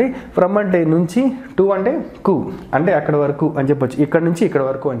తెలుసు కదండి, ఫ్రమ్ అంటే నుంచి, టు అంటే కు అంటే అక్కడ వరకు అని చెప్పొచ్చు, ఇక్కడ నుంచి ఇక్కడ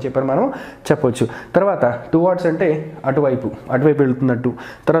వరకు అని చెప్పని మనం చెప్పొచ్చు. తర్వాత టువార్డ్స్ అంటే అటువైపు, అటువైపు వెళ్తున్నట్టు.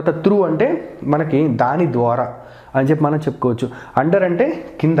 తర్వాత త్రూ అంటే మనకి దాని ద్వారా అని చెప్పి మనం చెప్పుకోవచ్చు. అండర్ అంటే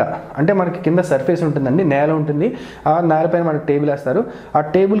కింద, అంటే మనకి కింద సర్ఫేస్ ఉంటుందండి, నేల ఉంటుంది, ఆ నేలపైన మనకి టేబుల్ వేస్తారు, ఆ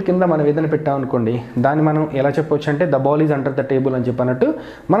టేబుల్ కింద మనం ఏదైనా పెట్టామనుకోండి దాన్ని మనం ఎలా చెప్పొచ్చు అంటే the ball is under the table అని చెప్పినట్టు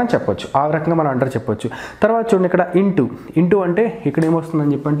మనం చెప్పొచ్చు, ఆ రకంగా మనం అండర్ చెప్పొచ్చు. తర్వాత చూడండి ఇక్కడ ఇంటూ, ఇంటూ అంటే ఇక్కడ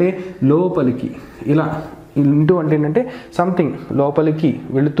ఏమొస్తుందని చెప్పంటే లోపలికి, ఇలా ఇంటూ అంటే ఏంటంటే సంథింగ్ లోపలికి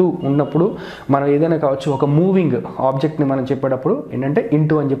వెళుతూ ఉన్నప్పుడు మనం ఏదైనా కావచ్చు, ఒక మూవింగ్ ఆబ్జెక్ట్ని మనం చెప్పేటప్పుడు ఏంటంటే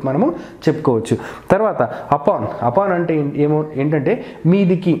ఇంటూ అని చెప్పి మనము చెప్పుకోవచ్చు. తర్వాత అపాన్, అపాన్ అంటే ఏంటంటే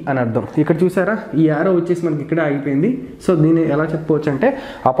మీదికి అని అర్థం. ఇక్కడ చూసారా ఈ యారో వచ్చేసి మనకి ఇక్కడ ఆగిపోయింది, సో దీన్ని ఎలా చెప్పుకోవచ్చు అంటే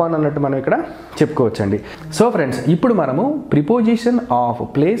అపాన్ అన్నట్టు మనం ఇక్కడ చెప్పుకోవచ్చండి. సో ఫ్రెండ్స్, ఇప్పుడు మనము ప్రిపోజిషన్ ఆఫ్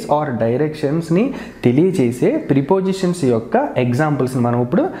ప్లేస్ ఆర్ డైరెక్షన్స్ని తెలియజేసే ప్రిపోజిషన్స్ యొక్క ఎగ్జాంపుల్స్ని మనం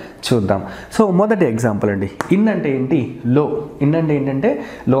ఇప్పుడు చూద్దాం. సో మొదటి ఎగ్జాంపుల్ అండి, చూడండి, ఇన్ అంటే ఏంటి? లో. ఇన్ అంటే ఏంటంటే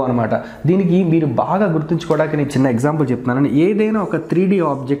లో అనమాట. దీనికి మీరు బాగా గుర్తుంచుకోవడానికి నేను చిన్న ఎగ్జాంపుల్ చెప్తున్నాను. ఏదైనా ఒక 3D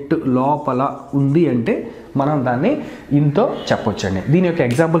ఆబ్జెక్ట్ లోపల ఉంది అంటే మనం దాన్ని ఇన్తో చెప్పొచ్చండి. దీని యొక్క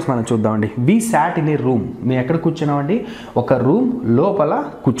ఎగ్జాంపుల్స్ మనం చూద్దామండి. వి సాట్ ఇన్ ఏ రూమ్. మేము ఎక్కడ కూర్చున్నామండి? ఒక రూమ్ లోపల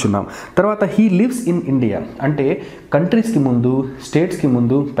కూర్చున్నాం. తర్వాత హీ లివ్స్ ఇన్ ఇండియా అంటే కంట్రీస్కి ముందు, స్టేట్స్కి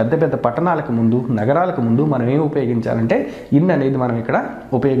ముందు, పెద్ద పెద్ద పట్టణాలకు ముందు, నగరాలకు ముందు మనం ఏం ఉపయోగించాలంటే ఇన్ అనేది మనం ఇక్కడ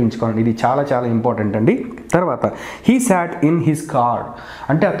ఉపయోగించుకోవాలి. ఇది చాలా చాలా ఇంపార్టెంట్ అండి. తర్వాత he sat in his car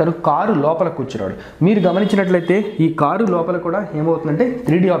అంటే అతను కారు లోపల కూర్చున్నాడు. మీరు గమనించినట్లయితే ఈ కారు లోపల కూడా ఏమవుతుందంటే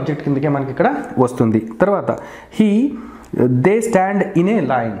 3D ఆబ్జెక్ట్ కిందకే మనకి ఇక్కడ వస్తుంది. తర్వాత they stand in a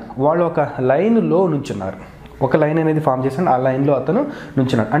line. వాళ్ళు ఒక లైన్లో నుంచున్నారు. ఒక లైన్ అనేది ఫామ్ చేసాడు, ఆ లైన్లో అతను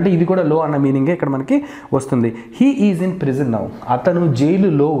నుంచున్నాడు అంటే ఇది కూడా లో అన్న మీనింగే ఇక్కడ మనకి వస్తుంది. He is in prison now. అతను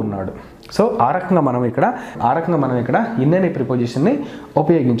జైలులో ఉన్నాడు. సో ఆ రకంగా మనం ఇక్కడ ఇన్ అనే ప్రిపోజిషన్ని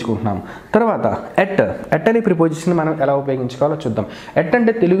ఉపయోగించుకుంటున్నాం. తర్వాత ఎట్ అనే ప్రిపోజిషన్ మనం ఎలా ఉపయోగించుకోవాలో చూద్దాం. ఎట్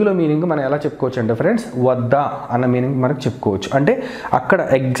అంటే తెలుగులో మీనింగ్ మనం ఎలా చెప్పుకోవచ్చు అంటే ఫ్రెండ్స్, వద్ద అన్న మీనింగ్ మనకు చెప్పుకోవచ్చు. అంటే అక్కడ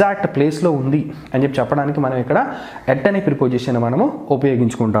ఎగ్జాక్ట్ ప్లేస్లో ఉంది అని చెప్పడానికి మనం ఇక్కడ ఎట్ అనే ప్రిపోజిషన్ మనము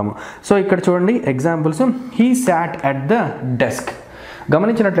ఉపయోగించుకుంటాము. సో ఇక్కడ చూడండి examples. He short at the desk.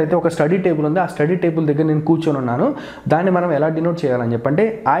 గమనించినట్లయితే ఒక స్టడీ టేబుల్ ఉంది. ఆ స్టడీ టేబుల్ దగ్గర నేను కూర్చొని ఉన్నాను. దాన్ని మనం ఎలా డినోట్ చేయాలని చెప్పంటే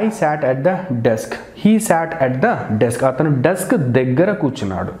I sat at the desk, he short at the desk. అతను డెస్క్ దగ్గర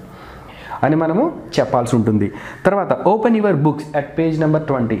కూర్చున్నాడు అని మనము చెప్పాల్సి ఉంటుంది. తర్వాత open your books at page number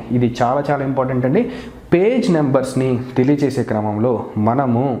 20. ఇది చాలా చాలా ఇంపార్టెంట్ అండి. పేజ్ నెంబర్స్ని తెలియజేసే క్రమంలో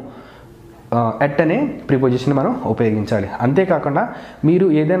మనము ఎట్ అనే ప్రిపోజిషన్ మనం ఉపయోగించాలి. అంతేకాకుండా మీరు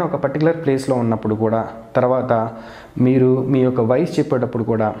ఏదైనా ఒక పర్టికులర్ ప్లేస్లో ఉన్నప్పుడు కూడా, తర్వాత మీరు మీ యొక్క వయసు చెప్పేటప్పుడు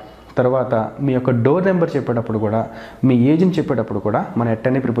కూడా, తర్వాత మీ యొక్క డోర్ నెంబర్ చెప్పేటప్పుడు కూడా, మీ ఏజ్ని చెప్పేటప్పుడు కూడా మనం ఎట్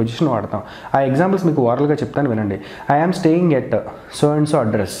అనే ప్రిపోజిషన్ వాడతాం. ఆ ఎగ్జాంపుల్స్ మీకు ఓరల్గా చెప్తాను వినండి. I am staying at so and so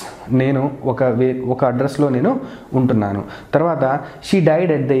address. నేను ఒక అడ్రస్లో నేను ఉంటున్నాను. తర్వాత she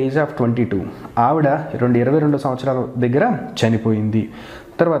died at the age of 22. ఆవిడ 22 సంవత్సరాల దగ్గర చనిపోయింది.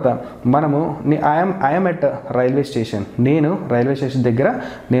 తర్వాత మనము ఐఎమ్ ఎట్ రైల్వే స్టేషన్. నేను రైల్వే స్టేషన్ దగ్గర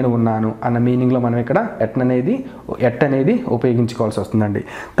నేను ఉన్నాను అన్న మీనింగ్లో మనం ఇక్కడ ఎట్ అనేది ఉపయోగించుకోవాల్సి వస్తుందండి.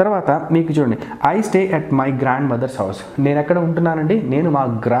 తర్వాత మీకు చూడండి, I stay at my grand mothers house. నేను ఎక్కడ ఉంటున్నానండి? నేను మా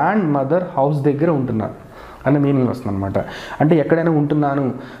గ్రాండ్ మదర్ హౌస్ దగ్గర ఉంటున్నాను అన్న మీనింగ్ వస్తుంది అనమాట. అంటే ఎక్కడైనా ఉంటున్నాను,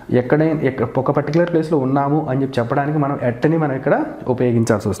 ఒక పర్టికులర్ ప్లేస్లో ఉన్నాము అని చెప్పడానికి మనం ఎట్ని మనం ఇక్కడ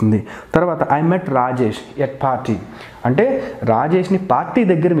ఉపయోగించాల్సి వస్తుంది. తర్వాత I met Rajesh at party. అంటే రాజేష్ని పార్టీ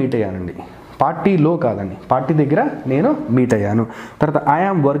దగ్గర మీట్ అయ్యానండి. పార్టీలో కాదండి, పార్టీ దగ్గర నేను మీట్ అయ్యాను. తర్వాత I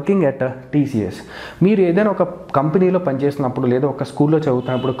am working at TCS. మీరు ఏదైనా ఒక కంపెనీలో పనిచేస్తున్నప్పుడు, లేదా ఒక స్కూల్లో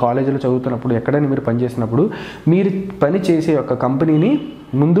చదువుతున్నప్పుడు, కాలేజీలో చదువుతున్నప్పుడు, ఎక్కడైనా మీరు పనిచేస్తున్నప్పుడు మీరు పని చేసే ఒక కంపెనీని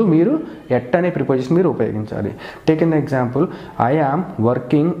ముందు మీరు ఎట్ అనే ప్రిపోజిషన్ మీరు ఉపయోగించాలి. Take an example. I am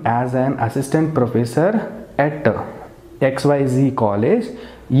working as an assistant professor at XYZ college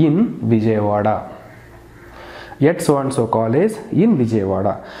in Vijayawada. At so and so college in Vijayawada.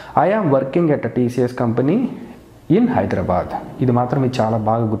 I am working at TCS company in Hyderabad. ఇది మాత్రం మీరు చాలా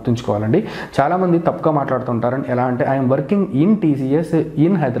బాగా గుర్తుంచుకోవాలండి. చాలామంది తప్పుగా మాట్లాడుతుంటారని. ఎలా అంటే I'm working in TCS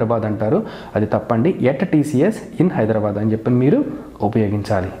in Hyderabad అంటారు. అది తప్పండి. ఎట్ TCS ఇన్ హైదరాబాద్ అని చెప్పి మీరు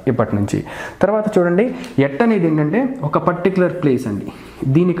ఉపయోగించాలి ఇప్పటి నుంచి. తర్వాత చూడండి, ఎట్ అనేది ఏంటంటే ఒక పర్టికులర్ ప్లేస్ అండి.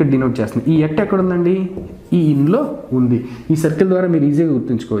 దీన్ని ఇక్కడ డినోట్ చేస్తుంది. ఈ ఎట్ ఎక్కడ ఉందండి? ఈ ఇన్లో ఉంది. ఈ సర్కిల్ ద్వారా మీరు ఈజీగా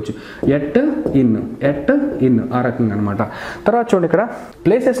గుర్తుంచుకోవచ్చు. ఎట్ ఇన్ ఆ రకంగా అనమాట. తర్వాత చూడండి, ఇక్కడ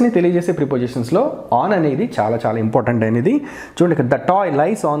ప్లేసెస్ని తెలియజేసే ప్రిపోజిషన్స్లో ఆన్ అనేది చాలా చాలా ఇంపార్టెంట్ అనేది. చూడండి, ఇక్కడ the toy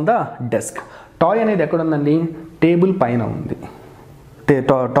lies on the desk. Toy అనేది ఎక్కడ ఉందండి? టేబుల్ పైన ఉంది.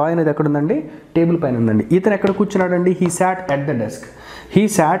 టాయ్ అనేది ఎక్కడ ఉందండి? టేబుల్ పైన ఉందండి. ఇతను ఎక్కడ కూర్చున్నాడండి? He short at the desk. He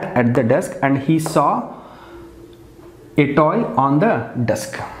short at the desk and he saw a toy on the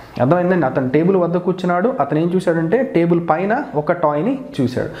desk. అర్థమైందండి? అతను టేబుల్ వద్ద కూర్చున్నాడు. అతను ఏం చూశాడంటే టేబుల్ పైన ఒక టాయ్ని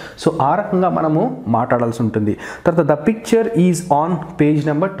చూశాడు. సో ఆ రకంగా మనము మాట్లాడాల్సి ఉంటుంది. తర్వాత the picture is on page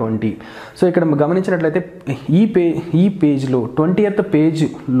number 20. So ఇక్కడ గమనించినట్లయితే ఈ పేజ్లో 20th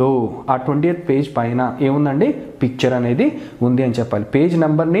పేజ్లో ఆ 20th పేజ్ పైన ఏముందండి? పిక్చర్ అనేది ఉంది అని చెప్పాలి. పేజ్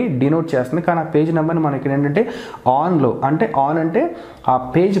నెంబర్ని డినోట్ చేస్తుంది, కానీ ఆ పేజ్ నెంబర్ని మనకి ఏంటంటే ఆన్లో, అంటే ఆన్ అంటే ఆ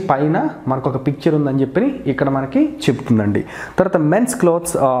పేజ్ పైన మనకు ఒక పిక్చర్ ఉందని చెప్పి ఇక్కడ మనకి చెప్తుందండి. తర్వాత men's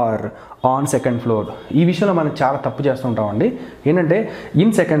clothes are on second floor. ఈ విషయంలో మనం చాలా తప్పు చేస్తుంటామండి. ఏంటంటే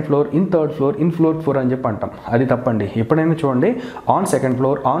in second floor, in third floor, in floor అని చెప్పి అంటాం. అది తప్పండి. ఎప్పుడైనా చూడండి, on second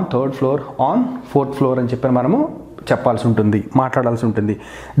floor, on third floor, on fourth floor అని చెప్పి మనము చెప్పాల్సి ఉంటుంది, మాట్లాడాల్సి ఉంటుంది.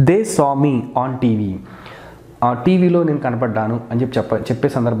 They saw me on TV. టీవీలో నేను కనపడ్డాను అని చెప్పే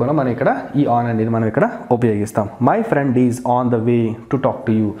సందర్భంలో మనం ఇక్కడ ఈ ఆన్ అనేది మనం ఇక్కడ ఉపయోగిస్తాం. My friend is on the way to talk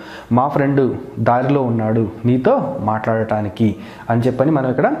to you. మా ఫ్రెండ్ దారిలో ఉన్నాడు నీతో మాట్లాడటానికి అని చెప్పని మనం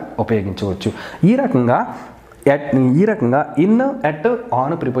ఇక్కడ ఉపయోగించవచ్చు. ఈ రకంగా ఇన్, ఎట్,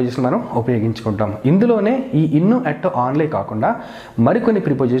 ఆన్ ప్రిపోజిషన్ మనం ఉపయోగించుకుంటాం. ఇందులోనే ఈ ఇన్, ఎట్, ఆన్లే కాకుండా మరికొన్ని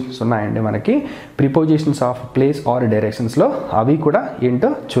ప్రిపోజిషన్స్ ఉన్నాయండి మనకి. ప్రిపోజిషన్స్ ఆఫ్ ప్లేస్ ఆర్ డైరెక్షన్స్లో అవి కూడా ఏంటో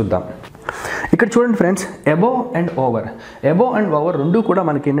చూద్దాం. ఇక్కడ చూడండి friends, above and over. Above and over రెండు కూడా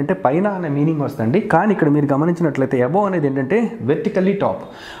మనకి ఏంటంటే పైన అనే మీనింగ్ వస్తుంది. కానీ ఇక్కడ మీరు గమనించినట్లయితే అబోవ్ అనేది ఏంటంటే వెర్టికల్లీ టాప్,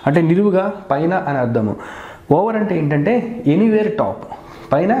 అంటే నిలువుగా పైన అని అర్థము. ఓవర్ అంటే ఏంటంటే ఎనీవేర్ టాప్,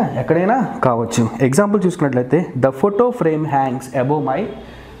 పైన ఎక్కడైనా కావచ్చు. ఎగ్జాంపుల్ చూసుకున్నట్లయితే the photo frame hangs above my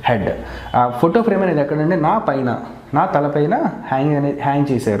head. ఆ ఫోటో ఫ్రేమ్ అనేది ఎక్కడంటే నా తలపైన హ్యాంగ్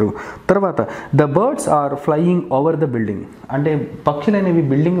చేశారు. తర్వాత the birds are flying over the building, అంటే పక్షులు అనేవి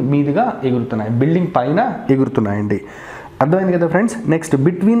బిల్డింగ్ మీదుగా ఎగురుతున్నాయి, బిల్డింగ్ పైన ఎగురుతున్నాయండి. అర్థమైంది కదా friends. Next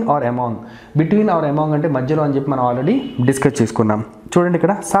between are among. Between are among అంటే మధ్యలో అని చెప్పి మనం ఆల్రెడీ డిస్కస్ చేసుకున్నాం. చూడండి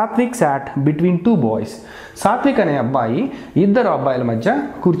ఇక్కడ సాత్విక్ సాట్ బిట్వీన్ టూ బాయ్స్. సాత్విక్ అనే అబ్బాయి ఇద్దరు అబ్బాయిల మధ్య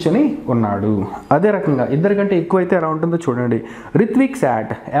కూర్చొని ఉన్నాడు. అదే రకంగా ఇద్దరు కంటే ఎక్కువైతే ఎలా ఉంటుందో చూడండి. రిత్విక్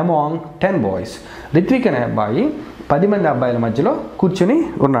సాట్ అమాంగ్ 10 బాయ్స్. రిత్విక్ అనే అబ్బాయి 10 మంది అబ్బాయిల మధ్యలో కూర్చొని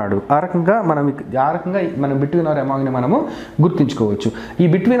ఉన్నాడు. ఆ రకంగా మనం బిట్వీన్ ఆర్ అమాంగ్ని మనము గుర్తుంచుకోవచ్చు. ఈ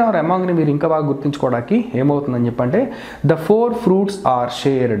బిట్వీన్ ఆర్ అమాంగ్ని మీరు ఇంకా బాగా గుర్తుంచుకోవడానికి ఏమవుతుందని చెప్పంటే the 4 fruits are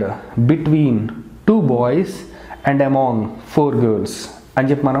shared between 2 boys and among 4 girls అని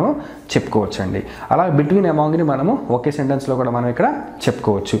చెప్పి మనము చెప్పుకోవచ్చండి. అలా బిట్వీన్ అమాంగ్ని మనము ఒకే సెంటెన్స్లో కూడా మనం ఇక్కడ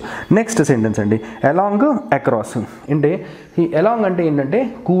చెప్పుకోవచ్చు. నెక్స్ట్ సెంటెన్స్ అండి, అలాంగ్ అక్రాస్. అంటే ఈ అలాంగ్ అంటే ఏంటంటే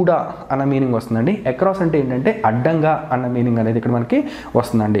కూడా అన్న మీనింగ్ వస్తుందండి. అక్రాస్ అంటే ఏంటంటే అడ్డంగా అన్న మీనింగ్ అనేది ఇక్కడ మనకి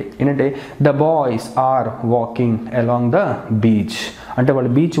వస్తుందండి. ఏంటంటే the boys are walking along the beach, అంటే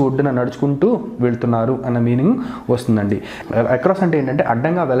వాళ్ళు బీచ్ ఒడ్డున నడుచుకుంటూ వెళ్తున్నారు అన్న మీనింగ్ వస్తుందండి. అక్రాస్ అంటే ఏంటంటే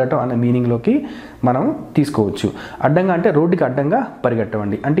అడ్డంగా వెళ్ళటం అన్న మీనింగ్లోకి మనం తీసుకోవచ్చు. అడ్డంగా అంటే రోడ్డుకి అడ్డంగా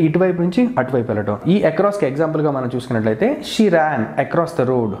పరిగెట్టవండి, అంటే ఇటువైపు నుంచి అటువైపు వెళ్ళటం. ఈ అక్రాస్కి ఎగ్జాంపుల్గా మనం చూసుకున్నట్లయితే she Ryan across the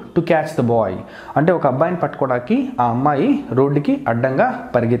road to catch the boy, అంటే ఒక అబ్బాయిని పట్టుకోవడానికి ఆ అమ్మాయి రోడ్డుకి అడ్డంగా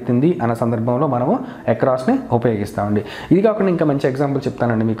పరిగెత్తింది అన్న సందర్భంలో మనము అక్రాస్ని ఉపయోగిస్తామండి. ఇది కాకుండా ఇంకా మంచి ఎగ్జాంపుల్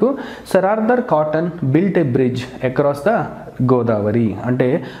చెప్తానండి మీకు. Sir Arthur cotton built a bridge across the Godavari, అంటే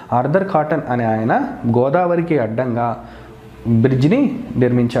ఆర్థర్ కాటన్ అనే ఆయన గోదావరికి అడ్డంగా బ్రిడ్జ్ని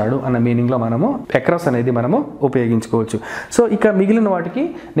నిర్మించాడు అన్న మీనింగ్లో మనము అక్రాస్ అనేది మనము ఉపయోగించుకోవచ్చు. సో ఇక మిగిలిన వాటికి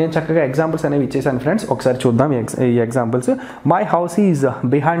నేను చక్కగా ఎగ్జాంపుల్స్ అనేవి ఇచ్చేసాను ఫ్రెండ్స్. ఒకసారి చూద్దాం ఈ examples. My house is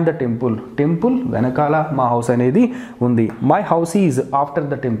behind the temple. Temple వెనకాల మా హౌస్ అనేది ఉంది. My house is after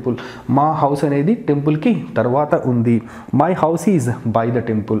the temple. మా హౌస్ అనేది టెంపుల్కి తర్వాత ఉంది. My house is by the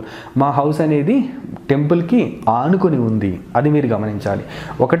temple. మా హౌస్ అనేది టెంపుల్కి ఆనుకొని ఉంది. అది మీరు గమనించాలి.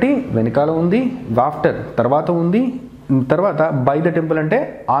 ఒకటి వెనకాల ఉంది, ఆఫ్టర్ తర్వాత ఉంది, తర్వాత బై ద టెంపుల్ అంటే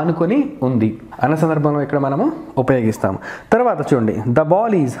ఆనుకొని ఉంది అన్న సందర్భంలో ఇక్కడ మనము ఉపయోగిస్తాం. తర్వాత చూడండి, the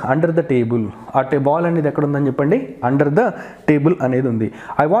ball is under the table. ఆ బాల్ అనేది ఎక్కడ ఉందని చెప్పండి, అండర్ ద టేబుల్ అనేది ఉంది.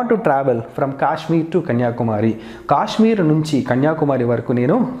 I want to travel from Kashmir to Kanyakumari. Kashmir నుంచి కన్యాకుమారి వరకు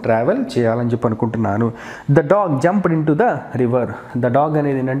నేను ట్రావెల్ చేయాలని చెప్పి అనుకుంటున్నాను. The dog jumped in to the river. The dog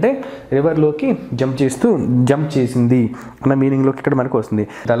అనేది ఏంటంటే రివర్లోకి జంప్ చేసింది అన్న మీనింగ్లోకి ఇక్కడ మనకు వస్తుంది.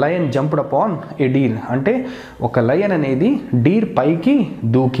 The lion jumped upon A Deere, అంటే ఒక లయన్ అనేది డీర్ పైకి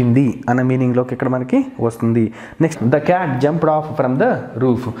దూకింది అన్న మీనింగ్లోకి ఇక్కడ మనకి వస్తుంది. Next the cat jumped of from the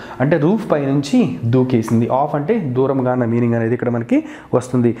roof, అంటే రూఫ్ పై నుంచి దూకేసింది. ఆఫ్ అంటే దూరంగా అన్న మీనింగ్ అనేది ఇక్కడ మనకి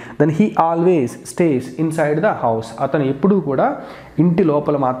వస్తుంది. Then he always stays inside the house. అతను ఎప్పుడూ కూడా ఇంటి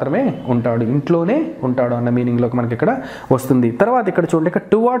లోపల మాత్రమే ఉంటాడు, ఇంట్లోనే ఉంటాడు అన్న మీనింగ్లోకి మనకి ఇక్కడ వస్తుంది. తర్వాత ఇక్కడ చూడండి, ఇక్కడ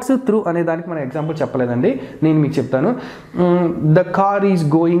టువర్డ్స్ త్రూ అనే దానికి మనం ఎగ్జాంపుల్ చెప్పలేదండి, నేను మీకు చెప్తాను. The car is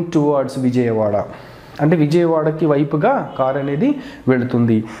going towards Vijayawada, అంటే విజయవాడకి వైపుగా కార్ అనేది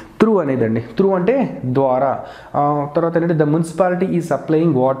వెళుతుంది. త్రూ అనేదండి, త్రూ అంటే ద్వారా. తర్వాత ఏంటంటే the municipality is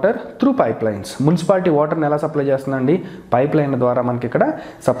supplying water through pipe lines. Municipality వాటర్ని ఎలా సప్లై చేస్తుందండి, పైప్ లైన్ ద్వారా మనకి ఇక్కడ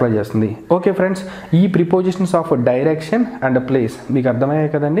సప్లై చేస్తుంది. ఓకే ఫ్రెండ్స్, ఈ prepositions of direction and place మీకు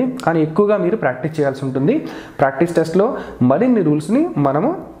అర్థమయ్యాయి కదండి. కానీ ఎక్కువగా మీరు ప్రాక్టీస్ చేయాల్సి ఉంటుంది. ప్రాక్టీస్ టెస్ట్లో మరిన్ని రూల్స్ని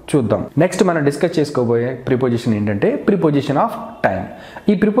మనము చూద్దాం. నెక్స్ట్ మనం డిస్కస్ చేసుకోబోయే ప్రిపోజిషన్ ఏంటంటే ప్రిపోజిషన్ ఆఫ్ టైం.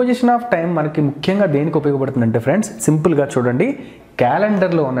 ఈ ప్రిపోజిషన్ ఆఫ్ టైం మనకి ముఖ్యంగా దేనికి ఉపయోగపడుతుందంటే ఫ్రెండ్స్, సింపుల్గా చూడండి,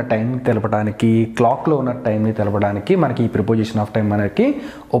 క్యాలెండర్లో ఉన్న టైంని తెలపడానికి, క్లాక్లో ఉన్న టైంని తెలపడానికి మనకి ఈ ప్రిపోజిషన్ ఆఫ్ టైం మనకి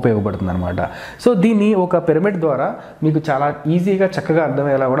ఉపయోగపడుతుంది అనమాట. సో దీన్ని ఒక పిరమిడ్ ద్వారా మీకు చాలా ఈజీగా చక్కగా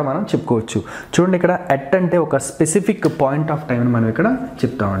అర్థమయ్యేలా కూడా మనం చెప్పుకోవచ్చు. చూడండి, ఇక్కడ ఎట్ అంటే ఒక స్పెసిఫిక్ పాయింట్ ఆఫ్ టైంని మనం ఇక్కడ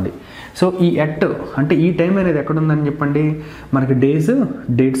చెప్తామండి. సో ఈ ఎట్ అంటే ఈ టైం అనేది ఎక్కడ ఉందని చెప్పండి, మనకి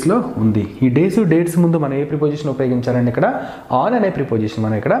డేట్స్లో ఉంది. ఈ డేట్స్ ముందు మనం ఏ ప్రిపోజిషన్ ఉపయోగించాలండి, ఇక్కడ ఆన్ అనే ప్రిపోజిషన్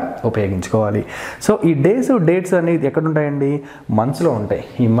మనం ఇక్కడ ఉపయోగించుకోవాలి. సో ఈ డేట్స్ అనేది ఎక్కడ ఉంటాయండి, మంత్స్లో ఉంటాయి.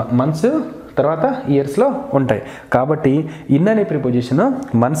 ఈ మంత్స్ తర్వాత ఇయర్స్లో ఉంటాయి. కాబట్టి ఇన్ అనే ప్రిపోజిషన్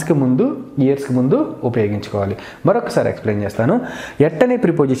మంత్స్కి ముందు ఇయర్స్కి ముందు ఉపయోగించుకోవాలి. మరొకసారి ఎక్స్ప్లెయిన్ చేస్తాను. ఎట్ అనే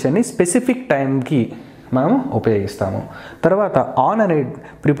ప్రిపోజిషన్ని స్పెసిఫిక్ టైంకి మనం ఉపయోగిస్తాము. తర్వాత ఆన్ అనే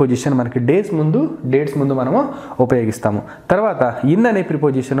ప్రిపోజిషన్ మనకి డేట్స్ ముందు మనము ఉపయోగిస్తాము. తర్వాత ఇన్ అనే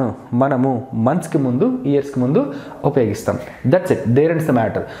ప్రిపోజిషన్ మనము మంత్స్కి ముందు ఇయర్స్కి ముందు ఉపయోగిస్తాం. That's it, there ends the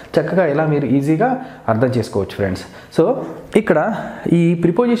matter. చక్కగా ఇలా మీరు ఈజీగా అర్థం చేసుకోవచ్చు ఫ్రెండ్స్. సో ఇక్కడ ఈ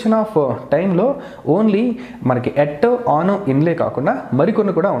ప్రిపోజిషన్ ఆఫ్ టైంలో ఓన్లీ మనకి ఎట్, ఆన్, ఇన్లే కాకుండా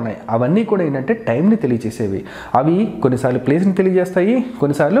మరికొన్ని కూడా ఉన్నాయి. అవన్నీ కూడా ఏంటంటే టైంని తెలియజేసేవి. అవి కొన్నిసార్లు ప్లేస్ని తెలియజేస్తాయి,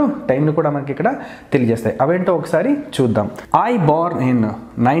 కొన్నిసార్లు టైంని కూడా మనకి ఇక్కడ తెలియజేస్తాయి. అవేంటో ఒకసారి చూద్దాం. I born in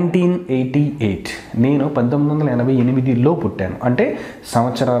 1988. నేను 1988లో పుట్టాను. అంటే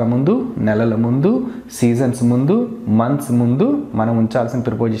సంవత్సరాల ముందు, నెలల ముందు, సీజన్స్ ముందు, మంత్స్ ముందు మనం ఉంచాల్సిన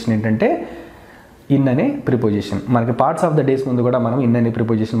ప్రిపోజిషన్ ఏంటంటే ఇన్ అనే ప్రిపోజిషన్. మనకి పార్ట్స్ ఆఫ్ ద డేస్ ముందు కూడా మనం ఇన్ అనే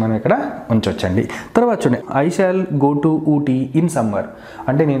ప్రిపోజిషన్ మనం ఇక్కడ ఉంచొచ్చండి. తర్వాత చూడండి, I shall go to Ooty in summer.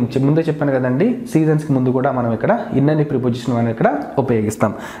 అంటే నేను ముందే చెప్పాను కదండి, సీజన్స్కి ముందు కూడా మనం ఇక్కడ ఇన్ అనే ప్రిపోజిషన్ మనం ఇక్కడ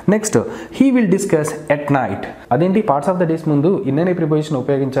ఉపయోగిస్తాం. Next, he will discuss at night. అదేంటి పార్ట్స్ ఆఫ్ ద డేస్ ముందు ఇన్ అనే ప్రిపోజిషన్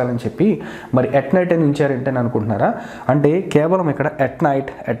ఉపయోగించాలని చెప్పి మరి ఎట్ నైట్ అని ఉంచారంటే అనుకుంటున్నారా? అంటే కేవలం ఇక్కడ at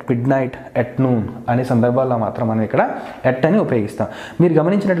night, at mid night, at noon అనే సందర్భాల్లో మాత్రం మనం ఇక్కడ ఎట్ అని ఉపయోగిస్తాం. మీరు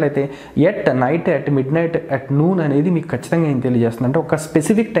గమనించినట్లయితే at night, at mid night, at noon అనేది మీకు ఖచ్చితంగా ఏం తెలియజేస్తుంది అంటే ఒక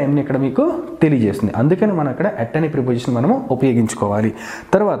స్పెసిఫిక్ టైంని ఇక్కడ మీకు తెలియజేస్తుంది. అందుకని మనం ఇక్కడ ఎట్ అనే ప్రిపోజిషన్ మనము ఉపయోగించుకోవాలి.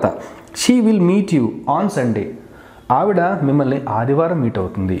 తర్వాత she will meet you on Sunday. ఆవిడ మిమ్మల్ని ఆదివారం మీట్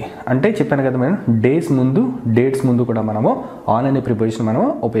అవుతుంది. అంటే చెప్పాను కదా మేము డేట్స్ ముందు కూడా మనము ఆన్ అనే ప్రిపోజిషన్ మనము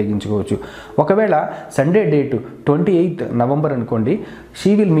ఉపయోగించుకోవచ్చు. ఒకవేళ సండే డేట్ 28 నవంబర్ అనుకోండి,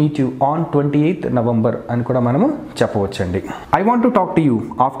 she will meet you on 28 November అని కూడా మనము చెప్పవచ్చండి. I want to talk to you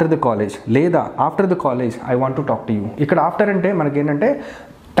after the college, లేదా after the college I want to talk to you. ఇక్కడ ఆఫ్టర్ అంటే మనకేంటంటే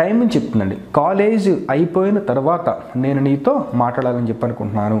టైం చెప్తుందండి. కాలేజ్ అయిపోయిన తర్వాత నేను నీతో మాట్లాడాలని చెప్పి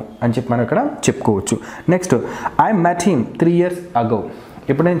అనుకుంటున్నాను అని చెప్పి మనం ఇక్కడ చెప్పుకోవచ్చు. Next, I met him 3 years ago.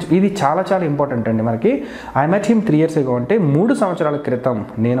 ఇప్పుడు ఇది చాలా చాలా ఇంపార్టెంట్ అండి మనకి. I met him 3 years ago అంటే 3 సంవత్సరాల క్రితం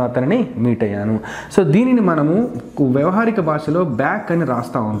నేను అతనిని మీట్ అయ్యాను. సో దీనిని మనము వ్యవహారిక భాషలో బ్యాక్ అని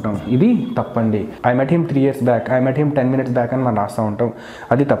రాస్తూ ఉంటాం. ఇది తప్పండి. I met him 3 years back, I met him 10 minutes back అని మనం రాస్తూ ఉంటాం.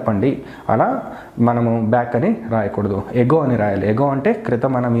 అది తప్పండి. అలా మనము బ్యాక్ అని రాయకూడదు, ఎగో అని రాయాలి. ఎగో అంటే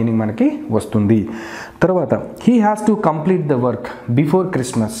క్రితం అన్న మీనింగ్ మనకి వస్తుంది. తర్వాత he has to complete the work before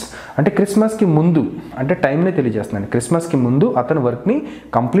Christmas. అంటే క్రిస్మస్కి ముందు అంటే టైంని తెలియజేస్తున్నాను. క్రిస్మస్కి ముందు అతను వర్క్ని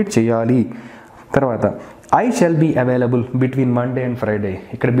కంప్లీట్ చేయాలి. తర్వాత I shall be available between Monday and Friday.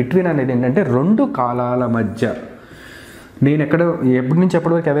 ఇక్కడ బిట్వీన్ అనేది ఏంటంటే 2 కాలాల మధ్య. నేను ఎప్పటి నుంచి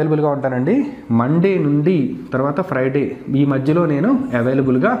ఎప్పటి వరకు అవైలబుల్గా ఉంటానండి, మండే నుండి తర్వాత ఫ్రైడే ఈ మధ్యలో నేను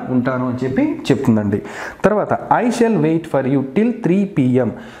అవైలబుల్గా ఉంటాను అని చెప్పి చెప్తుందండి. తర్వాత I shall wait for you till 3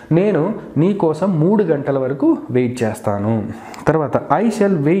 PM. నేను నీ కోసం 3 గంటల వరకు వెయిట్ చేస్తాను. తర్వాత I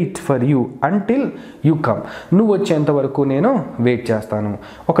shall wait for you until you come. నువ్వు వచ్చేంత వరకు నేను వెయిట్ చేస్తాను.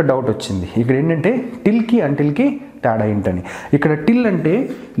 ఒక డౌట్ వచ్చింది ఇక్కడ ఏంటంటే టిల్కి అంటిల్కి తేడా ఏంటని. ఇక్కడ టిల్ అంటే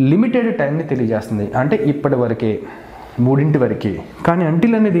లిమిటెడ్ టైంని తెలియజేస్తుంది, అంటే ఇప్పటి వరకే, 3 వరకే. కానీ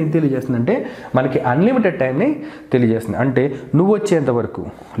అంటిల్ అనేది ఏం తెలియజేస్తుందంటే మనకి అన్లిమిటెడ్ టైంని తెలియజేస్తుంది. అంటే నువ్వు వచ్చేంత వరకు,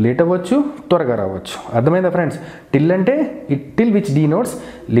 లేట్ అవ్వచ్చు, త్వరగా రావచ్చు. అర్థమైందా ఫ్రెండ్స్? టిల్ అంటే till which denotes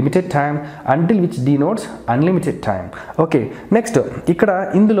limited time, until which denotes unlimited time. Okay, next ఇక్కడ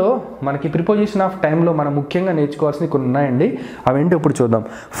ఇందులో మనకి ప్రిపోజిషన్ ఆఫ్ టైంలో మనం ముఖ్యంగా నేర్చుకోవాల్సినవి కొన్ని ఉన్నాయండి. అవేంటో ఇప్పుడు చూద్దాం.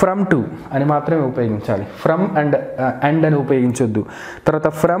 ఫ్రమ్ టు అని మాత్రమే ఉపయోగించాలి. ఫ్రమ్ అండ్ అని ఉపయోగించొద్దు. తర్వాత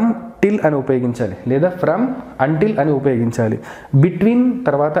ఫ్రమ్ టిల్ అని ఉపయోగించాలి, లేదా ఫ్రమ్ అంటిల్ అని ఉపయోగించాలి. బిట్వీన్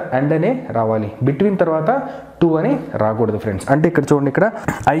తర్వాత అండ్ అనే రావాలి, బిట్వీన్ తర్వాత టు అని రాకూడదు ఫ్రెండ్స్. అంటే ఇక్కడ చూడండి, ఇక్కడ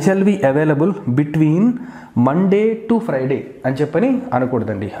I shall be available between Monday to Friday అని చెప్పని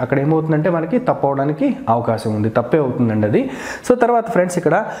అనకూడదండి. అక్కడ ఏమవుతుందంటే మనకి తప్పు అవడానికి అవకాశం ఉంది, తప్పే అవుతుందండి అది. సో తర్వాత ఫ్రెండ్స్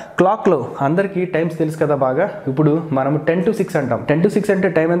ఇక్కడ క్లాక్లో అందరికీ టైమ్స్ తెలుసు కదా బాగా. ఇప్పుడు మనం 10 to 6 అంటాం. 10 to 6 అంటే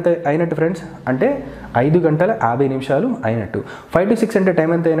టైం ఎంత అయినట్టు ఫ్రెండ్స్? అంటే 5 గంటల 50 నిమిషాలు అయినట్టు. 5 to 6 అంటే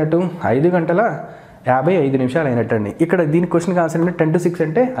టైం ఎంత అయినట్టు? 5 గంటల 55 నిమిషాలు అయినట్టండి. ఇక్కడ దీని క్వశ్చన్కి ఆన్సర్ అంటే 10 to 6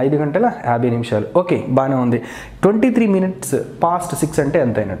 అంటే 5 గంటల 50 నిమిషాలు. ఓకే, బాగానే ఉంది. 23 minutes past 6 అంటే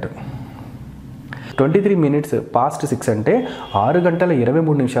ఎంత అయినట్టు? 23 minutes past 6 అంటే 6 గంటల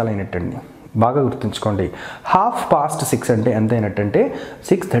 23 నిమిషాలు అయినట్టండి. బాగా గుర్తుంచుకోండి. హాఫ్ పాస్ట్ 6 అంటే ఎంత అయినట్టంటే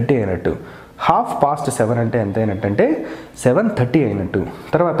 6:30 అయినట్టు. హాఫ్ పాస్ట్ 7 అంటే ఎంత అయినట్టంటే 7:30 అయినట్టు.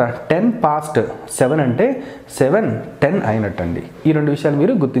 తర్వాత 10 past 7 అంటే 7 10 అయినట్టండి. ఈ రెండు విషయాలు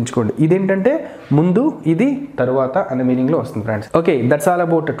మీరు గుర్తుంచుకోండి. ఇదేంటంటే ముందు, ఇది తరువాత అనే మీనింగ్లో వస్తుంది friends. Okay, that's all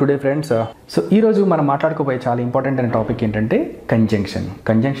about today friends. So ఈరోజు మనం మాట్లాడుకోబోయే చాలా ఇంపార్టెంట్ అయిన టాపిక్ ఏంటంటే కంజంక్షన్.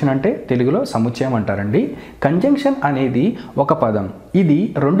 కంజంక్షన్ అంటే తెలుగులో సముచ్చయం అంటారండి. కంజంక్షన్ అనేది ఒక పదం. ఇది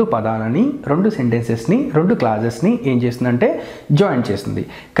రెండు పదాలని, రెండు సెంటెన్సెస్ని, రెండు క్లాజెస్ని ఏం చేస్తుందంటే జాయిన్ చేస్తుంది.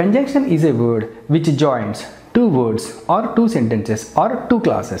 Conjunction is a word which joins two words are two sentences are two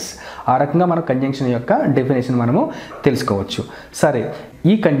classes. ఆ రకంగా మనం కంజంక్షన్ యొక్క డెఫినేషన్ మనము తెలుసుకోవచ్చు. సరే,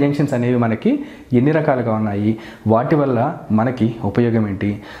 ఈ కంజంక్షన్స్ అనేవి మనకి ఎన్ని రకాలుగా ఉన్నాయి, వాటి వల్ల మనకి ఉపయోగం ఏంటి,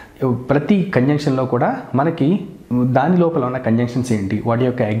 ప్రతి కంజంక్షన్లో కూడా మనకి దాని లోపల ఉన్న కంజంక్షన్స్ ఏంటి, వాటి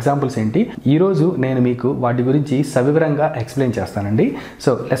యొక్క ఎగ్జాంపుల్స్ ఏంటి, ఈరోజు నేను మీకు వాటి గురించి సవివరంగా ఎక్స్ప్లెయిన్ చేస్తానండి.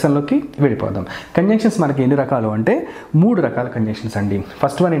 సో లెసన్లోకి వెళ్ళిపోదాం. కంజంక్షన్స్ మనకి ఎన్ని రకాలు అంటే 3 రకాల కంజంక్షన్స్ అండి.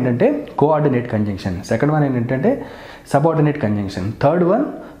 ఫస్ట్ వన్ ఏంటంటే కోఆర్డినేట్ కంజంక్షన్, సెకండ్ వన్ ఏంటంటే subordinate conjunction, third one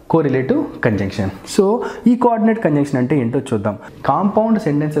correlative conjunction. So ఈ కోఆర్డినేట్ కంజంక్షన్ అంటే ఏంటో చూద్దాం. కాంపౌండ్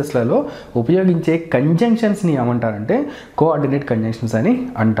సెంటెన్సెస్లలో ఉపయోగించే కంజంక్షన్స్ని ఏమంటారంటే కోఆర్డినేట్ కంజంక్షన్స్ అని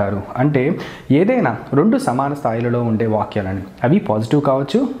అంటారు. అంటే ఏదైనా రెండు సమాన స్థాయిలలో ఉండే వాక్యాలని, అవి పాజిటివ్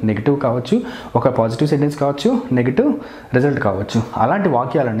కావచ్చు, నెగిటివ్ కావచ్చు, ఒక పాజిటివ్ సెంటెన్స్ కావచ్చు, నెగిటివ్ రిజల్ట్ కావచ్చు, అలాంటి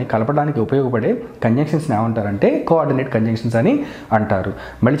వాక్యాలని కలపడానికి ఉపయోగపడే కంజంక్షన్స్ని ఏమంటారంటే కోఆర్డినేట్ కంజంక్షన్స్ అని అంటారు.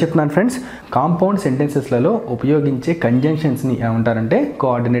 మళ్ళీ చెప్తున్నాను ఫ్రెండ్స్, కాంపౌండ్ సెంటెన్సెస్లలో ఉపయోగించే కంజంక్షన్స్ని ఏమంటారంటే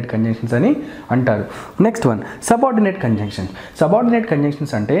కోఆర్డినేట్ కంజంక్షన్స్ అని అంటారు. Next one subordinate conjunction. Subordinate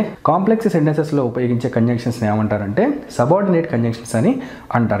conjunctions అంటే కాంప్లెక్స్ సెంటెన్సెస్లో ఉపయోగించే కంజంక్షన్స్ని ఏమంటారంటే సబార్డినేట్ కంజంక్షన్స్ అని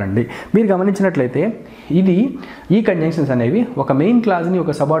అంటారండి. మీరు గమనించినట్లయితే ఈ కంజంక్షన్స్ అనేవి ఒక మెయిన్ క్లాజ్ని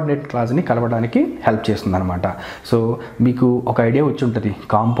ఒక సబార్డినేట్ క్లాజ్ని కలవడానికి హెల్ప్ చేస్తుంది అనమాట. సో మీకు ఒక ఐడియా వచ్చి ఉంటుంది,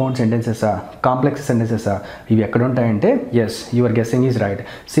 కాంపౌండ్ సెంటెన్సెసా, కాంప్లెక్స్ సెంటెన్సెసా, ఇవి ఎక్కడ ఉంటాయంటే yes, your guessing is right.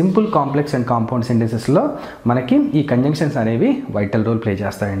 Simple, complex and compound సెంటెన్సెస్లో మనకి ఈ కంజంక్షన్స్ అనేవి వైటల్ రోల్ ప్లే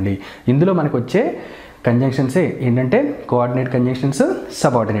చేస్తాయండి. ఇందులో మనకు వచ్చే కంజంక్షన్సే ఏంటంటే కోఆర్డినేట్ కంజంక్షన్స్,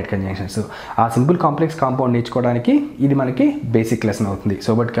 సబార్డినేట్ కంజంక్షన్స్. ఆ సింపుల్, కాంప్లెక్స్, కాంపౌండ్ నేర్చుకోవడానికి ఇది మనకి బేసిక్ లెసన్ అవుతుంది.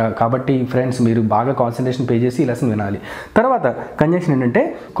 సో కాబట్టి ఫ్రెండ్స్ మీరు బాగా కాన్సన్ట్రేషన్ పే చేసి ఈ లెసన్ వినాలి. తర్వాత కంజంక్షన్ ఏంటంటే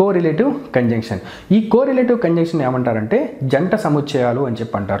కోరిలేటివ్ కంజంక్షన్. ఈ కోరిలేటివ్ కంజంక్షన్ ఏమంటారంటే జంట సముచ్చయాలు అని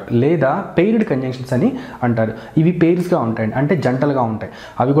చెప్పి అంటారు, లేదా పెయిర్డ్ కంజంక్షన్స్ అని అంటారు. ఇవి పెయిర్స్గా ఉంటాయండి, అంటే జంటలుగా ఉంటాయి.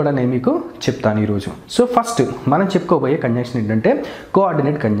 అవి కూడా నేను మీకు చెప్తాను ఈరోజు. సో ఫస్ట్ మనం చెప్పుకోబోయే కంజంక్షన్ ఏంటంటే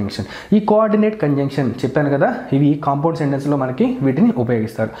కోఆర్డినేట్ కంజంక్షన్. ఈ కోఆర్డినేట్ కంజంక్షన్ చెప్పాను కదా, ఇవి కాంపౌండ్ సెంటెన్స్లో మనకి వీటిని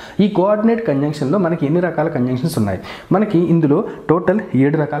ఉపయోగిస్తారు. ఈ కోఆర్డినేట్ కంజంక్షన్లో మనకి ఎన్ని రకాల కంజంక్షన్స్ ఉన్నాయి? మనకి ఇందులో టోటల్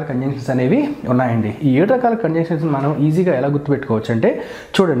 7 రకాల కంజంక్షన్స్ అనేవి ఉన్నాయండి. ఈ 7 రకాల కంజంక్షన్స్ మనం ఈజీగా ఎలా గుర్తుపెట్టుకోవచ్చు అంటే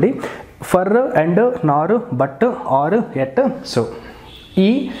చూడండి, for, and, Nar, but, are, at, so ఈ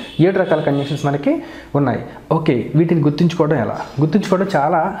 7 రకాల కంజంక్షన్స్ మనకి ఉన్నాయి. ఓకే, వీటిని గుర్తుంచుకోవడం ఎలా? గుర్తుంచుకోవడం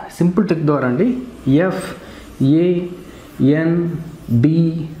చాలా సింపుల్ ట్రిక్ ద్వారా అండి. F, A, N, B,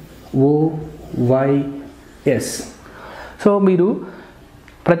 oh, why, yes. So మీరు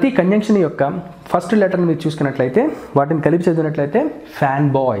ప్రతి కంజంక్షన్ యొక్క ఫస్ట్ లెటర్ని మీరు చూసుకున్నట్లయితే, వాటిని కలిపి చదివినట్లయితే ఫ్యాన్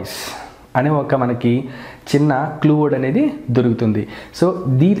బాయ్స్ అనే ఒక మనకి చిన్న క్లూ వర్డ్ అనేది దొరుకుతుంది. సో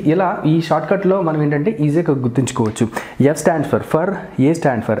ఇలా ఈ షార్ట్కట్లో మనం ఏంటంటే ఈజీగా గుర్తుంచుకోవచ్చు. F stands for, a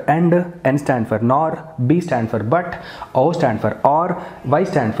stand for and, N stand for Nar, B stand for but, oh stand for are, why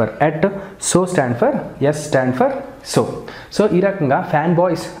stand for at, so stand for, yes stand for so. So ఈ రకంగా fan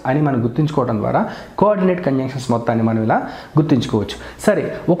boys అని మనం గుర్తుంచుకోవడం ద్వారా coordinate conjunctions మొత్తాన్ని మనం ఇలా గుర్తుంచుకోవచ్చు. సరే,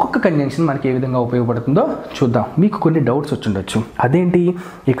 ఒక్కొక్క కంజంక్షన్ మనకి ఏ విధంగా ఉపయోగపడుతుందో చూద్దాం. మీకు కొన్ని డౌట్స్ వచ్చి ఉండొచ్చు, అదేంటి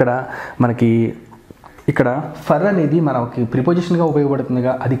ఇక్కడ ఫర్ అనేది మనకి ప్రిపోజిషన్గా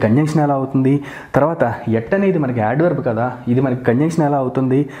ఉపయోగపడుతుందిగా, అది కంజంక్షన్ ఎలా అవుతుంది? తర్వాత ఎట్ అనేది మనకి యాడ్వర్బ్ కదా, ఇది మనకి కంజంక్షన్ ఎలా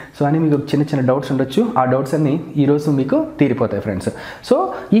అవుతుంది? సో అని మీకు చిన్న చిన్న డౌట్స్ ఉండొచ్చు. ఆ డౌట్స్ అన్ని ఈరోజు మీకు తీరిపోతాయి ఫ్రెండ్స్. సో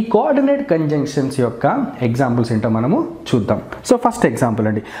ఈ కోఆర్డినేట్ కంజంక్షన్స్ యొక్క ఎగ్జాంపుల్స్ ఏంటో మనము చూద్దాం. సో ఫస్ట్ ఎగ్జాంపుల్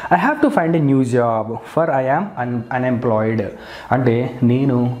అండి, I have to find a new job for I am unemployed. అంటే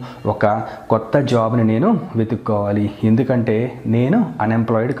నేను ఒక కొత్త జాబ్ని నేను వెతుక్కోవాలి, ఎందుకంటే నేను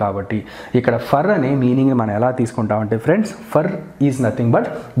అన్ఎంప్లాయిడ్ కాబట్టి. ఇక్కడ ఫర్ అనే మీనింగ్ మనం ఎలా తీసుకుంటామంటే friends, for is nothing but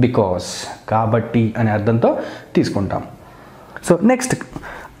because, కాబట్టి అనే అర్థంతో తీసుకుంటాం. So next,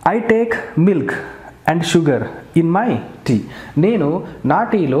 I take milk and sugar in my tea. నా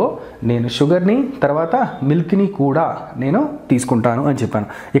టీలో నేను షుగర్ని తర్వాత మిల్క్ని కూడా నేను తీసుకుంటాను అని చెప్పాను.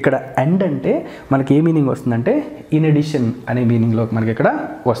 ఇక్కడ అండ్ అంటే మనకి ఏ మీనింగ్ వస్తుందంటే ఇన్ అడిషన్ అనే మీనింగ్లో మనకి ఇక్కడ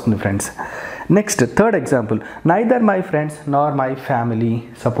వస్తుంది friends. Next third example, neither my friends Nar my family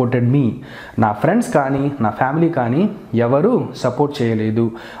supported me. నా ఫ్రెండ్స్ కానీ నా ఫ్యామిలీ కానీ ఎవరు సపోర్ట్ చేయలేదు.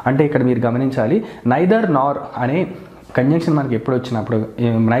 అంటే ఇక్కడ మీరు గమనించాలి, నైదర్ నార్ అనే కంజంక్షన్ మనకి ఎప్పుడు వచ్చినప్పుడు,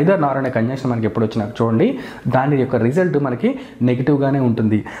 నైదర్ నార్ అనే కంజంక్షన్ మనకి ఎప్పుడు వచ్చినా చూడండి, దాని యొక్క రిజల్ట్ మనకి నెగిటివ్గానే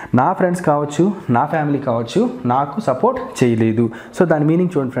ఉంటుంది. నా ఫ్రెండ్స్ కావచ్చు, నా ఫ్యామిలీ కావచ్చు, నాకు సపోర్ట్ చేయలేదు. సో దాని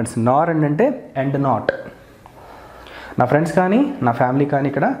మీనింగ్ చూడండి ఫ్రెండ్స్, నార్ అంటే అండ్ నాట్, నా ఫ్రెండ్స్ కానీ నా ఫ్యామిలీ కానీ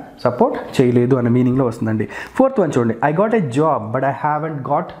ఇక్కడ సపోర్ట్ చేయలేదు అనే మీనింగ్లో వస్తుందండి. ఫోర్త్ వన్ చూడండి, I got a job but I haven't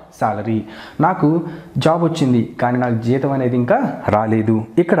got salary. నాకు జాబ్ వచ్చింది కానీ నాకు జీతం అనేది ఇంకా రాలేదు.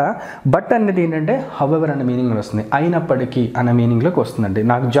 ఇక్కడ బట్ అనేది ఏంటంటే హౌఎవర్ అనే మీనింగ్లో వస్తుంది, అయినప్పటికీ అనే మీనింగ్లోకి వస్తుందండి.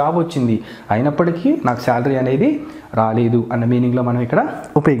 నాకు జాబ్ వచ్చింది అయినప్పటికీ నాకు శాలరీ అనేది రాలేదు అన్న మీనింగ్లో మనం ఇక్కడ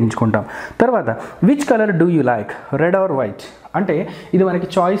ఉపయోగించుకుంటాం. తర్వాత which colour do you like, red or white అంటే ఇది మనకి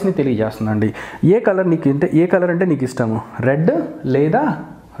చాయిస్ని తెలియజేస్తుందండి. ఏ కలర్ నీకు ఇష్టము, రెడ్ లేదా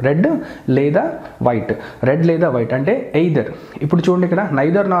వైట్. రెడ్ లేదా వైట్ అంటే ఎయిదర్. ఇప్పుడు చూడండి ఇక్కడ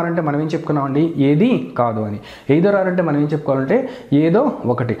నైదర్ నార్ అంటే మనం ఏం చెప్పుకున్నామండి, ఏది కాదు అని. ఎయిదర్ ఆర్ అంటే మనం ఏం చెప్పుకోవాలంటే ఏదో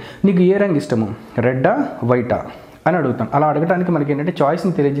ఒకటి. నీకు ఏ రంగు ఇష్టము, రెడ్డా వైటా అని అడుగుతాం. అలా అడగడానికి మనకి ఏంటంటే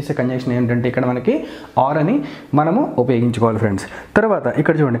చాయిస్ని తెలియజేసే కంజంక్షన్ ఏంటంటే ఇక్కడ మనకి ఆర్ అని మనము ఉపయోగించుకోవాలి ఫ్రెండ్స్. తర్వాత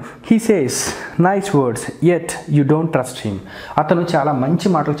ఇక్కడ చూడండి, he says nice words yet you don't trust him. అతను చాలా మంచి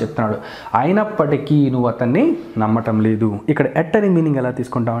మాటలు చెప్తున్నాడు అయినప్పటికీ నువ్వు అతన్ని నమ్మటం లేదు. ఇక్కడ ఎట్ అని మీనింగ్ ఎలా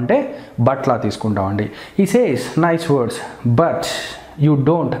తీసుకుంటామంటే బట్లా తీసుకుంటామండి. He says nice words but you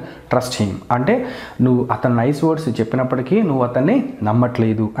don't trust him అంటే నువ్వు అతను నైస్ వర్డ్స్ చెప్పినప్పటికీ నువ్వు అతన్ని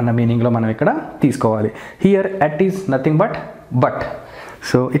నమ్మట్లేదు అన్న మీనింగ్లో మనం ఇక్కడ తీసుకోవాలి. Here at is nothing but.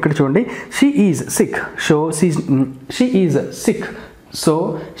 So ఇక్కడ చూడండి, she is sick so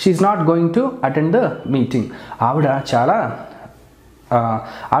she's not going to attend the meeting. ఆవిడ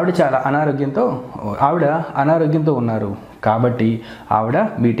చాలా అనారోగ్యంతో ఉన్నారు కాబట్టి ఆవిడ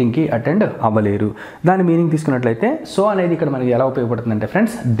మీటింగ్కి అటెండ్ అవ్వలేరు. దాని మీనింగ్ తీసుకున్నట్లయితే సో అనేది ఇక్కడ మనకి ఎలా ఉపయోగపడుతుందంటే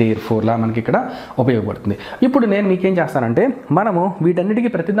ఫ్రెండ్స్ దేర్ఫోర్లా మనకి ఇక్కడ ఉపయోగపడుతుంది. ఇప్పుడు నేను మీకేం చేస్తానంటే మనము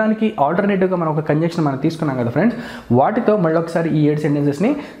వీటన్నిటికీ ప్రతిదానికి ఆల్టర్నేటివ్గా మనం ఒక కంజంక్షన్ మనం తీసుకున్నాం కదా ఫ్రెండ్స్, వాటితో మళ్ళీ ఒకసారి ఈ 7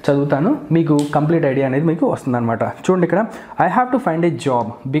 సెంటెన్సెస్ని చదువుతాను, మీకు కంప్లీట్ ఐడియా అనేది మీకు వస్తుందన్నమాట. చూడండి ఇక్కడ, I have to find a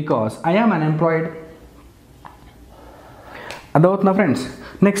job because I am unemployed. అదవుతుందా friends?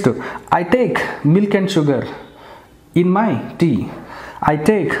 Next, I take milk and sugar in my tea. I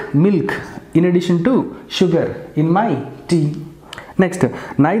take milk in addition to sugar in my tea. Next,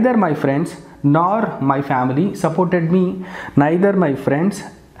 neither my friends nor my family supported me. Neither my friends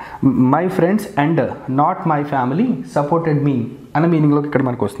and not my family supported me అన్న మీనింగ్లోకి ఇక్కడ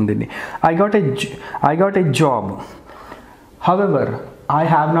మనకు వస్తుంది. I got a job however I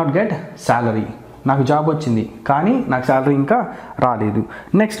have not get salary. నాకు job వచ్చింది కానీ నాకు salary ఇంకా రాలేదు.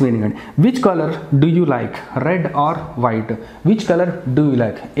 నెక్స్ట్ మీనింగ్ అండి, which colour do you like, red or white. Which colour do you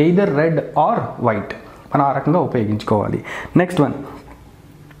like, either red or white మనం ఆ రకంగా ఉపయోగించుకోవాలి. Next one,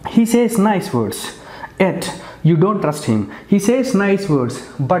 he says nice words at you don't trust him. He says nice words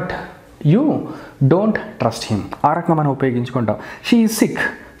but you don't trust him ఆ రకంగా మనం ఉపయోగించుకుంటాం. She is sick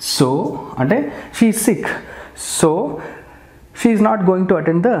so అంటే she is sick so she is not going to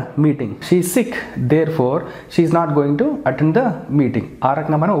attend the meeting. She is sick therefore she is not going to attend the meeting ఆ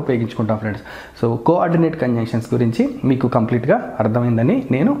రకంగా మనం ఉపయోగించుకుంటాం friends. So coordinate conjunctions గురించి మీకు కంప్లీట్గా అర్థమైందని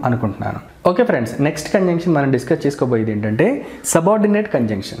నేను అనుకుంటున్నాను. ఓకే ఫ్రెండ్స్, నెక్స్ట్ కంజంక్షన్ మనం డిస్కస్ చేసుకోబోయేది ఏంటంటే సబార్డినేట్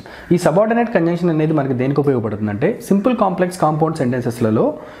కంజంక్షన్. ఈ సబార్డినేట్ కంజంక్షన్ అనేది మనకి దేనికి ఉపయోగపడుతుందంటే సింపుల్ కాంప్లెక్స్ కాంపౌండ్ సెంటెన్సెస్లలో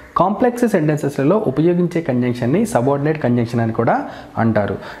కాంప్లెక్స్ సెంటెన్సెస్లలో ఉపయోగించే కంజంక్షన్ని సబార్డినేట్ కంజంక్షన్ అని కూడా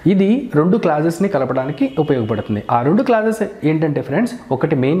అంటారు. ఇది 2 క్లాజెస్ని కలపడానికి ఉపయోగపడుతుంది. ఆ 2 క్లాజెస్ ఏంటంటే ఫ్రెండ్స్,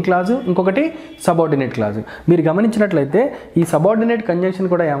 ఒకటి మెయిన్ క్లాజు, ఇంకొకటి సబార్డినేట్ క్లాజు. మీరు గమనించినట్లయితే ఈ సబార్డినేట్ కంజంక్షన్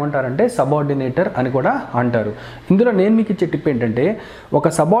కూడా ఏమంటారంటే సబార్డినేటర్ అని కూడా అంటారు. ఇందులో నేను మీకు ఇచ్చే టిప్ ఏంటంటే ఒక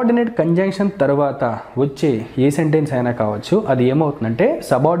సబార్డినేట్ కంజంక్షన్ తర్వాత వచ్చే ఏ సెంటెన్స్ అయినా కావచ్చు అది ఏమవుతుందంటే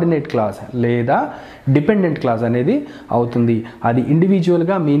సబార్డినేట్ క్లాజ్ లేదా డిపెండెంట్ క్లాజ్ అనేది అవుతుంది. అది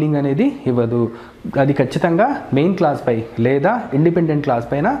ఇండివిజువల్గా మీనింగ్ అనేది ఇవ్వదు, అది ఖచ్చితంగా మెయిన్ క్లాజ్ పై లేదా ఇండిపెండెంట్ క్లాజ్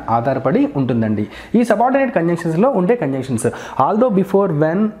పైన ఆధారపడి ఉంటుందండి. ఈ సబార్డినేట్ కంజంక్షన్స్లో ఉండే conjunctions although, before,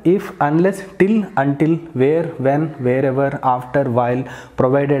 when, if, unless, till, until, wear, when, wear ever, after, while,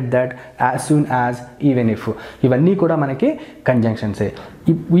 provided that, as soon as, even if ఇవన్నీ కూడా మనకి కంజంక్షన్సే.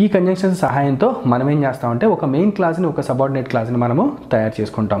 ఈ కంజంక్షన్స్ సహాయంతో మనం ఏం చేస్తామంటే ఒక మెయిన్ క్లాజ్ని ఒక సబార్డినేట్ క్లాజ్ని మనము తయారు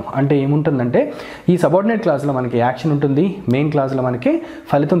చేసుకుంటాం. అంటే ఏముంటుందంటే ఈ సబార్డినేట్ క్లాజ్లో మనకి యాక్షన్ ఉంటుంది, మెయిన్ క్లాజ్లో మనకి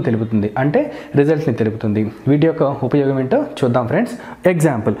ఫలితం తెలుపుతుంది అంటే రిజల్ట్ని తెలుపుతుంది. వీటి యొక్క ఉపయోగం ఏంటో చూద్దాం friends.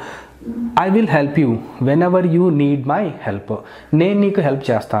 Example, I will help you when ever you need my help. నేను నీకు హెల్ప్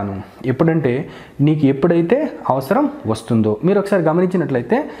చేస్తాను ఎప్పుడంటే నీకు ఎప్పుడైతే అవసరం వస్తుందో. మీరు ఒకసారి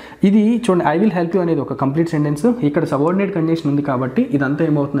గమనించినట్లయితే ఇది చూడండి, ఐ విల్ హెల్ప్ యూ అనేది ఒక కంప్లీట్ సెంటెన్స్. ఇక్కడ సబార్డినేట్ కంజంక్షన్ ఉంది కాబట్టి ఇదంతా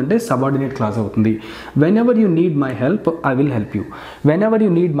ఏమవుతుందంటే సబార్డినేట్ క్లాజ్ అవుతుంది. When ever you need my help I will help you. When ever you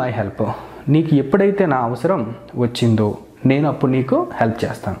need my help, నీకు ఎప్పుడైతే నా అవసరం వచ్చిందో నేను అప్పుడు నీకు హెల్ప్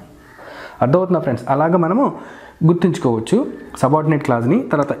చేస్తాను. అర్థమవుతుందా ఫ్రెండ్స్? అలాగా మనము గుర్తుంచుకోవచ్చు సబార్డినేట్ క్లాజ్ని.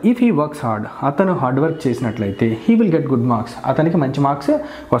 తర్వాత ఇఫ్ హీ వర్క్స్ హార్డ్, అతను హార్డ్ వర్క్ చేసినట్లయితే he will get good marks, అతనికి మంచి మార్క్స్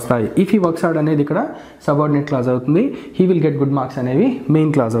వస్తాయి. ఇఫ్ హీ వర్క్స్ హార్డ్ అనేది ఇక్కడ సబార్డినేట్ క్లాజ్ అవుతుంది, he will get good marks అనేవి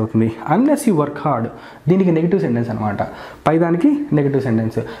మెయిన్ క్లాజ్ అవుతుంది. అన్లెస్ యూ వర్క్ హార్డ్, దీనికి నెగిటివ్ సెంటెన్స్ అనమాట, పైదానికి negative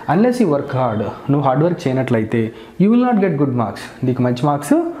sentence. Unless you work hard, నువ్వు hard work చేయనట్లయితే you will not get good marks, నీకు మంచి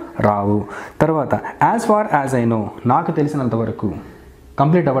మార్క్స్ రావు. తర్వాత as far as I know, నాకు తెలిసినంత వరకు,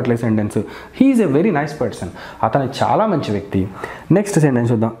 కంప్లీట్ అవ్వట్లేదు sentence. He is a very nice person, అతను చాలా మంచి వ్యక్తి. నెక్స్ట్ సెంటెన్స్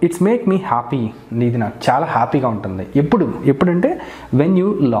చూద్దాం. ఇట్స్ మేక్ మీ హ్యాపీ, ఇది నాకు చాలా హ్యాపీగా ఉంటుంది. ఎప్పుడంటే వెన్ యూ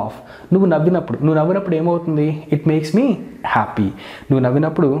లాఫ్, నువ్వు నవ్వినప్పుడు ఏమవుతుంది? ఇట్ మేక్స్ మీ హ్యాపీ, నువ్వు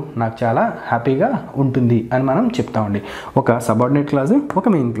నవ్వినప్పుడు నాకు చాలా హ్యాపీగా ఉంటుంది అని మనం చెప్తామండి. ఒక సబార్డినేట్ క్లాజ్, ఒక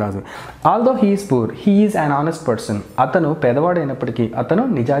main clause. Although he is poor, he is an honest person, అతను పేదవాడైనప్పటికీ అతను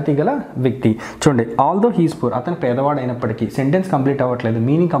నిజాయితీ గల వ్యక్తి. చూడండి, ఆల్దో హీ ఈజ్ పూర్, అతను పేదవాడైనప్పటికీ, సెంటెన్స్ కంప్లీట్ అవ్వట్లేదు,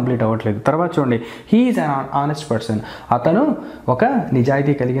 మీనింగ్ కంప్లీట్ అవ్వట్లేదు. తర్వాత చూడండి, he is an honest person, అతను ఒక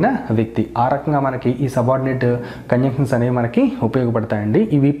నిజాయితీ కలిగిన వ్యక్తి. ఆ రకంగా మనకి ఈ సబార్డినేట్ కంజంక్షన్స్ అనేవి మనకి ఉపయోగపడతాయండి.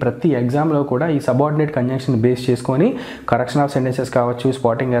 ఇవి ప్రతి ఎగ్జామ్లో కూడా ఈ సబార్డినేట్ కంజంక్షన్ బేస్ చేసుకొని కరెక్షన్ ఆఫ్ సెంటెన్సెస్ కావచ్చు,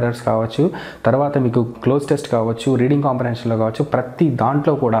 స్పాటింగ్ ఎర్రర్స్ కావచ్చు, తర్వాత మీకు క్లోజ్ టెస్ట్ కావచ్చు, రీడింగ్ కాంప్రహెన్షన్లో కావచ్చు, ప్రతి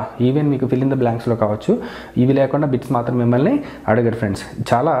దాంట్లో కూడా, ఈవెన్ మీకు ఫిల్ ఇన్ ద బ్లాంక్స్లో కావచ్చు, ఇవి లేకుండా బిట్స్ మాత్రం మిమ్మల్ని అడగరు ఫ్రెండ్స్.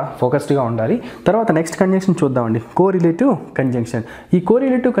 చాలా ఫోకస్డ్గా ఉండాలి. తర్వాత నెక్స్ట్ కంజంక్షన్ చూద్దామండి, కోరిలేటివ్ కంజంక్షన్. ఈ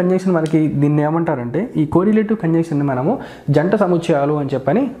కోరిలేటివ్ కంజంక్షన్ మనకి దీన్ని ఏమంటారంటే, ఈ కోరిలేటివ్ కంజంక్షన్ని మనము జంట సముచ్చయాలు అని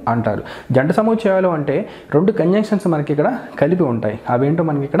చెప్పని అంటారు. జంట సముచ్చయాలు అంటే రెండు కంజంక్షన్స్ మనకి ఇక్కడ కలిపి ఉంటాయి. అవేంటో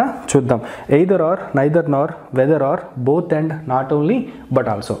మనకి ఇక్కడ చూద్దాం. Either are, neither Nar, weather are, both and, not only but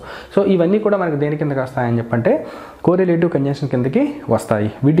also. So ఇవన్నీ కూడా మనకి దేని కిందకి వస్తాయని చెప్పంటే కోరిలేటివ్ కంజంక్షన్ కిందకి వస్తాయి.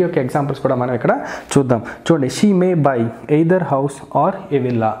 వీటి యొక్క ఎగ్జాంపుల్స్ కూడా మనం ఇక్కడ చూద్దాం. చూడండి, she may by either house are A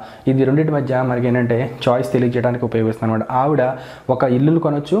villa. ఇది రెండింటి మధ్య మనకి ఏంటంటే చాయిస్ తెలియజేయడానికి ఉపయోగిస్తాం అనమాట. ఆవిడ ఒక ఇల్లును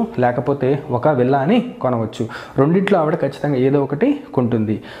కొనవచ్చు, లేకపోతే ఒక విల్లాని కొనవచ్చు. రెండింటిలో ఆవిడ ఖచ్చితంగా ఏదో ఒకటి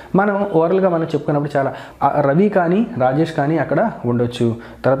కొంటుంది. మనం ఓవరాల్గా మనం చెప్పుకున్నప్పుడు చాలా రవి కానీ రాజేష్ కానీ అక్కడ ఉండొచ్చు.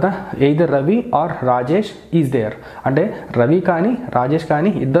 తర్వాత either Ravi are Rajesh is there, అంటే రవి కానీ రాజేష్ కానీ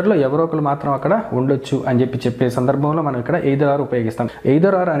ఇద్దరిలో ఎవరో ఒకరు మాత్రం అక్కడ ఉండొచ్చు అని చెప్పే సందర్భంలో మనం ఇక్కడ ఎయిదర్ ఆర్ ఉపయోగిస్తాం.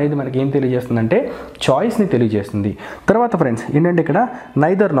 ఎయిదర్ ఆర్ అనేది మనకి ఏం తెలియజేస్తుందంటే చాయిస్ని తెలియజేస్తుంది. తర్వాత ఫ్రెండ్స్ ఏంటంటే ఇక్కడ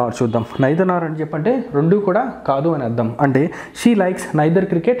నైదర్ నార్ చూద్దాం. నైదర్ నార్ అని చెప్పంటే రెండు కూడా కాదు అని అర్థం. అంటే she likes neither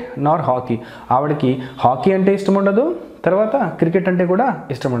cricket Nar hockey, ఆవిడకి హాకీ అంటే ఇష్టం ఉండదు, తర్వాత క్రికెట్ అంటే కూడా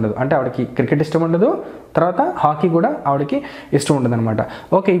ఇష్టం ఉండదు. అంటే ఆవిడకి క్రికెట్ ఇష్టం ఉండదు, తర్వాత హాకీ కూడా ఆవిడకి ఇష్టం ఉండదు అనమాట.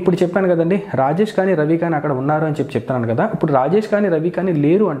 ఓకే, ఇప్పుడు చెప్పాను కదండి, రాజేష్ కానీ రవి కానీ అక్కడ ఉన్నారు అని చెప్తున్నాను కదా. ఇప్పుడు రాజేష్ కానీ రవి కానీ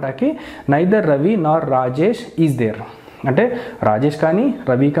లేరు అంటాకి neither Ravi Nar Rajesh is there, అంటే రాజేష్ కానీ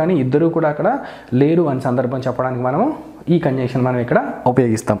రవి కానీ ఇద్దరు కూడా అక్కడ లేరు అని సందర్భం చెప్పడానికి మనము ఈ కంజంక్షన్ మనం ఇక్కడ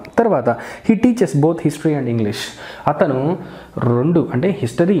ఉపయోగిస్తాం. తర్వాత he teaches both history and English, అతను రెండు అంటే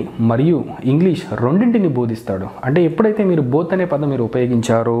హిస్టరీ మరియు ఇంగ్లీష్ రెండింటిని బోధిస్తాడు. అంటే ఎప్పుడైతే మీరు బోత్ అనే పదం మీరు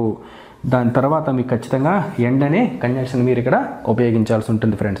ఉపయోగించారో దాని తర్వాత మీకు ఖచ్చితంగా ఎండ్ అనే కంజంక్షన్ మీరు ఇక్కడ ఉపయోగించాల్సి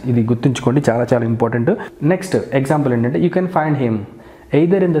ఉంటుంది ఫ్రెండ్స్. ఇది గుర్తుంచుకోండి, చాలా చాలా ఇంపార్టెంట్. నెక్స్ట్ ఎగ్జాంపుల్ ఏంటంటే you can find him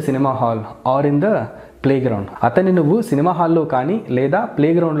either in the cinema hall are in the play ground, అతన్ని నువ్వు సినిమా హాల్లో కానీ లేదా ప్లే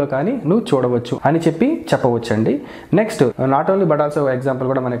గ్రౌండ్లో కానీ నువ్వు చూడవచ్చు అని చెప్పవచ్చండి. Next not only but also example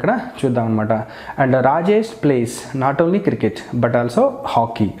కూడా మనం ఇక్కడ చూద్దాం అనమాట. And Rajesh place not only cricket but also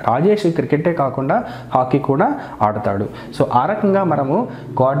hockey, Rajesh క్రికెటే కాకుండా హాకీ కూడా ఆడతాడు. సో ఆ రకంగా మనము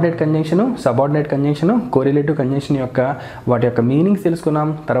coordinate conjunction, subordinate conjunction, correlative conjunction యొక్క వాటి యొక్క మీనింగ్స్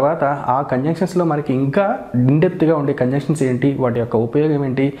తెలుసుకున్నాం. తర్వాత ఆ కంజంక్షన్స్లో మనకి ఇంకా ఇన్డెప్త్గా ఉండే కంజంక్షన్స్ ఏంటి, వాటి యొక్క ఉపయోగం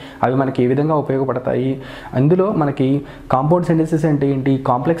ఏంటి, అవి మనకి ఏ విధంగా ఉపయోగపడతాయి, అందులో మనకి కాంపౌండ్ సెంటెన్సెస్ అంటే ఏంటి,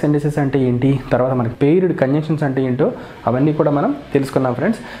 కాంప్లెక్స్ సెంటెన్సెస్ అంటే ఏంటి, తర్వాత మనకి పెయిర్డ్ కంజంక్షన్స్ అంటే ఏంటో అవన్నీ కూడా మనం తెలుసుకున్నాం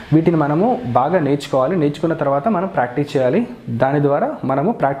ఫ్రెండ్స్. వీటిని మనము బాగా నేర్చుకోవాలి. నేర్చుకున్న తర్వాత మనం ప్రాక్టీస్ చేయాలి. దాని ద్వారా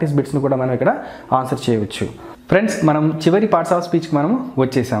మనము ప్రాక్టీస్ బిట్స్ని కూడా మనం ఇక్కడ ఆన్సర్ చేయవచ్చు. ఫ్రెండ్స్, మనం చివరి పార్ట్స్ ఆఫ్ స్పీచ్కి మనం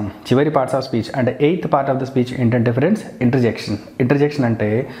వచ్చేసాం. చివరి పార్ట్స్ ఆఫ్ స్పీచ్ అంటే 8th part of the speech ఏంటంటే ఫ్రెండ్స్ ఇంటర్జెక్షన్. ఇంటర్జెక్షన్ అంటే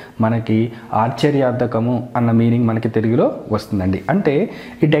మనకి ఆశ్చర్యార్థకము అన్న మీనింగ్ మనకి తెలుగులో వస్తుందండి. అంటే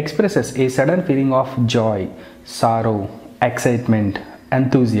it expresses a sudden feeling of Joy, sorrow, excitement,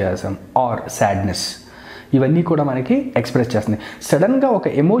 enthusiasm are sadness, ఇవన్నీ కూడా మనకి ఎక్స్ప్రెస్ చేస్తుంది. సడన్గా ఒక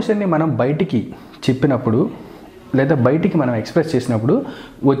ఎమోషన్ని మనం బయటికి చెప్పినప్పుడు లేదా బయటికి మనం ఎక్స్ప్రెస్ చేసినప్పుడు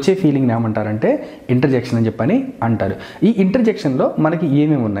వచ్చే ఫీలింగ్ని ఏమంటారంటే ఇంటర్జెక్షన్ అని చెప్పని అంటారు. ఈ ఇంటర్జెక్షన్లో మనకి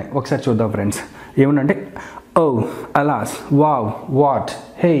ఏమేమి ఉన్నాయి ఒకసారి చూద్దాం ఫ్రెండ్స్. ఏముందంటే ఓ, అలాస్, వావ్, వాట్,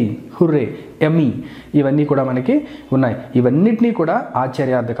 హే, హుర్రే, ఎమీ, ఇవన్నీ కూడా మనకి ఉన్నాయి. ఇవన్నిటినీ కూడా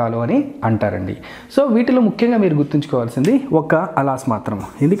ఆశ్చర్యార్థకాలు అని అంటారండి. సో వీటిలో ముఖ్యంగా మీరు గుర్తుంచుకోవాల్సింది ఒక అలాస్ మాత్రం.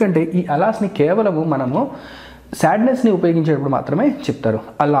 ఎందుకంటే ఈ అలాస్ని కేవలము మనము సాడ్నెస్ని ఉపయోగించేటప్పుడు మాత్రమే చెప్తారు.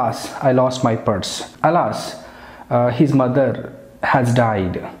 అలాస్, I lost my purse. అలాస్, his mother has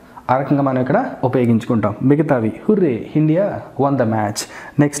died. ఆ రకంగా మనం ఇక్కడ ఉపయోగించుకుంటాం. మిగతావి hurray India one the match,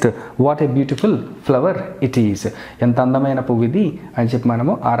 next what a beautiful flower it is, ఎంత అందమైన పువ్వు ఇది అని చెప్పి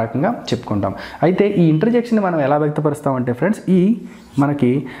మనము ఆ రకంగా చెప్పుకుంటాం. అయితే ఈ ఇంటర్జెక్షన్ మనం ఎలా వ్యక్తపరుస్తామంటే ఫ్రెండ్స్,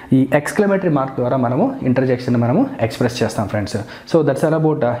 మనకి ఈ ఎక్స్క్లమేటరీ మార్క్ ద్వారా మనము ఇంటర్జెక్షన్ మనము ఎక్స్ప్రెస్ చేస్తాం friends. So that's all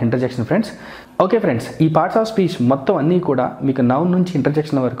about interjection friends. Okay friends, ఈ పార్ట్స్ ఆఫ్ స్పీచ్ మొత్తం అన్నీ కూడా మీకు నౌన్ నుంచి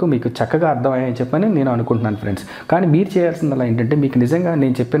ఇంటర్జెక్షన్ వరకు మీకు చక్కగా అర్థమయ్యాయని చెప్పని నేను అనుకుంటున్నాను ఫ్రెండ్స్. కానీ మీరు చేయాల్సిందల్లా ఏంటంటే, మీకు నిజంగా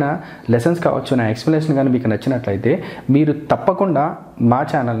నేను చెప్పిన లెసన్స్ కావచ్చు, నా ఎక్స్ప్లెనేషన్ కానీ మీకు నచ్చినట్లయితే మీరు తప్పకుండా మా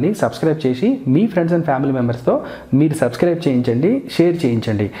ఛానల్ని సబ్స్క్రైబ్ చేసి మీ ఫ్రెండ్స్ అండ్ ఫ్యామిలీ మెంబర్స్తో మీరు సబ్స్క్రైబ్ చేయించండి, షేర్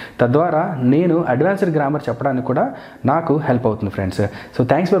చేయించండి. తద్వారా నేను అడ్వాన్స్డ్ గ్రామర్ చెప్పడానికి కూడా నాకు హెల్ప్ అవుతుంది friends. So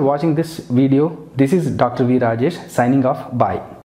thanks for watching this video. This is doctor V Rajesh signing off. Bye.